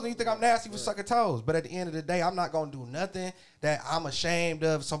sucking toes, then you think I'm nasty for sucking toes. But at the end of the day, I'm not gonna do nothing that I'm ashamed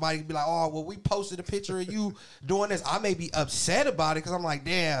of. Somebody be like, "Oh, well, we posted a picture of you doing this." I may be upset about it because I'm like,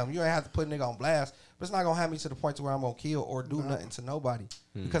 "Damn, you ain't have to put a nigga on blast." But it's not gonna have me to the point to where I'm gonna kill or do nothing to nobody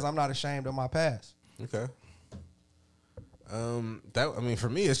because I'm not ashamed of my past. Okay. For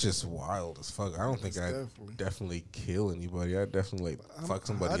me, it's just wild as fuck. I don't think I definitely kill anybody. I definitely fuck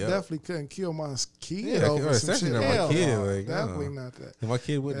somebody I up. definitely couldn't kill my kid Yeah, over some especially shit. not my Hell kid, no, like, definitely no. not that. My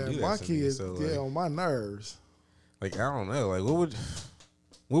kid wouldn't Yeah, do that. my to me, kid, so, yeah, on my nerves. like I don't know. Like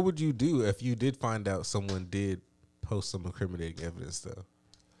what would you do if you did find out someone did post some incriminating evidence though?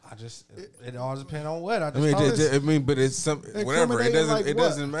 It all depends on what But it's some whatever. It Incriminating doesn't. like it what?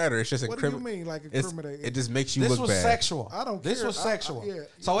 doesn't matter. It's just What do you incriminating. mean, like incriminating? It just makes you This look was bad. sexual. I don't This care. was sexual. yeah.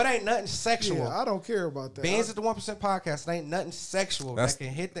 So it ain't nothing sexual. Yeah, I don't care about that. Beans at the 1% podcast, it ain't nothing sexual That's- that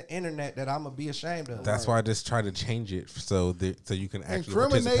can hit the internet that I'm gonna be ashamed of. That's why I just try to change it so you can actually participate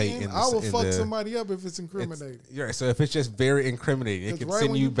Incriminating, in the, I will in fuck the, somebody up if it's incriminating. You're right. So if it's just very incriminating, it 'Cause can right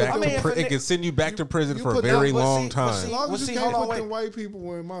send when you you put back them- to I mean, if a it can send you back to prison you for a put them- very but long see- but time. As long Well, as you see, can't hold on, put wait. them white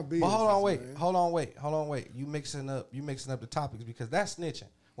people in my business. But hold on, wait, man. hold on, wait. You mixing up the topics because that's snitching.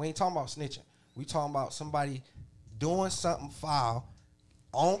 We ain't talking about snitching. We talking about somebody doing something foul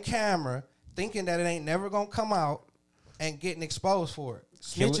on camera, thinking that it ain't never gonna come out, and getting exposed for it.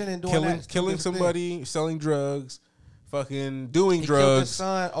 Snitching and doing that. killing somebody, selling drugs, fucking doing He killed his drugs.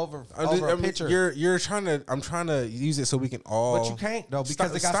 son over I a mean, picture. you're trying to. I'm trying to use it so we can all. But you can't though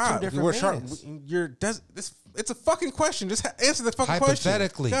because they got two different meanings. It's a fucking question. Just answer the fucking question.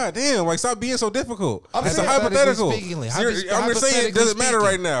 Hypothetically. God damn! Like stop being so difficult. I'm It's a saying hypothetical. hypothetically speaking. I'm just saying it doesn't matter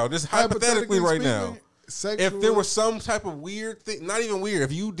right now. Just hypothetically right now. sexual. If there was some type of weird thing, not even weird,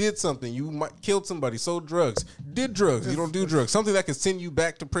 if you did something, you might killed somebody, sold drugs, did drugs, you don't do drugs, something that could send you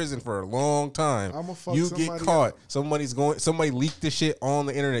back to prison for a long time. I'ma fuck you get somebody caught. up. Somebody leaked this shit on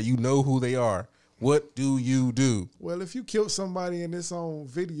the internet. You know who they are. What do you do? Well, if you killed somebody and it's on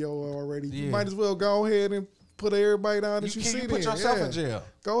video already, you Yeah. might as well go ahead and put everybody down that you see. You put then. yourself Yeah. in jail.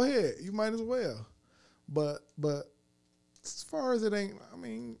 Go ahead. You might as well. But as far as it ain't, I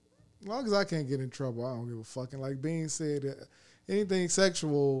mean, as long as I can't get in trouble, I don't give a fucking. Like Bean said, anything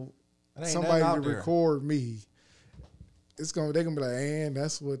sexual, It ain't somebody nothing to out there. record me, they're gonna be like, and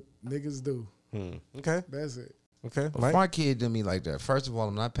that's what niggas do. Okay. That's it. Okay. If Mike? my kid did me like that, first of all,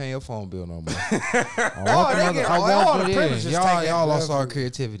 I'm not paying your phone bill no more. they get all the privileges y'all taken. lost our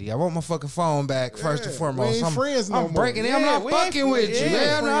creativity. I want my fucking phone back first and Yeah, foremost. we ain't friends no I'm more. breaking it. Yeah, I'm not we ain't fucking with you. friends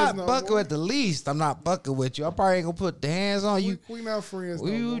Yeah, I'm not no fucking more. at the least. I'm not fucking with you. I probably ain't gonna put the hands on you. We not friends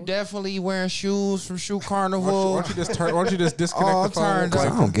no You more. definitely wearing shoes from Shoe Carnival. Why don't you just disconnect Oh, the I'm phone? turned Like,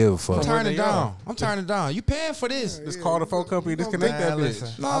 down. I don't give a fuck. I'm from where turning they down. are. I'm turning down. You paying for this? Just call the phone company, disconnect that Man, bitch.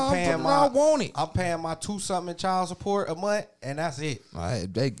 listen, No, I'm paying I want it. I'm paying my 2-something child support a month, and that's it.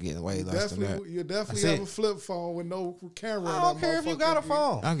 They get way less than that. You definitely That's have it. a flip phone with no camera. I on don't that care if you motherfucker. got a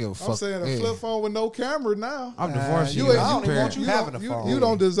phone. I don't give a fuck. I'm saying a Yeah. flip phone with no camera now. I'm divorced. you You, ain't- ain't I don't even want you having a don't- phone. You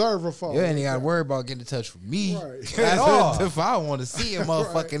don't deserve a phone. You ain't got to worry about getting in touch with me Right. At all. if I want to see a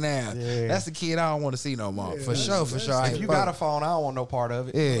motherfucking ass. Yeah. That's the kid I don't want to see no more. For that's- sure, for sure. I If ain't you got a fucking- phone, I don't want no part of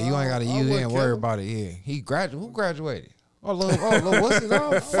it. yeah, you ain't got to I use it wouldn't and worry care. about it. Yeah, he graduated. Who graduated? Oh, little what's his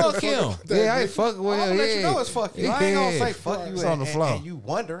name? Fuck him. Yeah, I ain't fucking with I'm him. gonna let you Yeah. know it's fuck you. I ain't gonna say Yeah. fuck you It's and, on the and- floor. and you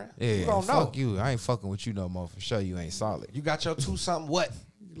wondering. Yeah, You don't know. fuck you. I ain't fucking with you no more. For sure, you ain't solid. You got your 2-something what?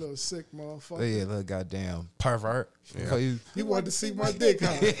 You little sick motherfucker. Yeah, little goddamn pervert. Yeah. You wanted to see my dick,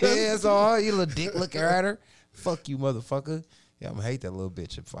 huh? Yeah, that's all. You little dick looking at her. Fuck you, motherfucker. Yeah, I'm gonna hate that little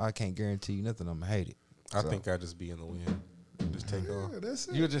bitch. If I can't guarantee you nothing, I'm gonna hate it. I think I just be in the wind. Just take off. Yeah, that's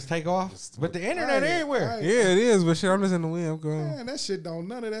it. You would just take off? But the internet everywhere. Yeah, it is, but shit, I'm just in the wind. I'm going. Man, that shit don't.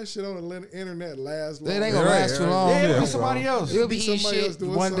 None of that shit on the internet lasts long. They ain't gonna Right, last too right. long. Yeah, it'll Yeah, be somebody else. You'll be Be eating somebody else shit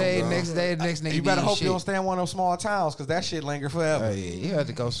doing one day, something. next day, the next nigga. You better be hope eating you don't shit. stay in one of those small towns because that shit linger forever. Oh, yeah, you have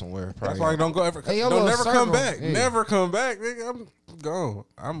to go somewhere. That's Probably. why I don't go ever. Hey, your don't little never circle. come back. Yeah. Never come back, nigga. I'm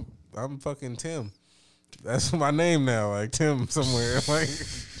gone. I'm fucking Tim. That's my name now. Like Tim somewhere. Like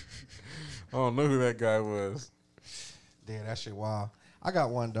I don't know who that guy was. Yeah, that shit wild. I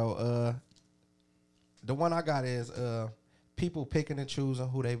got one though. The one I got is people picking and choosing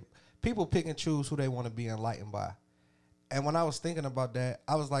who they want to be enlightened by. And when I was thinking about that,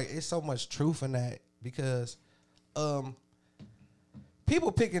 I was like, it's so much truth in that because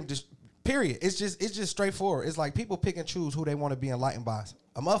people picking just period. It's just straightforward. It's like people pick and choose who they want to be enlightened by.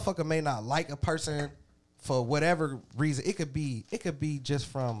 A motherfucker may not like a person for whatever reason. It could be just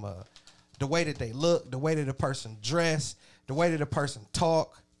from the way that they look, the way that the person dress, the way that the person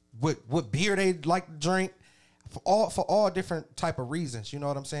talk, what beer they like to drink, for all different type of reasons. You know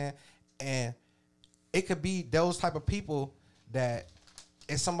what I'm saying? And it could be those type of people that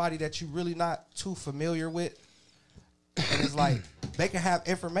is somebody that you really not too familiar with. And it's like they can have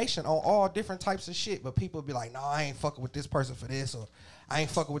information on all different types of shit, but people be like, no, I ain't fucking with this person for this, or I ain't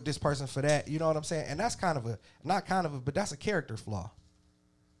fucking with this person for that. You know what I'm saying? And that's but that's a character flaw.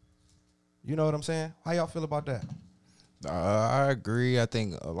 You know what I'm saying? How y'all feel about that? I agree. I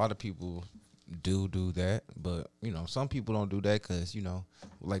think a lot of people do that, but some people don't do that because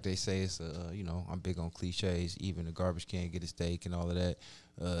like they say, it's I'm big on cliches. Even the garbage can get a steak and all of that.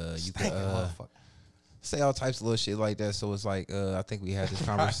 You Stinking can motherfucker. say all types of little shit like that. So it's like I think we had this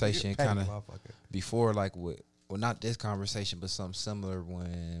conversation kind of Motherfucker. before, like not this conversation, but something similar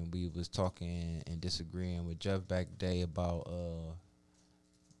when we was talking and disagreeing with Jeff back day about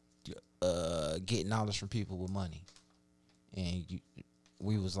getting knowledge from people with money. And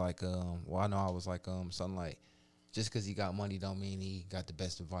we was like, I know I was like, something like, just because he got money don't mean he got the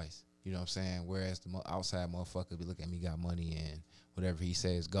best advice. You know what I'm saying? Whereas the outside motherfucker be looking at me, got money, and whatever he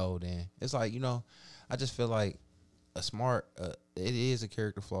says gold. And it's like, I just feel like a smart, it is a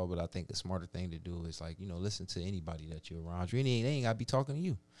character flaw, but I think a smarter thing to do is like, listen to anybody that you're around. They ain't got to be talking to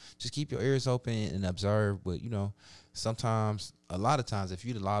you. Just keep your ears open and observe. But, sometimes, a lot of times, if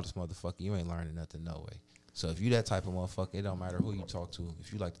you the loudest motherfucker, you ain't learning nothing no way. So if you that type of motherfucker, it don't matter who you talk to.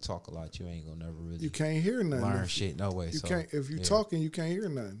 If you like to talk a lot, you ain't gonna never really You can't hear nothing. learn shit no way. You So, can't. If you yeah. talking, you can't hear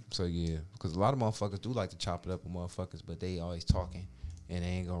nothing. So yeah, because a lot of motherfuckers do like to chop it up with motherfuckers, but they always talking and they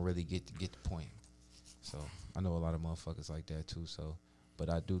ain't gonna really get the point. So I know a lot of motherfuckers like that too. So, but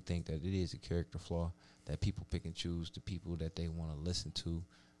I do think that it is a character flaw that people pick and choose the people that they want to listen to.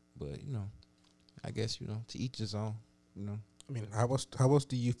 But I guess to each his own. I mean, how else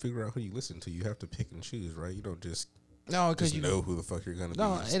do you figure out who you listen to? You have to pick and choose, right? You don't just No, because just you know who the fuck you're gonna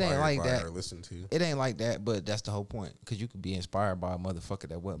No, be it ain't inspired like by that. or listen to. It ain't like that, but that's the whole point. Because you could be inspired by a motherfucker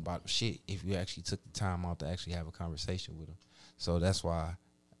that wasn't about shit if you actually took the time out to actually have a conversation with him. So that's why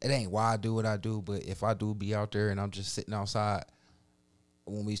it ain't why I do what I do. But if I do be out there and I'm just sitting outside,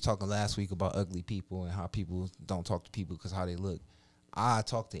 when we was talking last week about ugly people and how people don't talk to people because how they look, I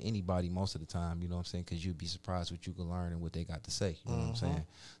talk to anybody most of the time. You know what I'm saying? Because you'd be surprised what you can learn and what they got to say. You know what I'm saying?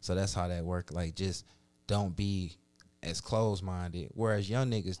 So that's how that work. Like, just don't be as closed-minded. Whereas young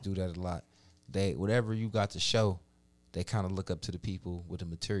niggas do that a lot. They, whatever you got to show, they kind of look up to the people with the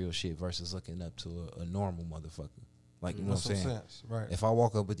material shit versus looking up to a normal motherfucker. Like, you know what I'm saying? Sense. Right. If I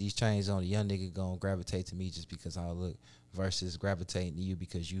walk up with these chains on, a young nigga gonna gravitate to me just because how I look versus gravitating to you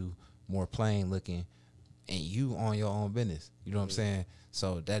because you more plain looking and you on your own business. You know what I'm saying?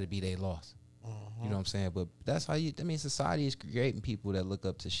 So that'd be their loss. You know what I'm saying? But that's how you, I mean, society is creating people that look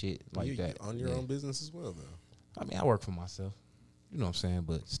up to shit like you that. on your own business as well, though. I mean, I work for myself. You know what I'm saying?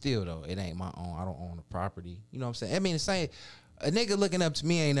 But still, though, it ain't my own. I don't own the property. You know what I'm saying? I mean, it's saying a nigga looking up to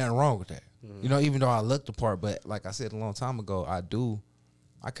me ain't nothing wrong with that. You know, even though I look the part. But like I said a long time ago,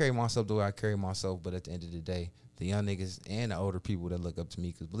 I carry myself the way I carry myself. But at the end of the day, the young niggas and the older people that look up to me,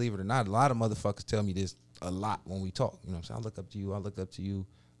 because believe it or not, a lot of motherfuckers tell me this a lot when we talk. You know what I'm saying? I look up to you. I look up to you.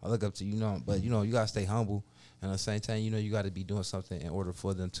 I look up to you. Know, but, you know, you got to stay humble. And at the same time, you know, you got to be doing something in order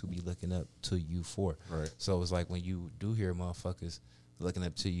for them to be looking up to you for. Right. So it's like when you do hear motherfuckers looking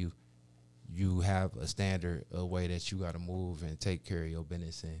up to you, you have a standard, a way that you got to move and take care of your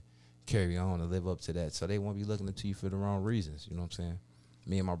business and carry on and live up to that. So they won't be looking up to you for the wrong reasons. You know what I'm saying?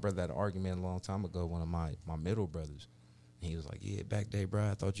 Me and my brother had an argument a long time ago, one of my middle brothers. And he was like, yeah, back day,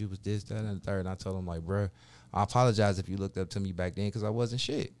 bro, I thought you was this, that, and the third. And I told him, like, bro, I apologize if you looked up to me back then because I wasn't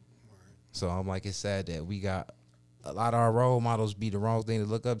shit. So I'm like, it's sad that we got a lot of our role models be the wrong thing to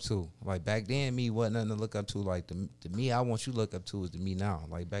look up to. Like, back then, me wasn't nothing to look up to. Like, the me I want you to look up to is the me now.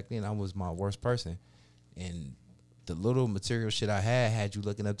 Like, back then, I was my worst person. And the little material shit I had you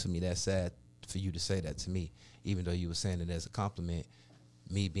looking up to me. That's sad for you to say that to me, even though you were saying it as a compliment.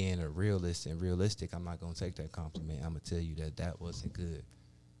 Me being a realist and realistic, I'm not going to take that compliment. I'm going to tell you that wasn't good.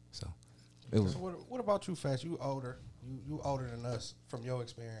 So, it was. So what about you, Fats? You older. You older than us. From your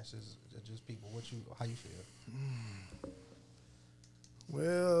experiences, just people. How you feel?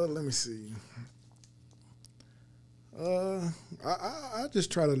 Well, let me see. I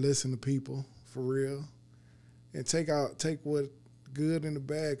just try to listen to people for real, and take what good and the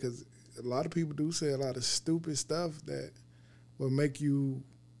bad, because a lot of people do say a lot of stupid stuff that will make you.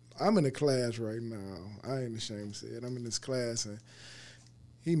 I'm in a class right now. I ain't ashamed to say it. I'm in this class, and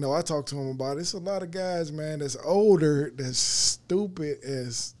I talk to him about it. It's a lot of guys, man, that's older, that's stupid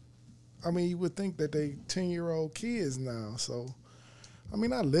as. I mean, you would think that they 10-year-old kids now. So, I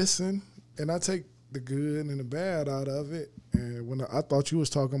mean, I listen and I take the good and the bad out of it. And when I thought you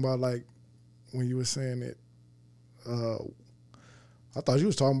was talking about, like, when you were saying it, I thought you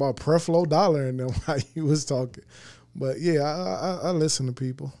was talking about Preflo Dollar and then while you was talking. But yeah, I listen to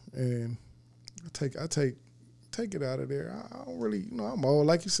people and I take it out of there. I don't really, I'm old.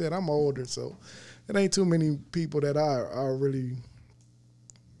 Like you said, I'm older, so it ain't too many people that I really.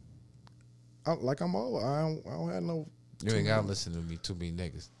 I'm old. I don't have no. You ain't got to listen to me, too many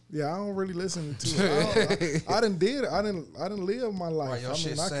niggas. Yeah, I don't really listen to. I didn't live my life. Right, I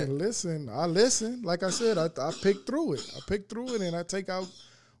mean, I can listen. I listen. Like I said, I pick through it. I pick through it and I take out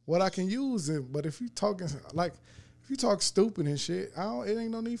what I can use. But if you talk stupid and shit, it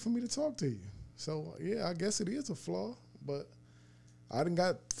ain't no need for me to talk to you. So yeah, I guess it is a flaw. But I done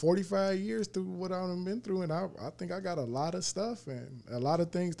got 45 years through what I've been through, and I think I got a lot of stuff and a lot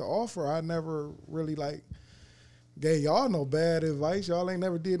of things to offer. I never really gave y'all no bad advice. Y'all ain't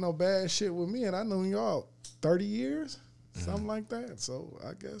never did no bad shit with me, and I known y'all 30 years, something like that. So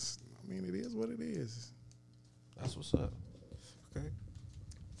I guess, it is what it is. That's what's up. Okay.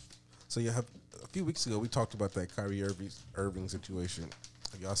 So you have a few weeks ago we talked about that Kyrie Irving situation.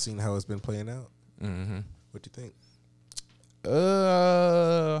 Have y'all seen how it's been playing out? Mm-hmm. What do you think?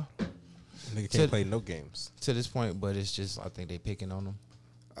 Nigga can't play no games to this point, but it's just I think they picking on him.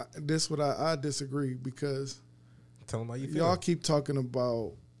 I disagree, because tell them how you feel. Y'all keep talking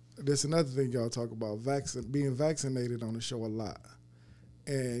about this. Another thing y'all talk about being vaccinated on the show a lot,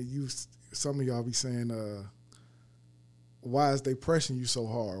 and some of y'all be saying, why is they pressing you so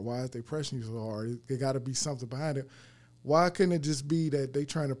hard? Why is they pressing you so hard? There got to be something behind it. Why couldn't it just be that they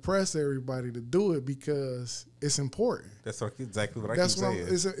trying to press everybody to do it because it's important? That's exactly what I keep saying.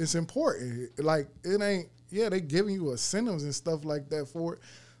 It's important. Like, it ain't, they giving you incentives and stuff like that for it,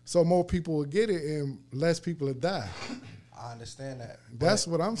 so more people will get it and less people will die. I understand that. That's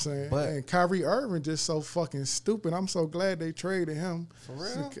what I'm saying. but- And Kyrie Irving just so fucking stupid. I'm so glad they traded him. For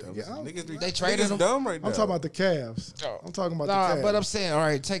real? Yeah, They traded him? dumb right now. I'm talking about the Cavs. I'm talking about the Nah, Cavs. but I'm saying, all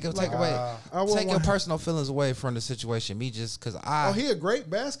right, take away, I wouldn't take your want- personal feelings away from the situation. Me just because I he a great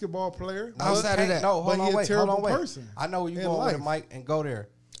basketball player. Outside of that, no, but hold he on, a wait, terrible hold on, wait. person I know where you in going with it, life. Mike, and go there.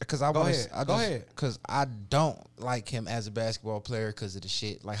 because I Go want ahead. to. Go ahead. Because I don't like him as a basketball player because of the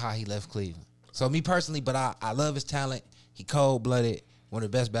shit like how he left Cleveland. So me personally, but I love his talent. He cold blooded, one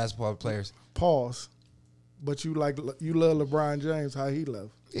of the best basketball players. Pause. But you love LeBron James, how he left.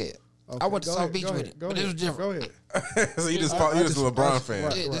 Yeah. Okay, I went to go South ahead, Beach go with ahead, it, go but it was ahead, different. Go ahead. So you just I a just- LeBron fan.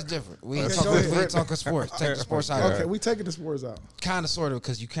 right. Yeah, it's different. We ain't Okay, talking, go we ahead. ain't talking sports. Take the sports out. Okay, we taking the sports out. Kind of, sort of,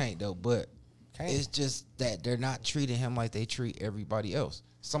 because you can't though. But Can't. it's just that they're not treating him like they treat everybody else.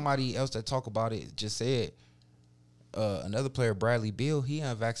 Somebody else that talk about it just said another player, Bradley Beal, he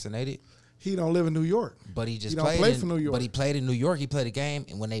unvaccinated, He don't live in New York. but he just He don't played play in, for New York. But he played in New York. He played a game,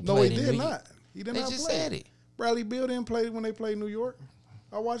 and when they No, played he in did New not. He did They not just play. said it. Bradley Beal didn't play when they played New York.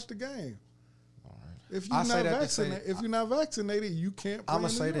 I watched the game. If you're I say not that to say- vaccinated, if you're not vaccinated, you can't play I'm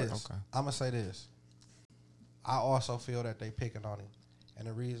gonna in say New York. this. Okay. I'm gonna say this. I also feel that they picking on him, and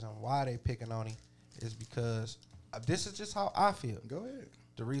the reason why they picking on him is because this is just how I feel. Go ahead.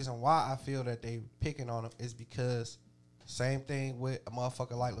 The reason why I feel that they picking on him is because same thing with a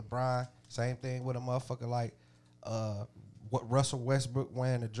motherfucker like LeBron, same thing with a motherfucker like what Russell Westbrook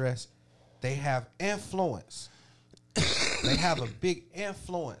wearing a dress. They have influence. They have a big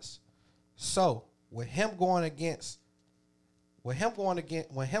influence. So with him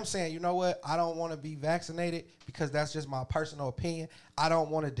saying, you know what, I don't want to be vaccinated because that's just my personal opinion. I don't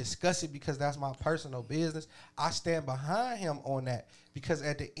want to discuss it because that's my personal business. I stand behind him on that because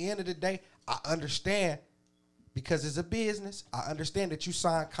at the end of the day, I understand because it's a business. I understand that you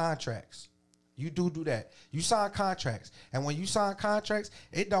sign contracts. You do that. You sign contracts. And when you sign contracts,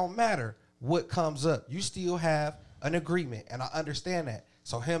 it don't matter what comes up. You still have an agreement. And I understand that.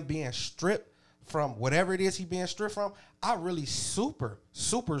 So him being stripped from whatever it is he being stripped from, I really super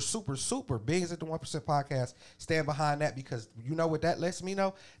Bigs at the 1% podcast stand behind that because you know what that lets me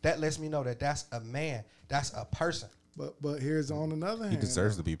know? That lets me know that that's a man. That's a person. But here's on another hand. He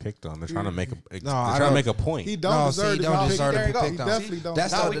deserves to be picked on. They're trying to make a. They're I trying to don't- make a point. He don't No, deserve see, to don't be deserve to picked be on. picked He on. definitely don't.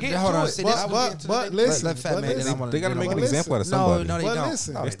 That's Now the, we get hold to on. it. See, But- but listen, let Fat but Man. Then listen. I want They got to make an example out of No, somebody. no, they But don't.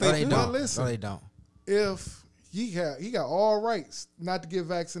 listen. No, Yes, they they do. don't. But listen. No, they don't. If he got all rights not to get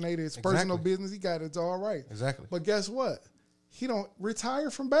vaccinated, it's personal Exactly. business. He got it's all right. Exactly. But guess what? He don't retire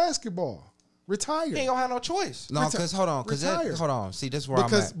from basketball. Retire. He ain't gonna have no choice. No, because hold on, Retire. hold on. See, this is where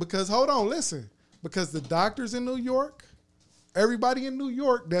I'm at. Because hold on, listen. Because the doctors in New York, everybody in New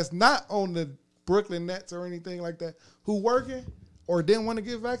York that's not on the Brooklyn Nets or anything like that, who working or didn't want to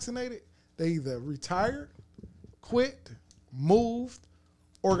get vaccinated, they either retired, quit, moved,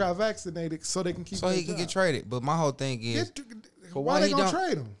 or got vaccinated so they can keep. So their he can job. get traded. But my whole thing is, Why why they he gonna don't-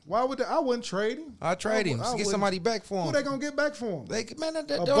 trade him? Why would they? I wouldn't trade him. I trade him. I Get wouldn't. somebody back for Who him. they gonna get back for him? They, man, A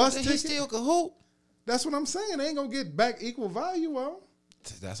bus he ticket? still can hoop. That's what I'm saying. They ain't gonna get back equal value on.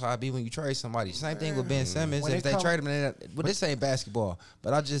 That's how I be when you trade somebody. Same thing with Ben Simmons. When If it they come- trade him, but this ain't basketball.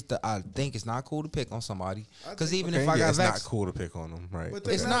 But I think it's not cool to pick on somebody. Because even if I got it's not vaccinated, cool to pick on them, right? But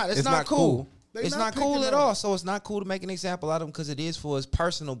it's They're not. not- It's not cool. They It's not not cool picking at on all. him. So it's not cool to make an example out of him because it is for his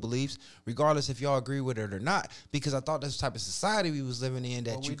personal beliefs, regardless if y'all agree with it or not. Because I thought that's the type of society we was living in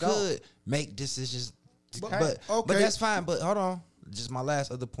that But you we don't. could make decisions. But- But okay. that's fine. But hold on, just my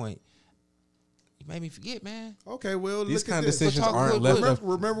last other point. You made me forget, man. Okay, well, These look kind at of this. decisions talk aren't good- left. good-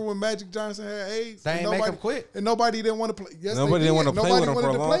 Remember when Magic Johnson had AIDS? They And ain't make nobody- him quit. And nobody didn't want to play. Yes, Nobody they didn't did. wanna play Nobody with him for wanted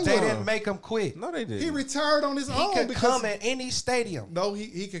a to long play time. They with didn't him. make him quit. No, they did. He retired on his He own can because come in any stadium. no,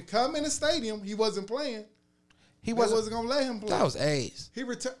 he can come in the stadium. He wasn't playing. He They wasn't. wasn't gonna let him play. That was AIDS. He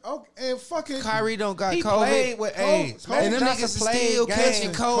retired. Oh, and fucking Kyrie don't got He COVID. played with AIDS. Cole- And them Magic niggas Johnson is still played catching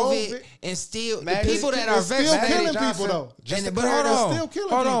games. COVID, COVID. and still the Magic- people that are It's still vaccinated. killing Johnson, people though. just And, to but clear hold it up. on, still killing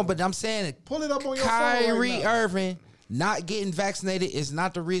hold on. people. But I'm saying Pull it up on your phone right Kyrie now. Irving not getting vaccinated is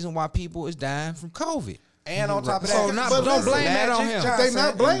not the reason why people is dying from COVID. And on top of that, So not- But don't listen, blame that on him. They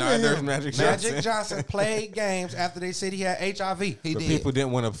not blaming Neither is him. Magic Johnson. Magic Johnson played games after they said he had HIV. He But did. people didn't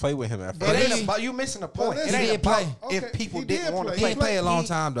want to play with him at It first. he- ain't about you missing the point. listen, It ain't he did about play. if Okay, people he didn't did want to play. play. He played a long He-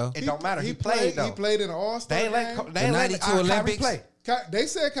 time though. It don't matter. He played though. He played in an All-Star They ain't let. game. They ain't let 92 Kyrie Olympics. play. They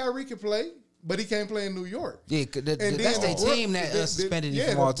said Kyrie can play, but he can't play in New York. Yeah, And that's then their the Brook- team that the- suspended yeah,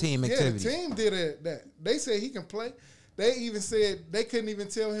 him from all the- team activities. Yeah, the team did that. They said he can play. They even said they couldn't even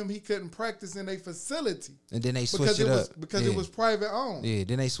tell him he couldn't practice in a facility And then they because switched it was up. because yeah. it was private owned. Yeah,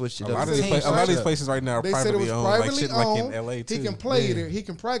 then they switched it A up. lot The of these, team a lot of these switched up. places right now are They said it privately was owned, like privately shit like owned. in LA too. He can play Yeah. there. He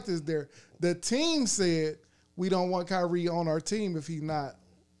can practice there. The team said we don't want Kyrie on our team if he's not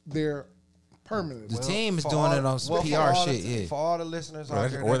there permanently. The team is For doing all- it on some well, for PR all shit. the- Yeah. For all the listeners Or out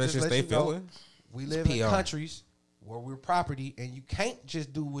that's, there, or that that's just let they you know, feeling. we live in PR. countries where we're property, and you can't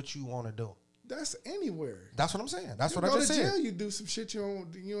just do what you want to do. That's anywhere. That's what I'm saying. That's You what I go just to said. jail, you do some shit you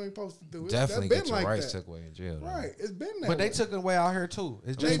ain't supposed to do. Definitely It's get your been like rights that. took away in jail. though. Right, it's been that. But they way. took it away out here too.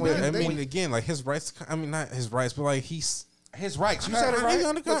 It's just They when, did. I mean, when again, like his rights. I mean, not his rights, but like he's. his rights. You said it I right. mean,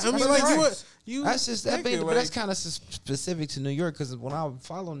 I mean, That's like rights. you. That's just that. nigga, But that's like- kind of specific to New York because when I'm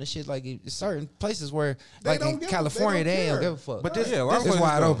following the shit, like it's certain places where, They like don't in give- California, they they don't don't care. give a fuck. But this- Yeah, a lot of this is places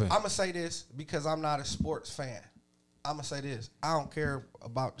wide don't. open. I'm gonna say this because I'm not a sports fan. I'm gonna say this. I don't care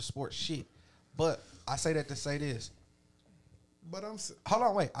about the sports shit, but I say that to say this. But Hold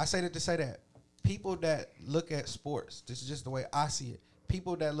on, wait. I say that to say that people that look at sports, this is just the way I see it.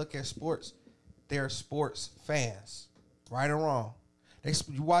 People that look at sports, they're sports fans, right or wrong.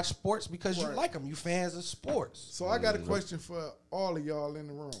 You watch sports because you Right. like them. You fans of sports. So I got a question for all of y'all in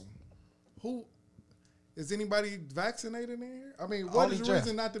the room. Who is anybody vaccinated in here? I mean, what Only is the Jeff.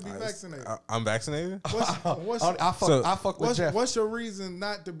 reason not to be vaccinated? I'm vaccinated. What's I fuck with what's, Jeff what's your reason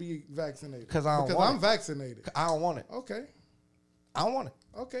not to be vaccinated? 'Cause I don't want I'm it. vaccinated. I don't want it. Okay. I don't want it.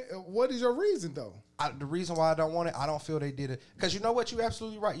 Okay. What is your reason though? The reason why I don't want it, I don't feel they did it. Because you know what? You're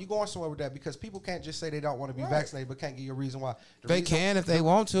absolutely right. You're going somewhere with that because people can't just say they don't want to be Right. vaccinated but can't give you a reason why. The They reason- can if they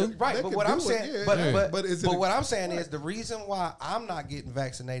want to. Right, They but can what do I'm it, saying, yeah. but Yeah. but, But is it but a- what I'm saying is the reason why I'm not getting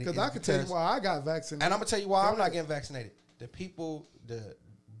vaccinated Because is I can tell you why I got vaccinated. and I'm gonna tell you why I'm Go not ahead. getting vaccinated. The people,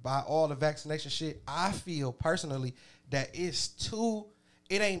 by all the vaccination shit, I feel personally that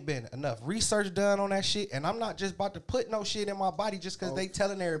it ain't been enough research done on that shit, and I'm not just about to put no shit in my body just because they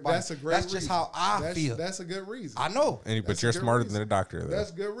telling everybody. That's a great That's just reason. how I feel. That's a good reason. I know. And, but That's a you're good smarter reason. than a doctor. Though. That's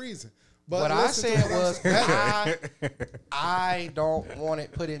a good reason. But What I listen to said what I'm was saying. I don't want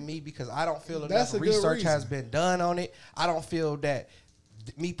it put in me because I don't feel That's enough a good research reason. has been done on it. I don't feel that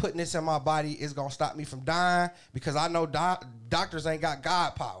me putting this in my body is gonna stop me from dying because I know doctors ain't got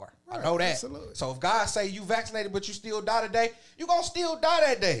God power. I Right, know that. absolutely. So if God say you vaccinated but you still die today, you gonna still die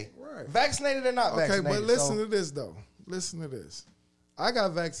that day. Right. Vaccinated or not Okay, vaccinated. but listen So- to this though. Listen to this. I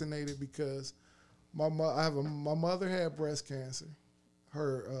got vaccinated because my mother had breast cancer.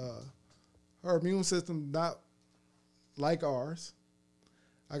 Her immune system not like ours.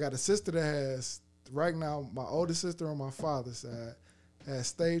 I got a sister that has right now. My oldest sister on my father's side has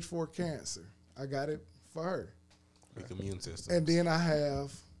stage 4 cancer. I got it for her, Weak immune system. and then I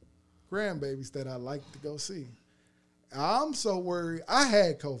have grandbabies that I like to go see. I'm so worried. I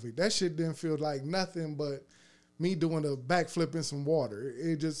had COVID. That shit didn't feel like nothing but me doing a backflip in some water.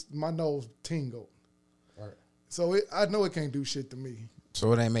 It just, my nose tingled. Right. So I know it can't do shit to me.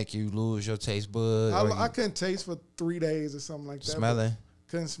 So it ain't make you lose your taste bud. or I you couldn't taste for 3 days or something like that. but smelling.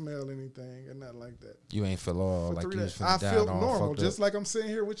 Couldn't smell anything or nothing like that. You ain't feel all For like 3 you was days. finna I die. feel all normal, fucked just up. like I'm sitting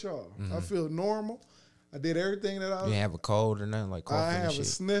here with y'all. I feel normal. I did everything that I You ain't have a cold or nothing like coughing I and have a shit.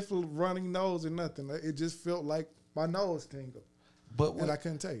 sniffle, running nose, or nothing. It just felt like my nose tingled, but and what, I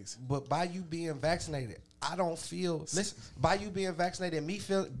couldn't taste. But by you being vaccinated, I don't feel. Listen, by you being vaccinated and me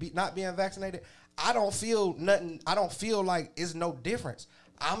not being vaccinated, I don't feel nothing. I don't feel like it's no difference.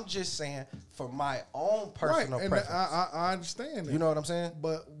 I'm just saying for my own personal Right, and preference. I understand that. You know what I'm saying?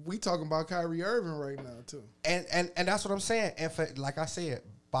 But we talking about Kyrie Irving right now too. And that's what I'm saying. And for, like I said,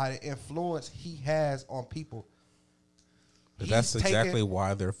 by the influence he has on people. But that's he's exactly taking-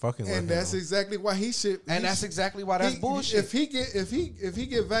 why they're fucking with And that's him. exactly why he should. And he that's should- exactly why that's bullshit. If he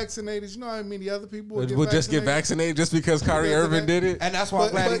get vaccinated, you know how many other people would We'll just get vaccinated just because Kyrie Because of Irving that. did it. And that's why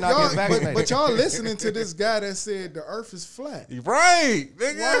I'm glad he's not getting vaccinated. But y'all listening to this guy that said the Earth is flat. Right,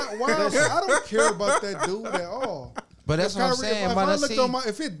 nigga. Why I don't care about that dude at all. But that's If what I'm Kyrie- saying. If But I I looked see, on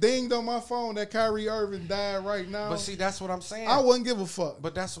if it dinged on my phone that Kyrie Irving died right now, But see, that's what I'm saying. I wouldn't give a fuck.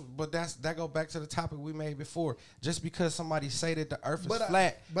 But that go back to the topic we made before. Just because somebody say that the Earth is But I-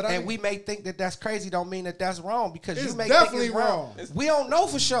 flat, but I and mean- we may think that that's crazy, don't mean that that's wrong. Because It's you may definitely think it's wrong. wrong. We don't know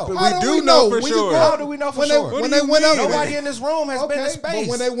for sure. But How we do do we know know? for When you sure. go- How do we know for when sure? They, when they went up, Nobody in this room has been to okay, space. but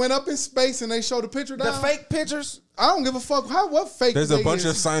when they went up in space and they showed the picture the down, fake pictures, I don't give a fuck what fake. There's a they bunch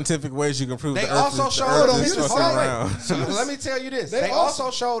is. of scientific ways you can prove they the Earth also is, showed the Earth us on, is you the pictures. fucking same. around. So let me tell you this: They they also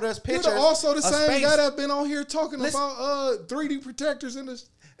showed us You're pictures. also the of same space. guy that been on here talking Listen. about 3D protectors in the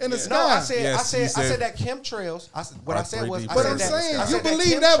No, sky. I said, Yes, you I said- said that chemtrails. What I said was, 3D I But said I'm that- saying I you said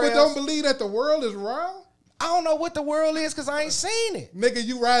believe that, but chemtrails- don't believe that the world is round. I don't know what the world is because I ain't seen it. Nigga,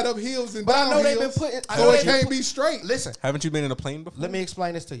 you ride up hills and But down I know they've been hills, putting. I so know it they've been can't put- be straight. Listen, Haven't you been in a plane before? let me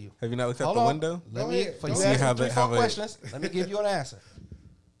explain this to you. Have you not looked out Hold the on. window? Let Go me, ahead. for Go you ahead. ask me Have three, it- four have it- questions. Let me give you an answer.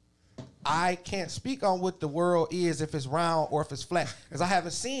 I can't speak on what the world is, if it's round or if it's flat, because I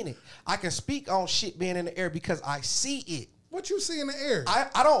haven't seen it. I can speak on shit being in the air because I see it. What you see in the air? I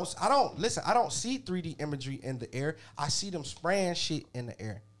don't see 3D imagery in the air. I see them spraying shit in the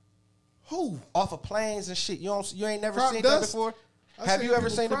air. Who? Off of planes and shit. You ain't never Crop seen dust? that before? I Have seen you ever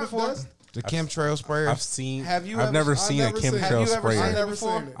people seen it crop before? dust. The chemtrail sprayer. I've seen. Have you I've ever- never I've seen a never seen it. chemtrail Have you ever sprayer. seen I it never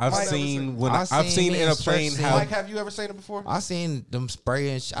before? seen it. I've Mike, seen when I've I've seen seen me in a and Stretch plane seen how Mike, have you ever seen it before? I seen them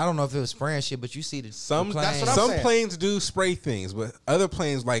spraying. I don't know if it was spraying shit, but you see the some the planes. what I'm some saying. planes do spray things, but other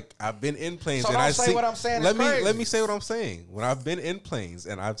planes, like I've been in planes So and don't I say see. what I'm saying is Let crazy. me say what I'm saying. When I've been in planes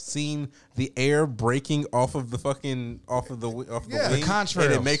and I've seen the air breaking off of the wing, The and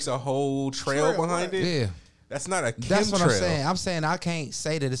contrails. it makes a whole trail behind right. it. Yeah. That's not a chemtrail. That's what I'm saying. I'm saying I can't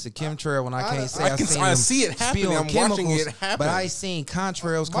say that it's a chemtrail when I can't say I seen see them it happening. spewing I'm watching chemicals, it happen. But I ain't seen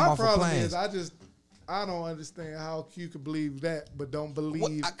contrails come My off of problem planes. is I don't understand how you could believe that, but don't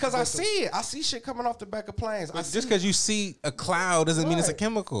believe. Because I that see it. I see shit coming off the back of planes. But just because you see a cloud doesn't mean it's a Right.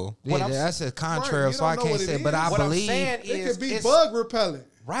 chemical. Yeah, what I'm- that's a Right, contrail, you so I don't know can't what say. it But is. I What I'm believe saying It is could be it's- bug repellent.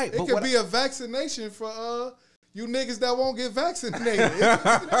 Right, It but could what be a vaccination for you niggas that won't get vaccinated.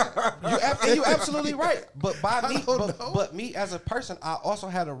 you absolutely right. But by me, don't know. but me as a person, I also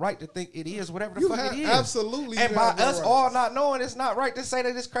had a right to think it is whatever the You fuck have- it is. absolutely And you by have the us right. all not knowing, it's not right to say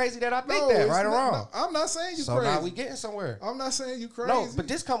that it's crazy that I think No, that, it's right or not- wrong. no, I'm not saying you So crazy. now we getting somewhere. I'm not saying you crazy. No, but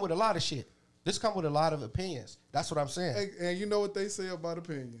this come with a lot of shit. This come with a lot of opinions. That's what I'm saying. And you know what they say about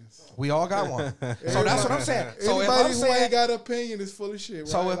opinions. We all got one. So that's what I'm saying. So if Anybody I'm who saying, ain't got an opinion is full of shit. Right?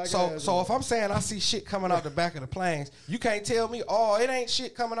 so Like if I'm saying I see shit coming out the back of the planes, you can't tell me, oh, it ain't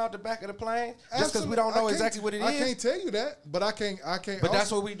shit coming out the back of the plane just because we don't know exactly what it is. I can't tell you that, but I can't. But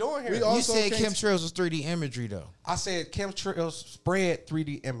that's what we doing here. We You you also said can't- chemtrails was 3D imagery though. I said chemtrails spread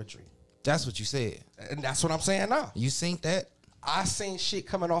 3D imagery, That's what you said. and that's what I'm saying now. You seen that? I seen shit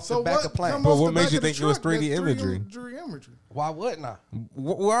coming off So the back what of planes. come But off what the makes back you of the think it was truck? 3D That's imagery? 3D imagery. Why wouldn't I?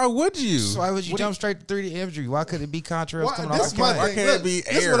 Why would you? So why would you What do jump straight to 3D imagery? Why could it be contrails Why- coming this off is the my plane? Why thing. can't it Look, be this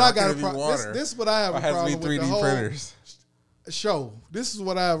is air? what Why I got can't a it be problem. water? This is what I have Why a has to problem be with the 3D whole printers? show. This is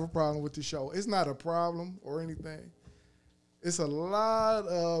what I have a problem with the show. It's not a problem or anything. It's a lot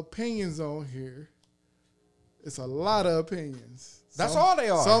of opinions on here. It's a lot of opinions. That's all they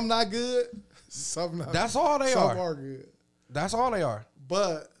are. Some not good. Some not. That's all they some are. are good. That's all they are.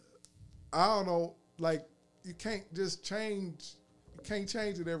 But I don't know. Like you can't just change. You can't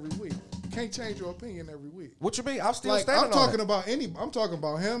change it every week. You can't change your opinion every week. What you mean? I'm still Like standing I'm talking on it. about I'm talking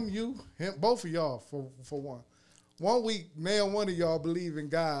about him, you, him, both of y'all for one. One week, now one of y'all believe in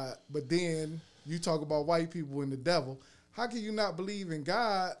God, but then you talk about white people and the devil. How can you not believe in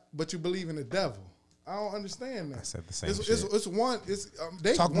God, but you believe in the devil? I don't understand that. I said the same It's, shit. it's one. It's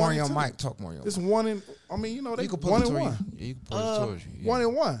they Talk more one on your and two. mic. Talk more on your It's mic. one in. I mean, you know they You can pull one it and towards one. you. Yeah, you can pull it towards you. Yeah. 1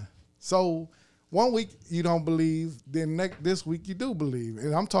 and 1. So 1 week you don't believe, then this week you do believe.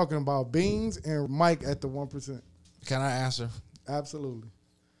 And I'm talking about Beans and Mike at the 1%. Can I answer? Absolutely.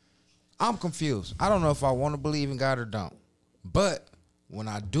 I'm confused. I don't know if I want to believe in God or don't. But when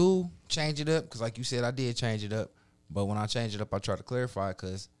I do change it up, because like you said, I did change it up. But when I change it up, I try to clarify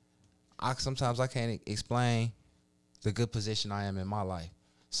because sometimes I can't explain the good position I am in my life.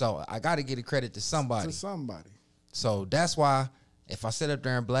 So I got to get a credit to somebody. To somebody. So that's why if I sit up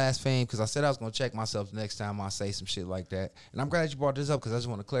there and blaspheme, because I said I was going to check myself the next time I say some shit like that. And I'm glad you brought this up because I just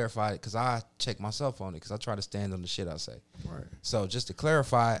want to clarify it because I check myself on it because I try to stand on the shit I say. Right. So just to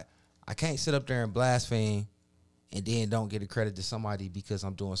clarify it, I can't sit up there and blaspheme and then don't get a credit to somebody because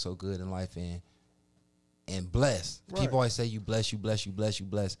I'm doing so good in life and blessed. Right. People always say you bless, you bless, you bless, you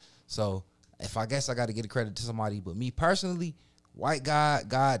bless. So if I guess I got to get a credit to somebody, but me personally, white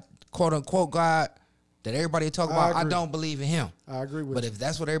God, quote unquote God, that everybody talk about, I agree. don't believe in him. I agree with But you. if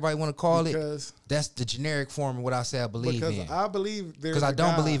that's what everybody want to call it, Because- that's the generic form of what I say I believe Because in. I believe there's 'Cause I a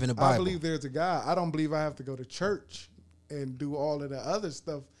don't God. believe in the I Bible. believe there's a God. I don't believe I have to go to church and do all of the other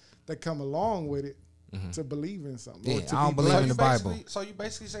stuff that come along with it to believe in something. Yeah, or to I don't be believe blessed. in the Bible. So you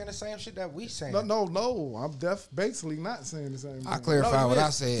basically saying the same shit that we saying. No. I'm basically not saying the same I thing. clarify you what I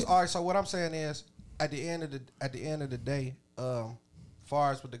is. said. All right. So what I'm saying is, at the end of the day,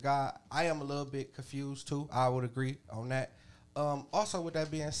 far as with the God, I am a little bit confused too. I would agree on that. Also, with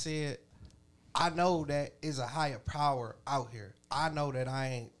that being said, I know that is a higher power out here. I know that I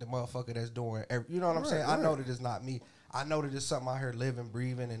ain't the motherfucker that's doing you know what I'm saying? I know that it's not me. I know that it's something out here living,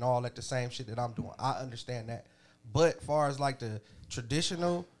 breathing, and all that the same shit that I'm doing. I understand that. But far as like the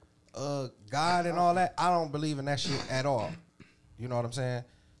traditional God and all that, I don't believe in that shit at all. You know what I'm saying?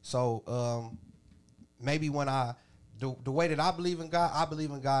 So maybe when the way that I believe in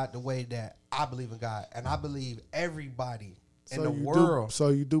God the way that I believe in God. And I believe everybody in the world. So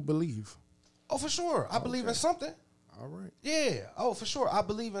you do believe. Oh, for sure. I believe in something. All right. Yeah. Oh, for sure. I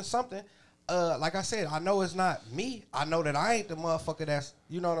believe in something. Like I said, I know it's not me. I know that I ain't the motherfucker that's,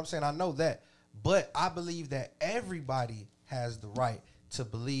 you know what I'm saying? I know that. But I believe that everybody has the right to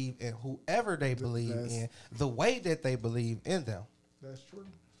believe in whoever they believe in, the way that they believe in them. That's true.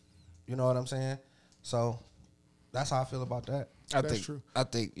 You know what I'm saying? So that's how I feel about that. That's true. I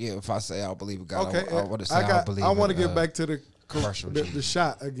think, yeah, if I say I believe in God, Okay. I want to say I believe I want to in, get back to commercial the Jesus.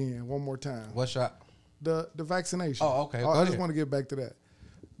 shot again one more time. What shot? The vaccination. Oh, okay. Go I just ahead. want to get back to that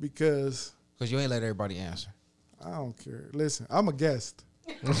because Because you ain't let everybody answer. I don't care. Listen, I'm a guest.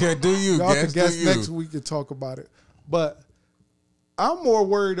 Yeah, do you? Y'all Guess, can guess do you? next week and talk about it. But I'm more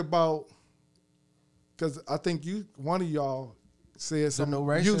worried about because I think one of y'all said something.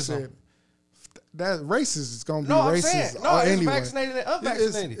 new You racism. said that racist is going to be No, I'm racist. saying, no, it's anyway. vaccinated and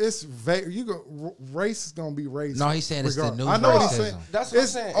unvaccinated. Race is going to be racist. No, he's saying it's the regardless. new I know what he's racism. saying. That's what I'm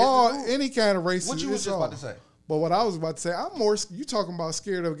It's saying. It's all the new- any kind of racism. What you was it's just all. about to say? But what I was about to say, I'm more. You talking about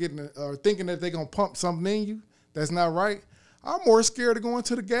scared of getting or thinking that they're gonna pump something in you that's not right. I'm more scared of going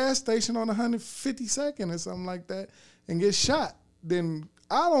to the gas station on 152nd or something like that and get shot than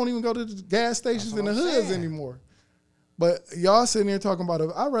I don't even go to the gas stations in the hoods anymore. But y'all sitting there talking about it.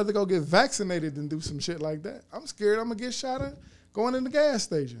 I'd rather go get vaccinated than do some shit like that. I'm scared I'm gonna get shot at going in the gas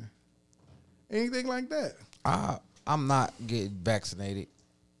station. Anything like that. I'm not getting vaccinated.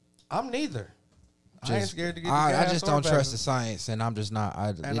 I'm neither. I ain't scared to get the I gas just or don't trust the vaccine. science, and I'm just not.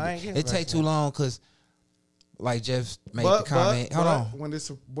 And I ain't getting it take too vaccinated. long because, like Jeff made the comment. Hold on. When it's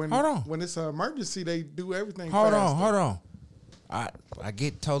Hold on. when it's an emergency, they do everything. Hold fast. on, hold on. I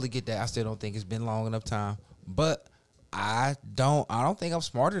totally get that. I still don't think it's been long enough time, but I don't think I'm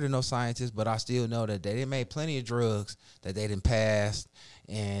smarter than those scientists, but I still know that they done made plenty of drugs that they done passed,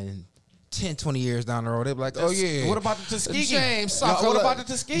 and 10, 20 years down the road, they be like, oh yeah. What about the Tuskegee? James, No, what about the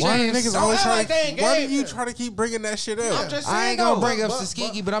Tuskegee? Why do James, niggas don't always act try like they ain't to? Why do gave you it. try to keep bringing that shit up? I'm just I saying, ain't gonna though. bring up but-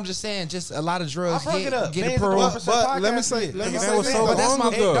 Tuskegee, but I'm just saying, just a lot of drugs I bring it up. get Man's the approved. 1% But let me podcast say- did. let me Nigga, say that was this. so But that's long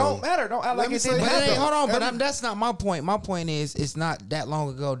my- ago. It don't matter. Don't act like me it say didn't But this. it ain't, happen. hold on, but that's not my point. My point is, it's not that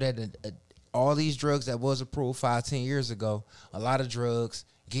long ago that all these drugs that was approved 5-10 years ago, a lot of drugs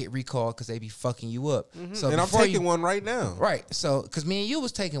get recalled because they be fucking you up. So And I'm before taking one right now. Right. So, because me and you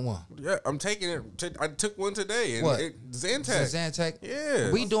was taking one. Yeah, I'm taking it. I took one today. And What? Zantac. Zantac. Yeah.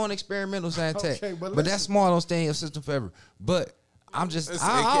 We doing experimental Zantac. Okay, but but listen. that's small. Don't stay in your system forever. But I'm just, It's-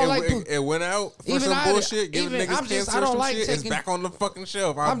 I don't like. it went out for Even some I- bullshit, giving even- niggas I'm just- cancer I or don't some like shit. It's taking- back on the fucking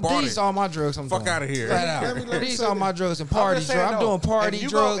shelf. I I'm bought these it. all my drugs. I'm Fuck doing. outta here. Flat out. Let me These say all my this. drugs and I'm party just saying, drugs. I'm though, doing party if you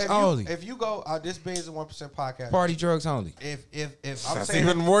drugs go, only. If you go, this being the 1% podcast. Party drugs only. If I'm That's saying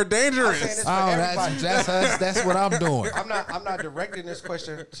even more I'm saying dangerous. this for Oh, everybody. that's what I'm doing. I'm not directing this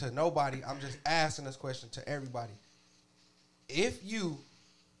question to nobody. I'm just asking this question to everybody. If you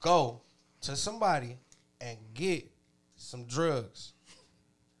go to somebody and get some drugs,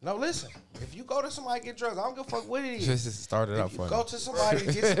 no, listen. If you go to somebody and get drugs, I don't give a fuck what it is. Just started out If you funny. go to somebody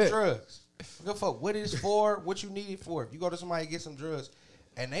and get some drugs, I don't give a fuck what it is for, what you need it for. If you go to somebody and get some drugs,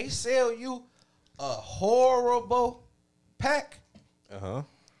 and they sell you a horrible pack,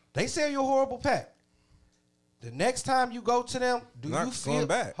 they sell you a horrible pack. The next time you go to them, do Not you feel? going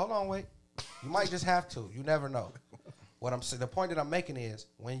back. Hold on, wait. You might just have to. You never know. What I'm saying, the point that I'm making is,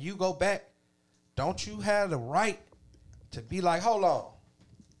 when you go back, don't you have the right to be like, hold on,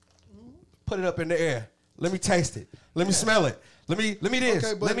 put it up in the air. Let me taste it. Let me smell it. Let me this.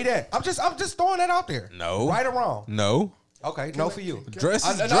 Okay, but- let me that. I'm just throwing that out there. No. Right or wrong? No. Okay, no for you. Dress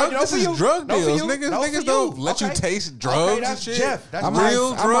is No, drug. no This for is you. drug No for deals. you. Niggas, No for niggas don't you. let you Okay. taste drugs Okay, and that's shit. Jeff. That's I Jeff. might, real I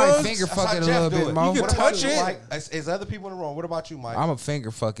might drugs? finger That's fuck how it a Jeff little do bit it. more. You can What about touch you, it. Mike? Is other people in the room? What about you, Mike? I'm a finger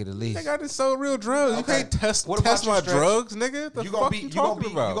fuck it at least. They got this so real drugs. You Okay. can't test What about you, my Stretch? drugs, nigga. The you fuck gonna be you you gonna talking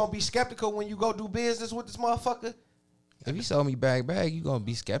be about? you gonna be skeptical when you go do business with this motherfucker. If you sold me bag, you gonna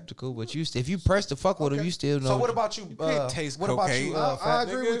be skeptical. But you, if you press the fuck with him, you still know. So what about you? can't taste what about cocaine. you? I Fat?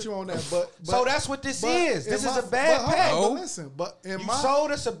 agree with you on that, but So that's what this but is. in This is my- a bad but, pack. hold on, No. but listen, but in You my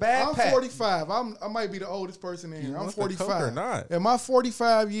sold us a bad I'm pack. 45. I might be the oldest person in here. I'm want the coke 45. or not? In my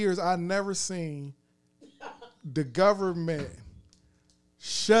 45 years, I never seen the government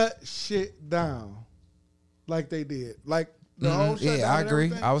shut shit down like they did. Like the whole shutdown. yeah, I and agree.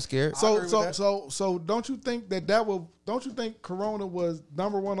 everything. I was scared. agree with that. So don't you think that will? Don't you think Corona was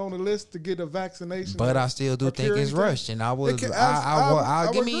number one on the list to get a vaccination? But I still do or think cure it's anything? rushed, and I would. It can- I I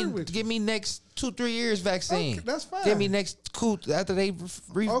give would me agree with you. give me next 2-3 years vaccine. Okay, that's fine. Give me next after they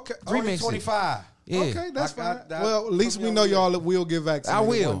Okay, remix it. 25. Yeah. Okay, that's I fine. got that Well, at least from we your know list. y'all will get vaccinated. I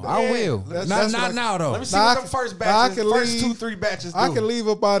will. one day. I will. That's- Not that's not what I- now though. Let me see Now what I them can- first now I batches, can first leave- 2-3 batches do. I can leave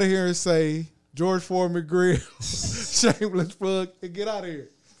up out of here and say George Foreman grill, shameless plug, and get out of here.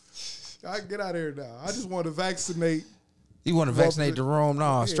 I can get out of here now. I just want to vaccinate. You want to vaccinate the room?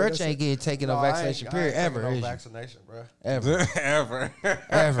 No, Yeah, Stretch that's ain't getting taken no vaccination period ever. No is you? vaccination, bro. Ever, Ever.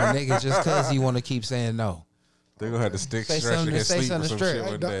 ever, nigga. Just because you want to keep saying no. They're gonna have to stick Say stretch something- and say sleep or something some straight. shit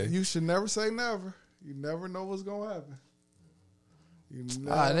Hey, one day. you should never say never. You never know what's gonna happen. You never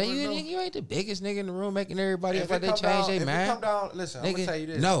Nah, know. you ain't the biggest nigga in the room making everybody If act like it they come change down, their if it mind. come down, listen, I'm Nigga, gonna tell you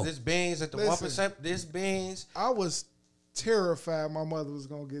this. no. This beans at the Listen. 1%. This beans. I was terrified my mother was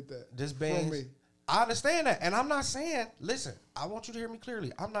gonna get that. This from beans. me. I understand that, and I'm not saying. Listen, I want you to hear me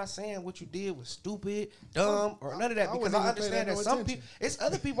clearly. I'm not saying what you did was stupid, dumb, or none of that I because wouldn't I even pay understand that that no some attention. people, it's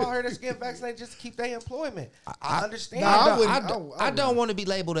other people out here that's getting vaccinated just to keep their employment. I understand. Nah, I I wouldn't- don't, I I don't want to be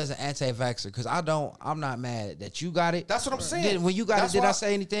labeled as an anti-vaxxer because I'm not mad that you got it. That's what I'm saying. When you got That's it, did why- I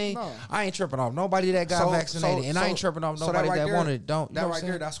say anything? No. I ain't tripping off nobody that got vaccinated, and I ain't tripping off so nobody right that there- wanted it. Don't. You That know what right I'm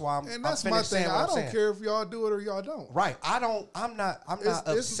there. saying? That's why And that's my finished saying thing. what I I'm don't saying. care if y'all do it or y'all don't. Right. I'm not It's-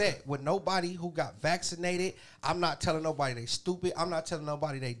 upset with nobody who got vaccinated. I'm not telling nobody they stupid. I'm not telling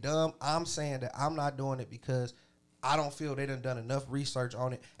nobody they dumb. I'm saying that I'm not doing it because I don't feel they done enough research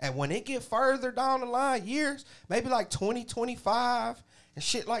on it. And when it get further down the line, years, maybe like 2025 and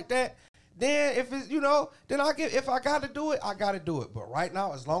shit like that, then if it's, then if I got to do it, I got to do it. But right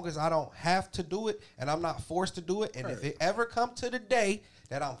now, as long as I don't have to do it and I'm not forced to do it, and if it ever come to the day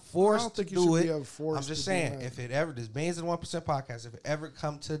that I'm forced to think you do should be it, ever forced I'm just to do saying, that. if it ever, this Beans and 1% podcast, if it ever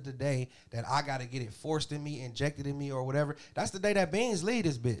come to the day that I got to get it forced in me, injected in me or whatever, that's the day that Beans leave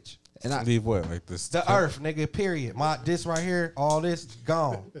this bitch. And I, Leave what? Like this? The earth, nigga, period. This right here, all this,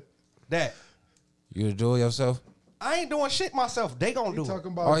 gone. That. you do it yourself? I ain't doing shit myself. They gonna do You it.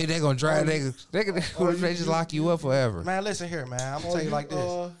 talking about? Oh, they gonna drive? you- They just lock you up forever. Man, listen here, man. I'm gonna tell you like this.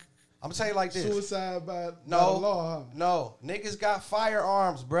 I'm gonna tell you like this. Suicide by No, the law, huh? no. Niggas got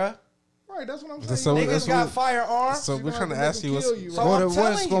firearms, bruh. Right, that's what I'm saying. So You Niggas that's got what- firearms. So You're we're gonna trying to have ask to you kill what's you, So right? I'm What's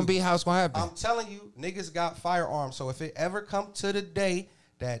telling gonna you. be? How it's gonna happen? I'm telling you, niggas got firearms. So if it ever come to the day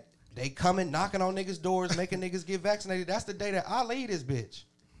that they coming knocking on niggas' doors, making niggas get vaccinated, that's the day that I leave this bitch.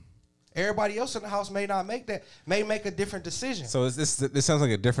 Everybody else in the house may not make that, may make a different decision. So this sounds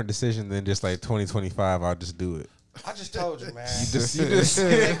like a different decision than just like 2025. I'll just do it. I just told you, man. You just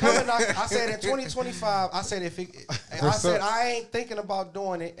They come and knock, I said in 2025, I said I ain't thinking about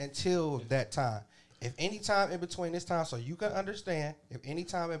doing it until that time. If any time in between this time, so you can understand, if any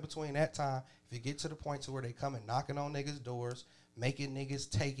time in between that time, if it get to the point to where they come and knocking on niggas' doors, making niggas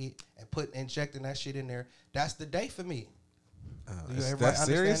take it and injecting that shit in there, that's the day for me. Do you Is everybody that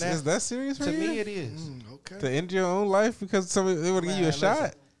serious? understand Is that serious for To you? me, it is. Okay. To end your own life because somebody they want to give you a Man, listen,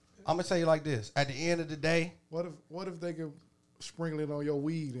 shot. I'm gonna tell you like this. At the end of the day, What if they could sprinkle it on your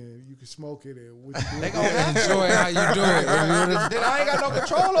weed and you can smoke it and what you do? they gonna have to. Enjoy how you do it. Then I ain't got no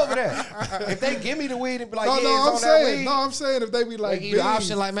control over that. If they give me the weed and be like, No, yeah, no, it's I'm on that saying, weed. no, I'm saying if they be like, They give you the Beans,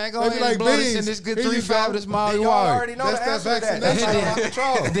 option, like, man, go they be ahead and like, blow this in Beans, this good here you 3 go. fabulous mile Then you y'all water. already know the That's answer that to that. That's out of my vaccination.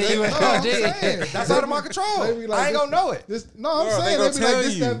 control. Then you No, I'm did. saying. That's out of my control. They be like, I ain't gonna know it. No, I'm Bro, they saying gonna they be like, tell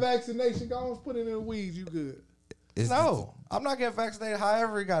this you. that vaccination. Go on, put it in the weeds. You good? No, I'm not getting vaccinated.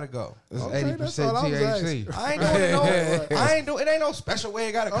 However, it gotta go. It's Okay, 80% that's all I was THC. asking. I ain't doing it. No, I ain't do. It ain't no special way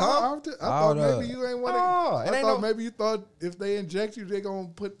it gotta come. I thought Hold up. maybe you ain't want No, it to. I ain't thought no- maybe you thought if they inject you, they gonna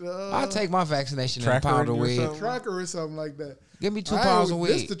put the I'll take my vaccination in a Tracker pound of in you or weed. something? tracker or something like that. Give me 2 I pounds ain't- of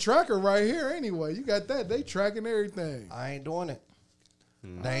This weed. the tracker right here anyway. You got that. They tracking everything. I ain't doing it.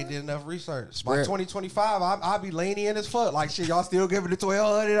 They ain't did enough research. By Spread- 2025, I'll be lenient as fuck. Like shit, y'all still giving the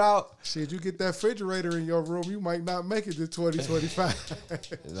 1,200 out? Shit, you get that refrigerator in your room, you might not make it to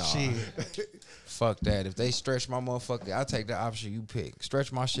 2025. Nah, Shit. fuck that. If they stretch my motherfucker, I'll take the option you pick.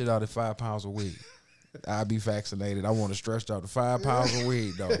 Stretch my shit out at 5 pounds of weed. I'll be vaccinated. I want to stretch out to 5 pounds of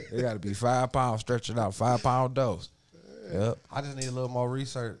weed, though. It got to be 5 pounds, stretch it out, 5 pound dose. Yep. I just need a little more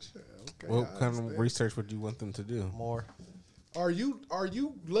research. Okay, What I kind of understand. research would you want them to do? More. Are you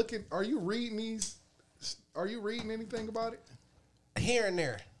reading these? Are you reading anything about it? Here and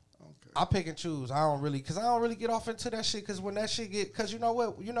there. Okay. I pick and choose. I don't really get off into that shit. Cause when that shit cause you know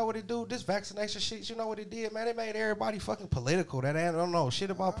what it do? This vaccination shit, you know what it did, man? It made everybody fucking political. That ain't, I don't know shit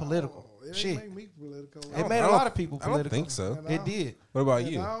about political It shit. ain't make me political. It made a lot of people I don't political. think so. And I It don't- did. What about and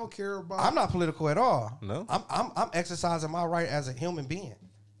you? I don't care about. I'm not political at all. No? I'm exercising my right as a human being.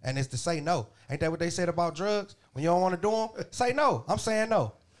 And it's to say no. Ain't that what they said about drugs? When you don't want to do them, say no. I'm saying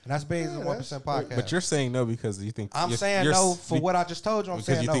no. And that's Beans and 1% podcast. But you're saying no because you think I'm saying no for what I just told you. I'm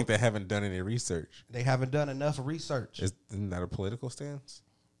because saying you no. think they haven't done any research. They haven't done enough research. Isn't that a political stance?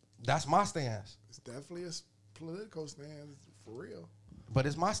 That's my stance. It's definitely a political stand for real. But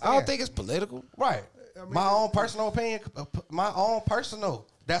it's my stance. I don't think it's political. Right. I mean, my own personal opinion. My own personal.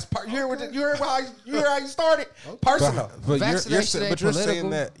 That's you heard how you started? Personal. But Vaccination ain't you're saying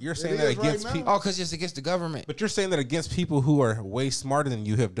political. you're saying It that is right against now. people. Oh, because it's against the government. But you're saying that against people who are way smarter than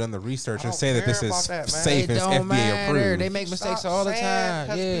you have done the research I and don't say that this care is about that, man. safe It and it's don't FDA matter. approved. They make mistakes Stop all the saying time.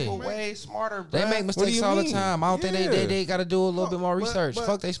 'cause Yeah. people way smarter. They bruh. make mistakes you all the mean? time. I don't think Yeah. they got to do a little bit more But- research. but-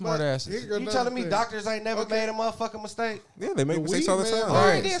 Fuck they smart but asses. here go You another telling me thing. doctors ain't never Okay. made a motherfucking mistake? Yeah, they make The mistakes weed all the man- time. Oh,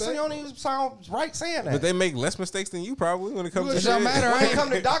 Right. they did, so you don't even sound right saying that. But they make less mistakes than you probably when it comes to It shit. don't matter. when I it come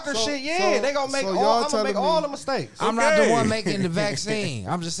to ain't- doctor So- shit, yeah, so- they gonna make so all. y'all I'm gonna make telling all me- the mistakes. I'm not the Okay. one making the vaccine.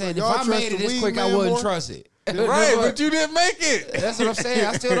 I'm just saying, if y'all I trust made it the this weed quick, I man wouldn't more? trust it. Right, but you didn't make it. That's what I'm saying.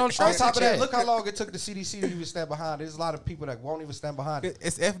 I still don't On trust top of it. that, look how long it took the CDC to even stand behind it. There's a lot of people that won't even stand behind it.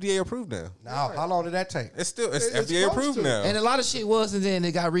 It's FDA approved now. Now, how long did that take? It's It's FDA supposed approved to. now. And a lot of shit was, and then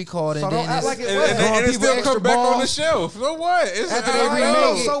it got recalled, and So then don't act it's, like it and, was. and, Throwing and it people still extra comes back on the balls. shelf. So what? It's After how they it remake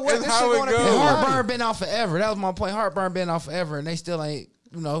goes. it. So what? It's This how shit it gonna goes. kill Heartburn been out forever. That was my point. Heartburn been out forever, and they still ain't,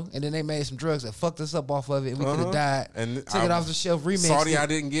 and then they made some drugs that fucked us up off of it. We could have died. And Took it off the shelf, remixed Sorry, it. I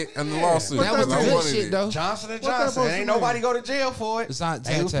didn't get in the lawsuit. That was the I good wanted shit, it. though. Johnson and What that Johnson. supposed Ain't to nobody mean? go to jail for it. It's not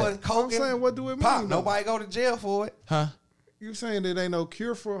They was Zantac. putting coke I'm in saying, what do it mean, pop. though? Nobody go to jail for it. Huh? You saying that ain't no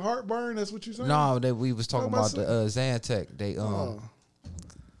cure for heartburn? That's what you saying? No, that we was talking What about about the Zantac. They Oh.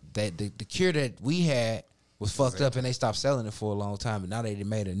 that the cure that we had was fucked up, and they stopped selling it for a long time. And now they done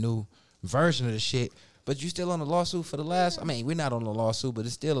made a new version of the shit. But you still on the lawsuit for the last? I mean, we're not on the lawsuit, but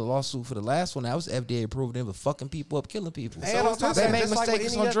it's still a lawsuit for the last one. That was FDA approved. They were fucking people up, killing people. And on top of They that, make just like with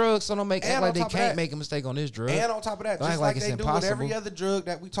mistakes any on other- drugs, so don't make and act on like they top of can't that- make a mistake on this drug. And on top of that, Don't just act like it's they do with every impossible. other drug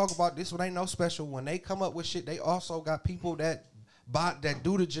that we talk about, this one ain't no special. When they come up with shit, they also got people that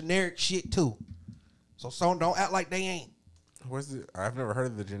do the generic shit too. So don't act like they ain't. Where's the? I've never heard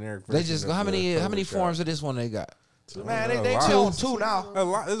of the generic. They version just of go. How the many COVID forms shot. of this one they got? Man, A they lot. on two now. A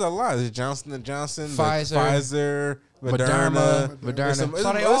lot. There's a lot. There's Johnson and Johnson, Pfizer, Moderna. Moderna. There's some- So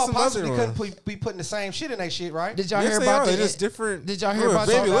they there's all some possibly other couldn't ones. be putting the same shit in their shit, right? Did y'all Yes, hear they about are. the? They're just different. Did y'all hear Little about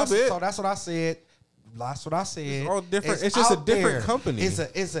baby, the- little bit. So that's what I said. That's what I said. It's all different. It's just a out different there. company. It's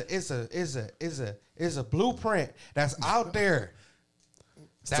a blueprint that's out there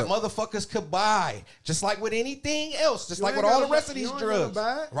that So- motherfuckers could buy, just like with anything else, just You like ain't with all the gotta rest buy- of these you ain't gotta drugs,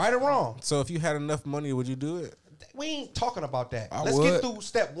 buy it. right or wrong. So if you had enough money, would you do it? We ain't talking about that. I Let's would. get through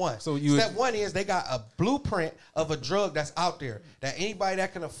step one. So you step would- one is they got a blueprint of a drug that's out there that anybody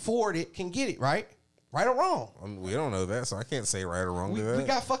that can afford it can get it, right? Right or wrong? I mean, we don't know that, so I can't say right or wrong We, to that. we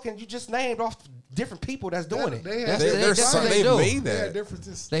got fucking, you just named off different people that's doing it. They That's- had They're that's what they they do. made They had that.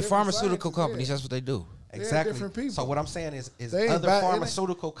 differences. They different pharmaceutical sciences, companies. yeah. That's what they do. They had Exactly. different people. So what I'm saying is They ain't other buy- it ain't-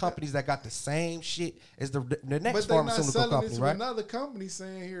 pharmaceutical companies that got the same shit as the next But they're not pharmaceutical selling company, this right? with another company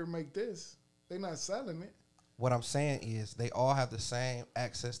saying, here, make this. They're not selling it. What I'm saying is they all have the same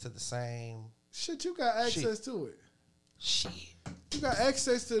access to the same Shit, you got access to it. shit. You got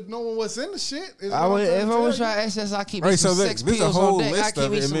access to knowing what's in the shit. is I what would, I'm trying if to I was tell trying you. to access, I keep Right, me so some look, sex there's a pills whole on deck. I list keep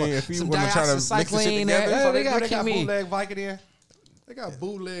of me it. I some, mean, if you some wanna try to mix this shit doxycycline. together- Yeah, they do got they keep got me. bootleg Vicodin? They got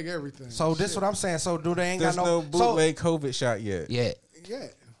bootleg everything. So this Shit. what I'm saying. So do they ain't There's got no so bootleg COVID shot yet. Yeah, Yeah.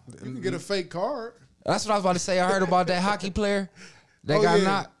 You can get a fake card. that's what I was about to say. I heard about that hockey player that Oh, got yeah.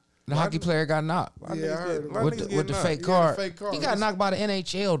 knocked. The hockey player got knocked A lot of Yeah, I niggas heard get- a about lot of with niggas the, get with the knocked. fake He card. had a fake card. He got knocked by the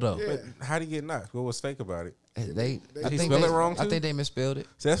NHL though. Yeah. But how would he get knocked? What was fake about it? I He think spell they, it wrong, I too? think they misspelled it.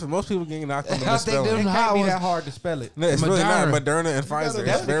 See, that's what most people getting knocked on the I think misspelling. it them- can't how be was- that hard to spell it. No, it's really not. Moderna. Moderna and Pfizer. It's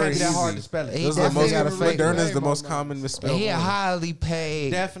Definitely very can't be that hard easy. to spell it. He Those are the definitely most. got a fake Moderna is name the on most mine. common And misspelled. he a one. highly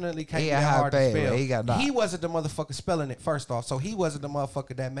paid. Definitely can't He be a that high hard to paid, spell. man. He got knocked. He wasn't the motherfucker spelling it first off, so he wasn't the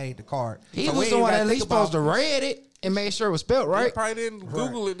motherfucker that made the card. He So was we the ain't one gotta at think least supposed to about- read it and made sure it was spelled He right. probably didn't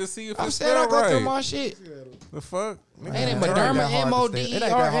Google it to see if I'm it's saying I spelled go through right. my shit. The fuck? Ain't it Man, Moderna, ain't that hard to spell. It ain't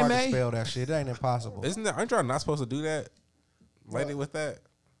that hard to M-O-D-E-R-M-A? spell that shit. It ain't impossible. Isn't that? Aren't y'all not supposed to do that? Light it with that.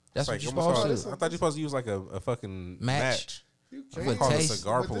 That's It's what like you're almost supposed to called- do. I thought you're supposed to use like a fucking match. You But can't Call the taste-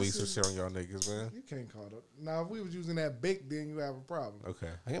 cigar but this police or is- shit on y'all niggas, man. You can't call it. Now, if we was using that Bic, then you have a problem. Okay.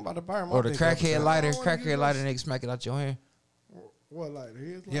 I ain't about to burn my Or the big crackhead episode. lighter, I don't wanna crackhead use lighter, those- nigga smack it out your hand. What, like,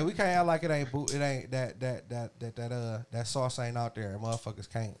 here's Yeah, we can't act like it ain't boot. It ain't that sauce ain't out there. Motherfuckers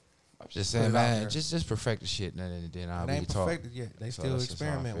can't. I'm just Put saying, it out man, there. just perfect the shit, and then I'll It be ain't talk. perfected yet. They So still that's just how I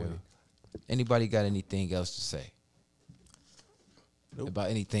experiment with feel. it. Anybody got anything else to say Nope. about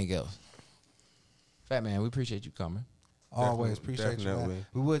anything else? Fat man, we appreciate you coming. Always appreciate you, definitely. man.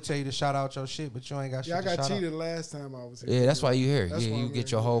 We would tell you to shout out your shit, but you ain't got shit Yeah, I to got shout cheated last time I was here. Yeah, that's why you here. That's Yeah, why you I'm get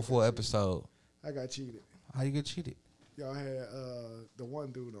here. your whole I got full cheated. episode. I got cheated. out. How you get cheated? Y'all had the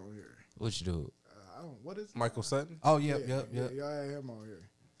one dude on here. What you do? I don't. What is it? Michael Sutton. Oh, yep. Yeah, y'all had him on here.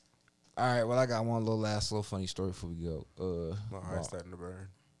 All right, well, I got one little funny story before we go. My eyes starting to burn.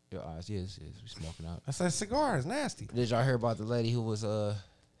 Your eyes, yes, we smoking out. I said cigar is nasty. Did y'all hear about the lady who was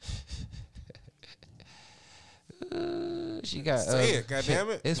She got Say it,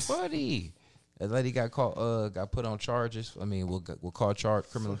 goddammit. It's funny. A lady got caught. Got put on charges. I mean, we'll call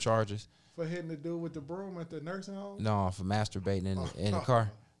criminal charges. For hitting the dude with the broom at the nursing home? No, for masturbating in the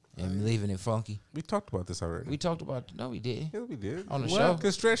car and leaving it funky. We talked about this already. We talked about. No, we didn't. Yeah, we did. On the What? show?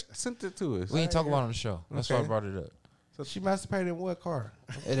 Because Stretch sent it to us. We ain't talk about it on the show. That's why I Okay. brought it up. She masturbated in what car?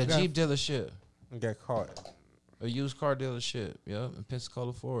 At a Jeep dealership, We got caught. a used car dealership. Yep, in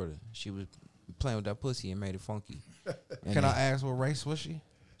Pensacola, Florida. She was playing with that pussy and made it funky. And Can then I ask what race was she?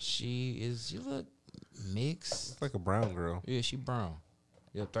 She is. You look mixed. It's like a brown girl. Yeah, she brown.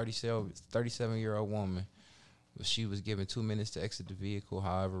 Yeah, 37-year-old woman. But she was given 2 minutes to exit the vehicle.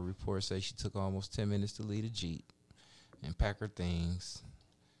 However, reports say she took almost 10 minutes to leave the Jeep and pack her things.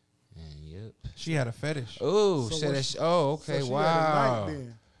 And yep. She had a fetish. Oh, So said what that. she- Okay, So she wow. had a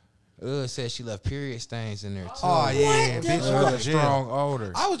night then. Said she left period stains in there too. Oh yeah, bitch, It you go was to a jail. strong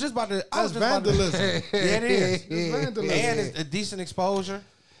odor. I was just about to. I was That's just about to- vandalism. Yeah, it is. It's vandalism. And it's a decent exposure.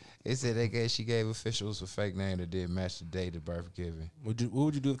 It said she gave officials a fake name that didn't match the date of birth given. What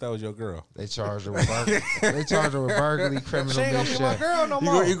would you do if that was your girl? They charged her with they charged her with burglary, criminal She ain't gonna be my mischief. girl no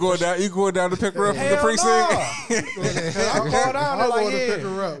more. You going down to pick her up from the Hell precinct? no. I'm going down there I'm like, going to pick yeah.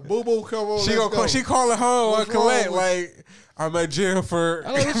 her up. Boo boo, come on. She let's gonna go. call, she calling home What's on collect wrong with- like I'm at jail for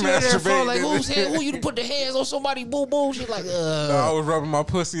I like what you in there for. Like, masturbating. who you to put the hands on somebody? Boo boo. She's like, No, I was rubbing my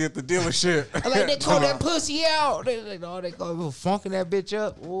pussy at the dealership. I like they call that pussy out. They like, no, they call funking that bitch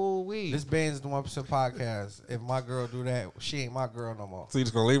up. Ooh wee. This Ben's the 1% podcast. If my girl do that, she ain't my girl no more. So you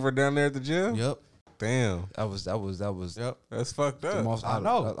just gonna leave her down there at the jail? Yep. Damn, That was Yep. that's fucked the up. most I out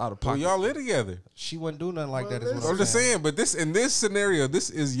know. of Well, pocket. y'all live together. She wouldn't do nothing like that. Is what I'm just saying, but in this scenario, this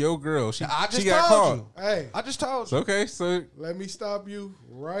is your girl. She I just she got told caught. you. Hey, I just told It's you. okay, so let me stop you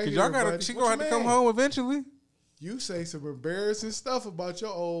right cause here, y'all gotta, buddy. she What gonna you have to come mean? home eventually. You say some embarrassing stuff about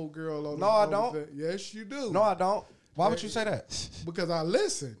your old girl. On No, the, I on the don't. thing. Yes, you do. No, I don't. Why would you say that? Because I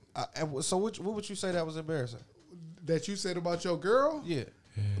listen. So what would you say that was embarrassing? That you said about your girl, Yeah.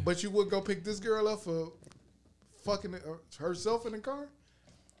 but you would go pick this girl up for fucking herself in the car.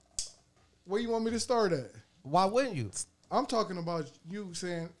 Where you want me to start at? Why wouldn't you? I'm talking about you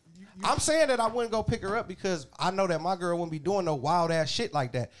saying. I'm saying that I wouldn't go pick her up because I know that my girl wouldn't be doing no wild ass shit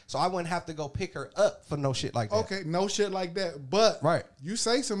like that. So I wouldn't have to go pick her up for no shit like that. Okay, no shit like that. But Right. you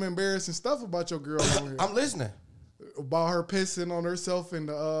say some embarrassing stuff about your girl on here. I'm listening. About her pissing on herself in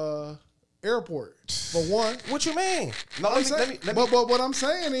the airport. For one. What you mean? No, I'm saying, let me. but what I'm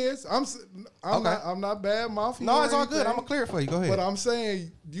saying is, I'm Okay. not bad mouthing. No, or it's all good. anything, I'm gonna clear it for you. Go ahead. But I'm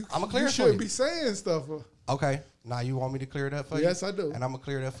saying I'ma clear you it for shouldn't you. be saying stuff. Okay. Now you want me to clear it up for you? Yes, I do. And I'm gonna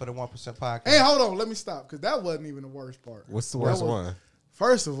clear it up for the 1% podcast. Hey, hold on, let me stop because that wasn't even the worst part. What's the That worst was- one?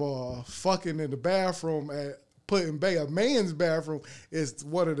 First of all, fucking in the bathroom at a man's bathroom is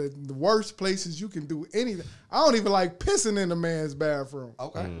one of the worst places you can do anything. I don't even like pissing in a man's bathroom.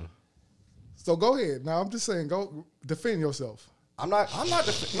 Okay. So go ahead. Now I'm just saying, go defend yourself. I'm not.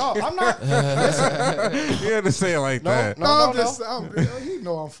 No, I'm not. Listen. You had to say it like that. No, I'm no. just, he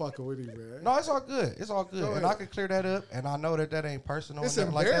know I'm fucking with him, man. No, it's all good. It's all good. Go And ahead. I can clear that up. And I know that ain't personal. It's or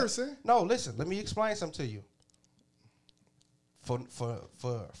nothing like that. embarrassing. No, listen. Let me explain something to you. For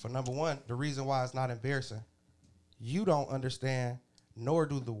number one, the reason why it's not embarrassing, you don't understand, nor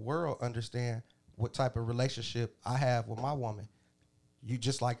do the world understand what type of relationship I have with my woman. You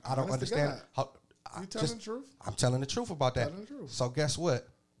just like I don't Honest to understand. God. How, You telling the truth? I'm telling the truth about that. Telling the truth. So guess what?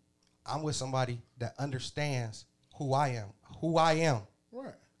 I'm with somebody that understands who I am,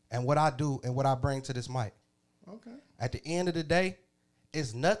 Right. and what I do and what I bring to this mic. Okay. At the end of the day,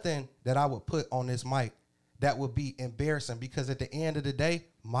 it's nothing that I would put on this mic that would be embarrassing because at the end of the day,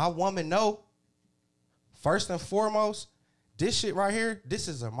 my woman know, first and foremost, this shit right here, this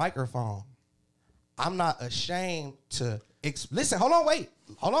is a microphone. I'm not ashamed to listen, hold on, wait.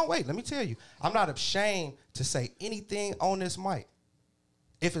 Let me tell you. I'm not ashamed to say anything on this mic.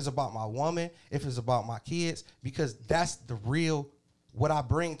 If it's about my woman, if it's about my kids, because that's the real what I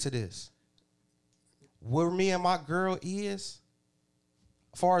bring to this. Where me and my girl is,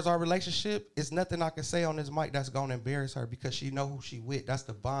 as far as our relationship, it's nothing I can say on this mic that's gonna embarrass her because she know who she with. That's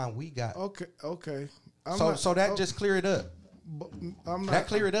the bond we got. Okay. So that just clear it up. I'm not. That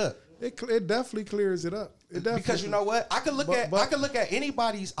clear it up. It definitely clears it up. It definitely, Because you know what? I could look at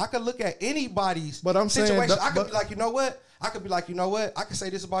anybody's But I'm saying situation. that- I could but- be like, you know what? I could say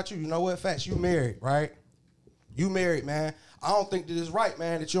this about you. You know what? Facts, you married, right? You married, man. I don't think that it's right,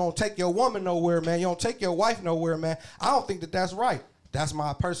 man, that you don't take your woman nowhere, man. You don't take your wife nowhere, man. I don't think that that's right. That's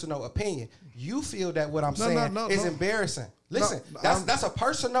my personal opinion. you feel that what I'm saying is embarrassing. Listen, that's a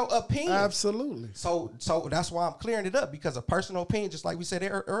personal opinion. Absolutely. So that's why I'm clearing it up, because a personal opinion, just like we said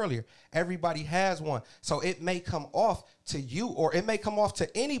earlier, everybody has one. So it may come off to you, or it may come off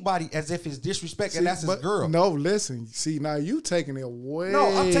to anybody as if it's disrespect, and that's his girl. No, listen. See, now you taking it way. No,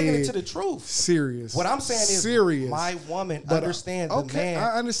 I'm taking it to the truth. Serious. What I'm saying is, serious. my woman understands the man.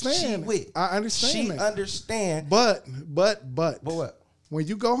 I understand. She with. I understand. She that. understand. But what? When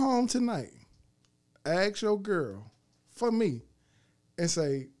you go home tonight, ask your girl for me and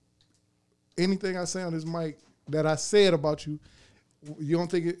say, anything I say on this mic that I said about you, you don't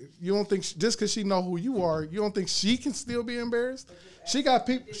think just because she know who you are, you don't think she can still be embarrassed? She got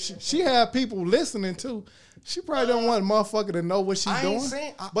people. She have people listening too. She probably don't want a motherfucker to know what she's doing.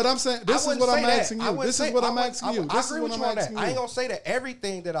 But I'm saying this is what I'm asking you. This is what I'm asking you. This is what I'm asking you. I ain't gonna say that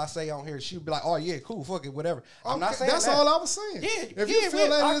everything that I say on here, she'll be like, "Oh yeah, cool, fuck it, whatever." I'm not saying that's that. all I was saying. Yeah, if you feel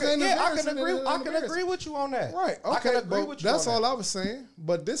that it ain't embarrassing, I can agree with you on that. Right. Okay. I can agree with you. That's all I was saying.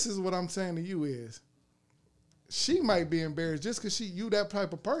 But this is what I'm saying to you is, she might be embarrassed just because you that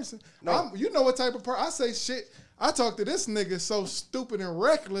type of person. No. You know what type of person. I say shit. I talk to this nigga so stupid and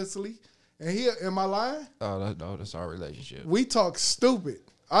recklessly, and am I lying? Oh, that's our relationship. We talk stupid.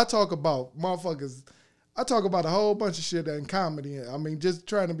 I talk about motherfuckers. I talk about a whole bunch of shit in comedy. I mean, just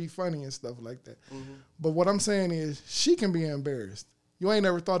trying to be funny and stuff like that. Mm-hmm. But what I'm saying is, she can be embarrassed. You ain't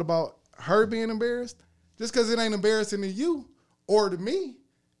never thought about her being embarrassed? Just because it ain't embarrassing to you or to me,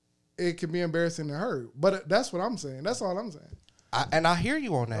 it can be embarrassing to her. But that's what I'm saying. That's all I'm saying. I hear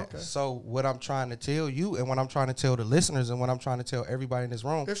you on that. Okay. So what I'm trying to tell you, and what I'm trying to tell the listeners, and what I'm trying to tell everybody in this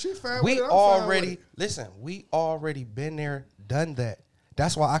room, if she fine we with it, I'm already fine with it. listen. We already been there, done that.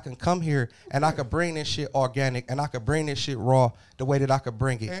 That's why I can come here and I could bring this shit organic, and I could bring this shit raw the way that I could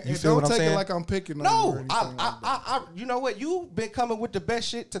bring it. And, you and feel what I'm don't take saying? it like I'm picking on you or No, anything like that. you know what? You've been coming with the best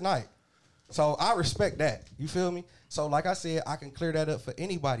shit tonight, so I respect that. You feel me? So like I said, I can clear that up for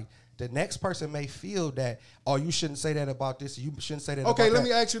anybody. The next person may feel that, oh, you shouldn't say that about this. You shouldn't say that. Okay, about let that.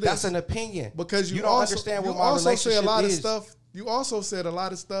 me ask you this. That's an opinion Because you don't also, understand what you my also relationship say a lot is. of stuff. You also said a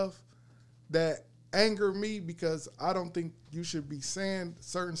lot of stuff that anger me because I don't think you should be saying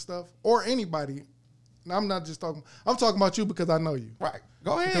certain stuff, or anybody. And I'm not just talking. I'm talking about you because I know you. Right.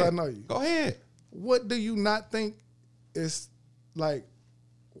 Go ahead. Because I know you. Go ahead. What do you not think is like?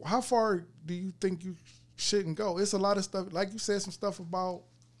 How far do you think you shouldn't go? It's a lot of stuff. Like you said some stuff about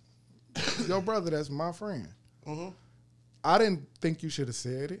your brother. That's my friend. Mm-hmm. I didn't think you should have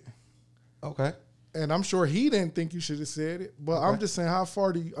said it. Okay. And I'm sure he didn't think you should have said it. But I'm just saying, how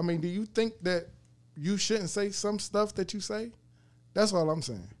far do you think that you shouldn't say some stuff that you say? That's all I'm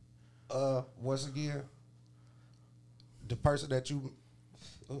saying. Once again, the person that you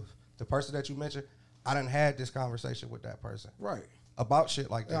mentioned, I done had this conversation with that person. Right. About shit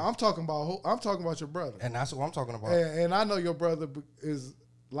like that. Yeah, I'm talking about your brother. And that's what I'm talking about. And I know your brother is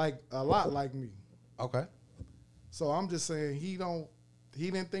like a lot like me. Okay. So I'm just saying he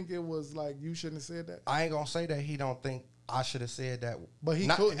didn't think it was like you shouldn't have said that. I ain't gonna say that he don't think I should have said that. But he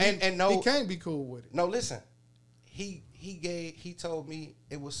no, he can't be cool with it. No, listen. He told me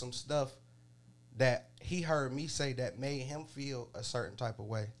it was some stuff that he heard me say that made him feel a certain type of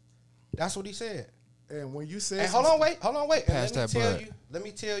way. That's what he said. And when you said, and hold on, wait. Pass And that bud. let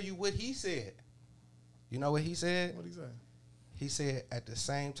me tell you what he said. You know what he said? What he say? He said, at the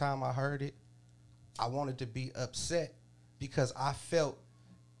same time I heard it, I wanted to be upset because I felt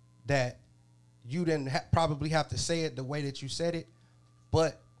that you didn't probably have to say it the way that you said it,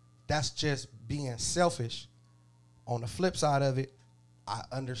 but that's just being selfish. On the flip side of it, I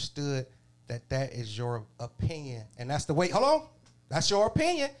understood that is your opinion, and that's the way. Hold on, that's your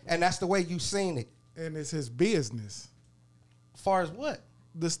opinion, and that's the way you seen it. And it's his business. As far as what?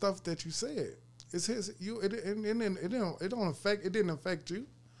 The stuff that you said. It's his. It didn't affect you,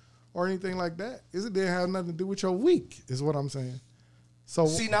 or anything like that. It didn't have nothing to do with your week. Is what I'm saying. So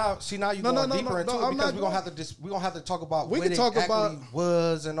see now you going deeper into it because we're gonna have to talk about what it actually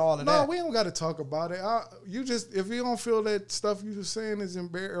was and all of that. No, we don't got to talk about it. If you don't feel that stuff you were saying is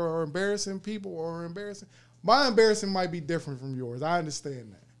embarrassing people or embarrassing, my embarrassing might be different from yours. I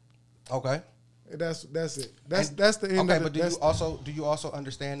understand that. Okay. That's it. That's the end. Okay, of but do you also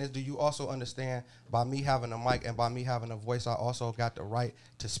understand this? Do you also understand by me having a mic and by me having a voice, I also got the right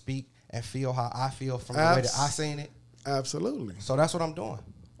to speak and feel how I feel from the way that I seen it? Absolutely. So that's what I'm doing.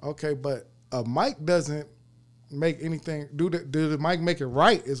 Okay, but a mic doesn't make anything. Do the mic make it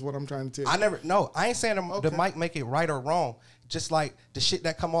right? Is what I'm trying to tell you. I ain't saying the mic make it right or wrong. Just like the shit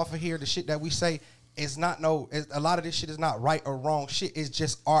that come off of here, the shit that we say, it's not a lot of this shit is not right or wrong shit. It's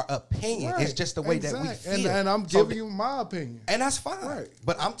just our opinion. Right. It's just the way that we feel. And I'm So giving you my opinion. and that's fine. Right.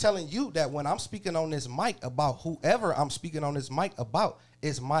 But I'm telling you that when I'm speaking on this mic about whoever I'm speaking on this mic about,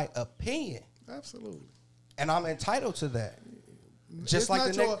 is my opinion. Absolutely. And I'm entitled to that. Just like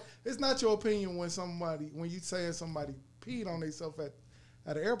the nigga. It's not your opinion when you saying somebody peed on themselves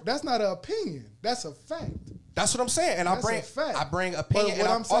at an airport. That's not an opinion. That's a fact. That's what I'm saying. And That's a fact. I bring opinion, But what and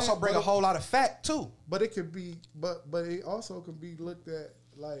I'm saying- also bring a whole lot of fact too. But it could be, but it also can be looked at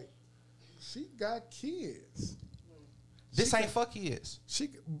like she got kids. This ain't for kids.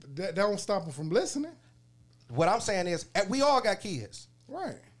 That don't stop them from listening, What I'm saying is, we all got kids.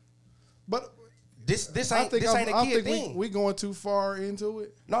 right? But This I ain't think this ain't a kid thing. we going too far into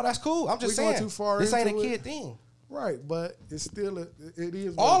it, No, that's cool. I'm just we going saying too far this ain't a into kid it. thing. right? But it's still it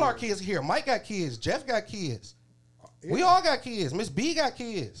is what All it our is. kids here. Mike got kids. Jeff got kids. We Yeah. all got kids. Miss B got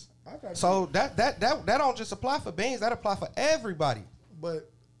kids. I got So that don't just apply for Beans. That apply for everybody. But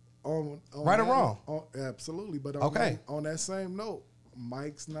on Right or that- wrong? Absolutely. But Okay. on that same note,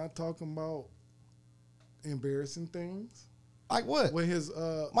 Mike's not talking about embarrassing things Like what? with his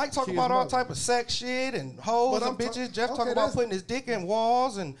Mike talk kid's about all mother. type of sex shit and hoes But and bitches. Jeff okay, talk about that's- putting his dick in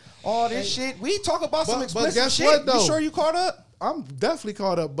walls and all this shit. We talk about some But explicit guess shit. what, though? You sure you caught up? I'm definitely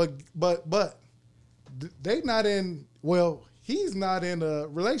caught up, but they not in. Well, he's not in a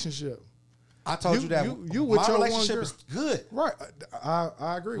relationship. I told You- you that you with my your one relationship girl. is good. Right,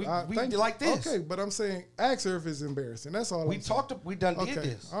 I agree. We thank you. like this. Okay, but I'm saying ask her if it's embarrassing. That's all. We I'm saying. we done did Okay,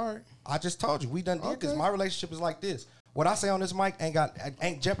 this. all right. I just told you we done did this. Okay. My relationship is like this. What I say on this mic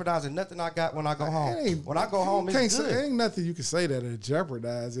ain't jeopardizing nothing I got when I go home. When I go home, you can't it's say, good. ain't nothing you can say that it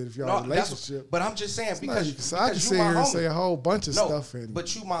jeopardize it if y'all No, that's- relationship. but I'm just saying No, because you can say, I can you sit my here and homie. say a whole bunch of No, stuff and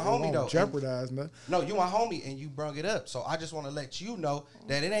but you my it homie won't though. jeopardize nothing. No, you my homie and you brung it up. So I just want to let you know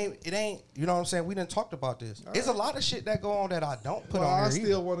that it ain't, you know what I'm saying? We done talked about this. There's a lot of shit that go on that I don't put Well, on I here still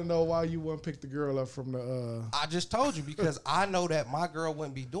either. want to know why you wouldn't pick the girl up from the. I just told you because I know that my girl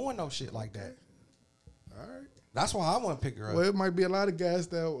wouldn't be doing no shit like that. All right. That's why I wouldn't pick her up. Well, it might be a lot of guys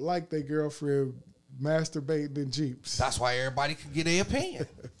that like their girlfriend masturbating in Jeeps. That's why everybody could get their opinion.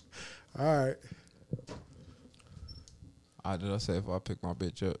 All right. Did I say if I pick my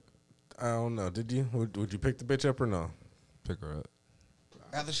bitch up, I don't know. Did you? Would you pick the bitch up or no? pick her up?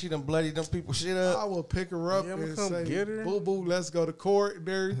 After she done bloody them people shit I up. will pick her up Yeah, I'ma and come say, get her. "Boo boo, let's go to court and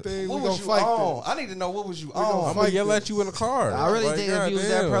everything. What We gonna was you fight on? this." I need to know what was you gonna on. I'm gonna fight yell this. at you in the car. I really Like, think if you was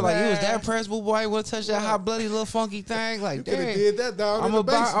that goddamn. like you was that press, boo boy, would touch that hot bloody little funky thing. Like, You could have dang, did that down in I'm the a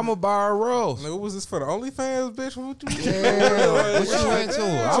buy, basement. I'm a buy a rose. Like, what was this for the OnlyFans, bitch? What you? What you into?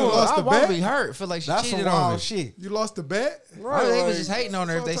 lost the I won't bet? be hurt. Feel like she That's some cheated on wild me. shit. You lost the bet. I think they was just hating on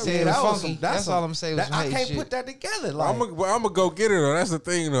her if they said it was That was funky. some- That's some- all I'm saying. Was that- I hate can't shit. put that together. Like, I'm gonna go get her though. That's the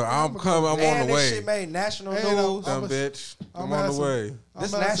thing though. I'm coming. I'm on and the this way. shit made national And news. Dumb I'ma- bitch. I'm I'ma on have the some- way.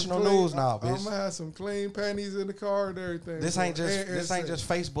 This I'ma have national some clean- news now, I'm bitch. gonna have some clean panties in the car and everything. This ain't just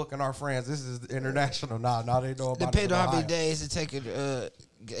Facebook and our friends. This is international now. Now they know about it. Depending in on how many Ohio. days it take it.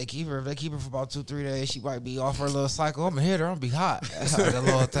 They keep her. If they keep her for about 2-3 days, she might be off her little cycle. I'm gonna hit her. I'm gonna be hot. That's how the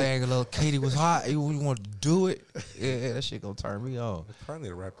little thing. A little Katie was hot. You want to do it? Yeah, that shit gonna turn me on. Probably need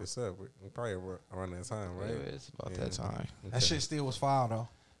to wrap this up. We probably around that time, right? Yeah, it's about Yeah. that time. That shit still was foul though.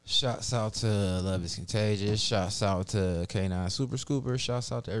 Shouts out to Love is Contagious. Shouts out to K9 Super Scooper.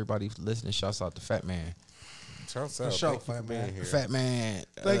 Shouts out to everybody listening. Shouts out to Fat Man. Shouts For out. sure, Thank you for Fat being Man. here. Fat Man.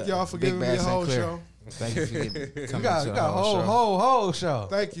 Thank y'all for Big giving me Bad a whole Sinclair. show. Thank you for You coming got to a the whole show. whole show.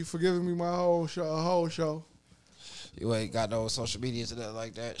 Thank you for giving me my whole show. A whole show. You ain't got no social media to that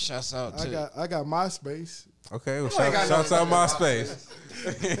like that. Shouts out to I got MySpace. Okay, well, ain't got shouts no out MySpace.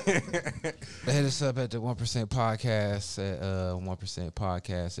 hit us up at the 1% podcast at 1%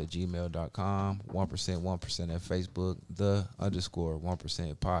 podcast at gmail.com. 1% at Facebook,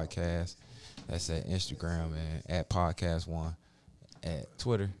 _1% podcast. That's at Instagram and at podcast one at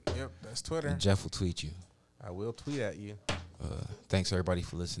Twitter. Yep, that's Twitter. And Jeff will tweet you. I will tweet at you. Thanks everybody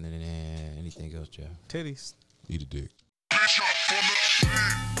for listening and anything else, Jeff. Titties. Eat a dick.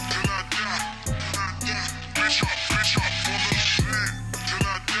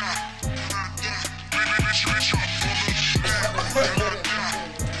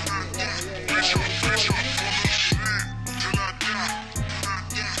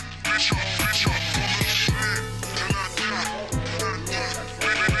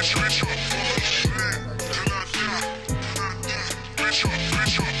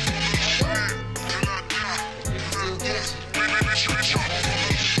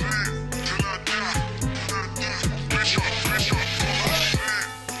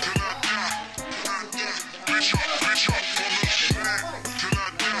 Bitch,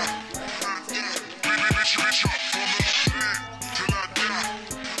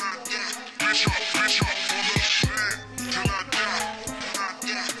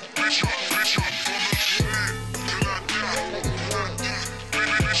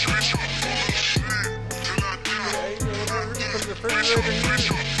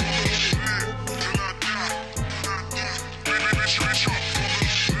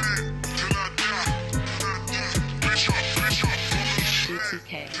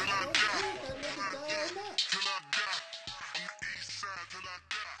 BTK.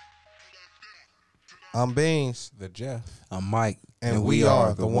 I'm Beans. The Jeff. I'm Mike, And we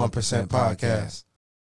are the 1% Podcast.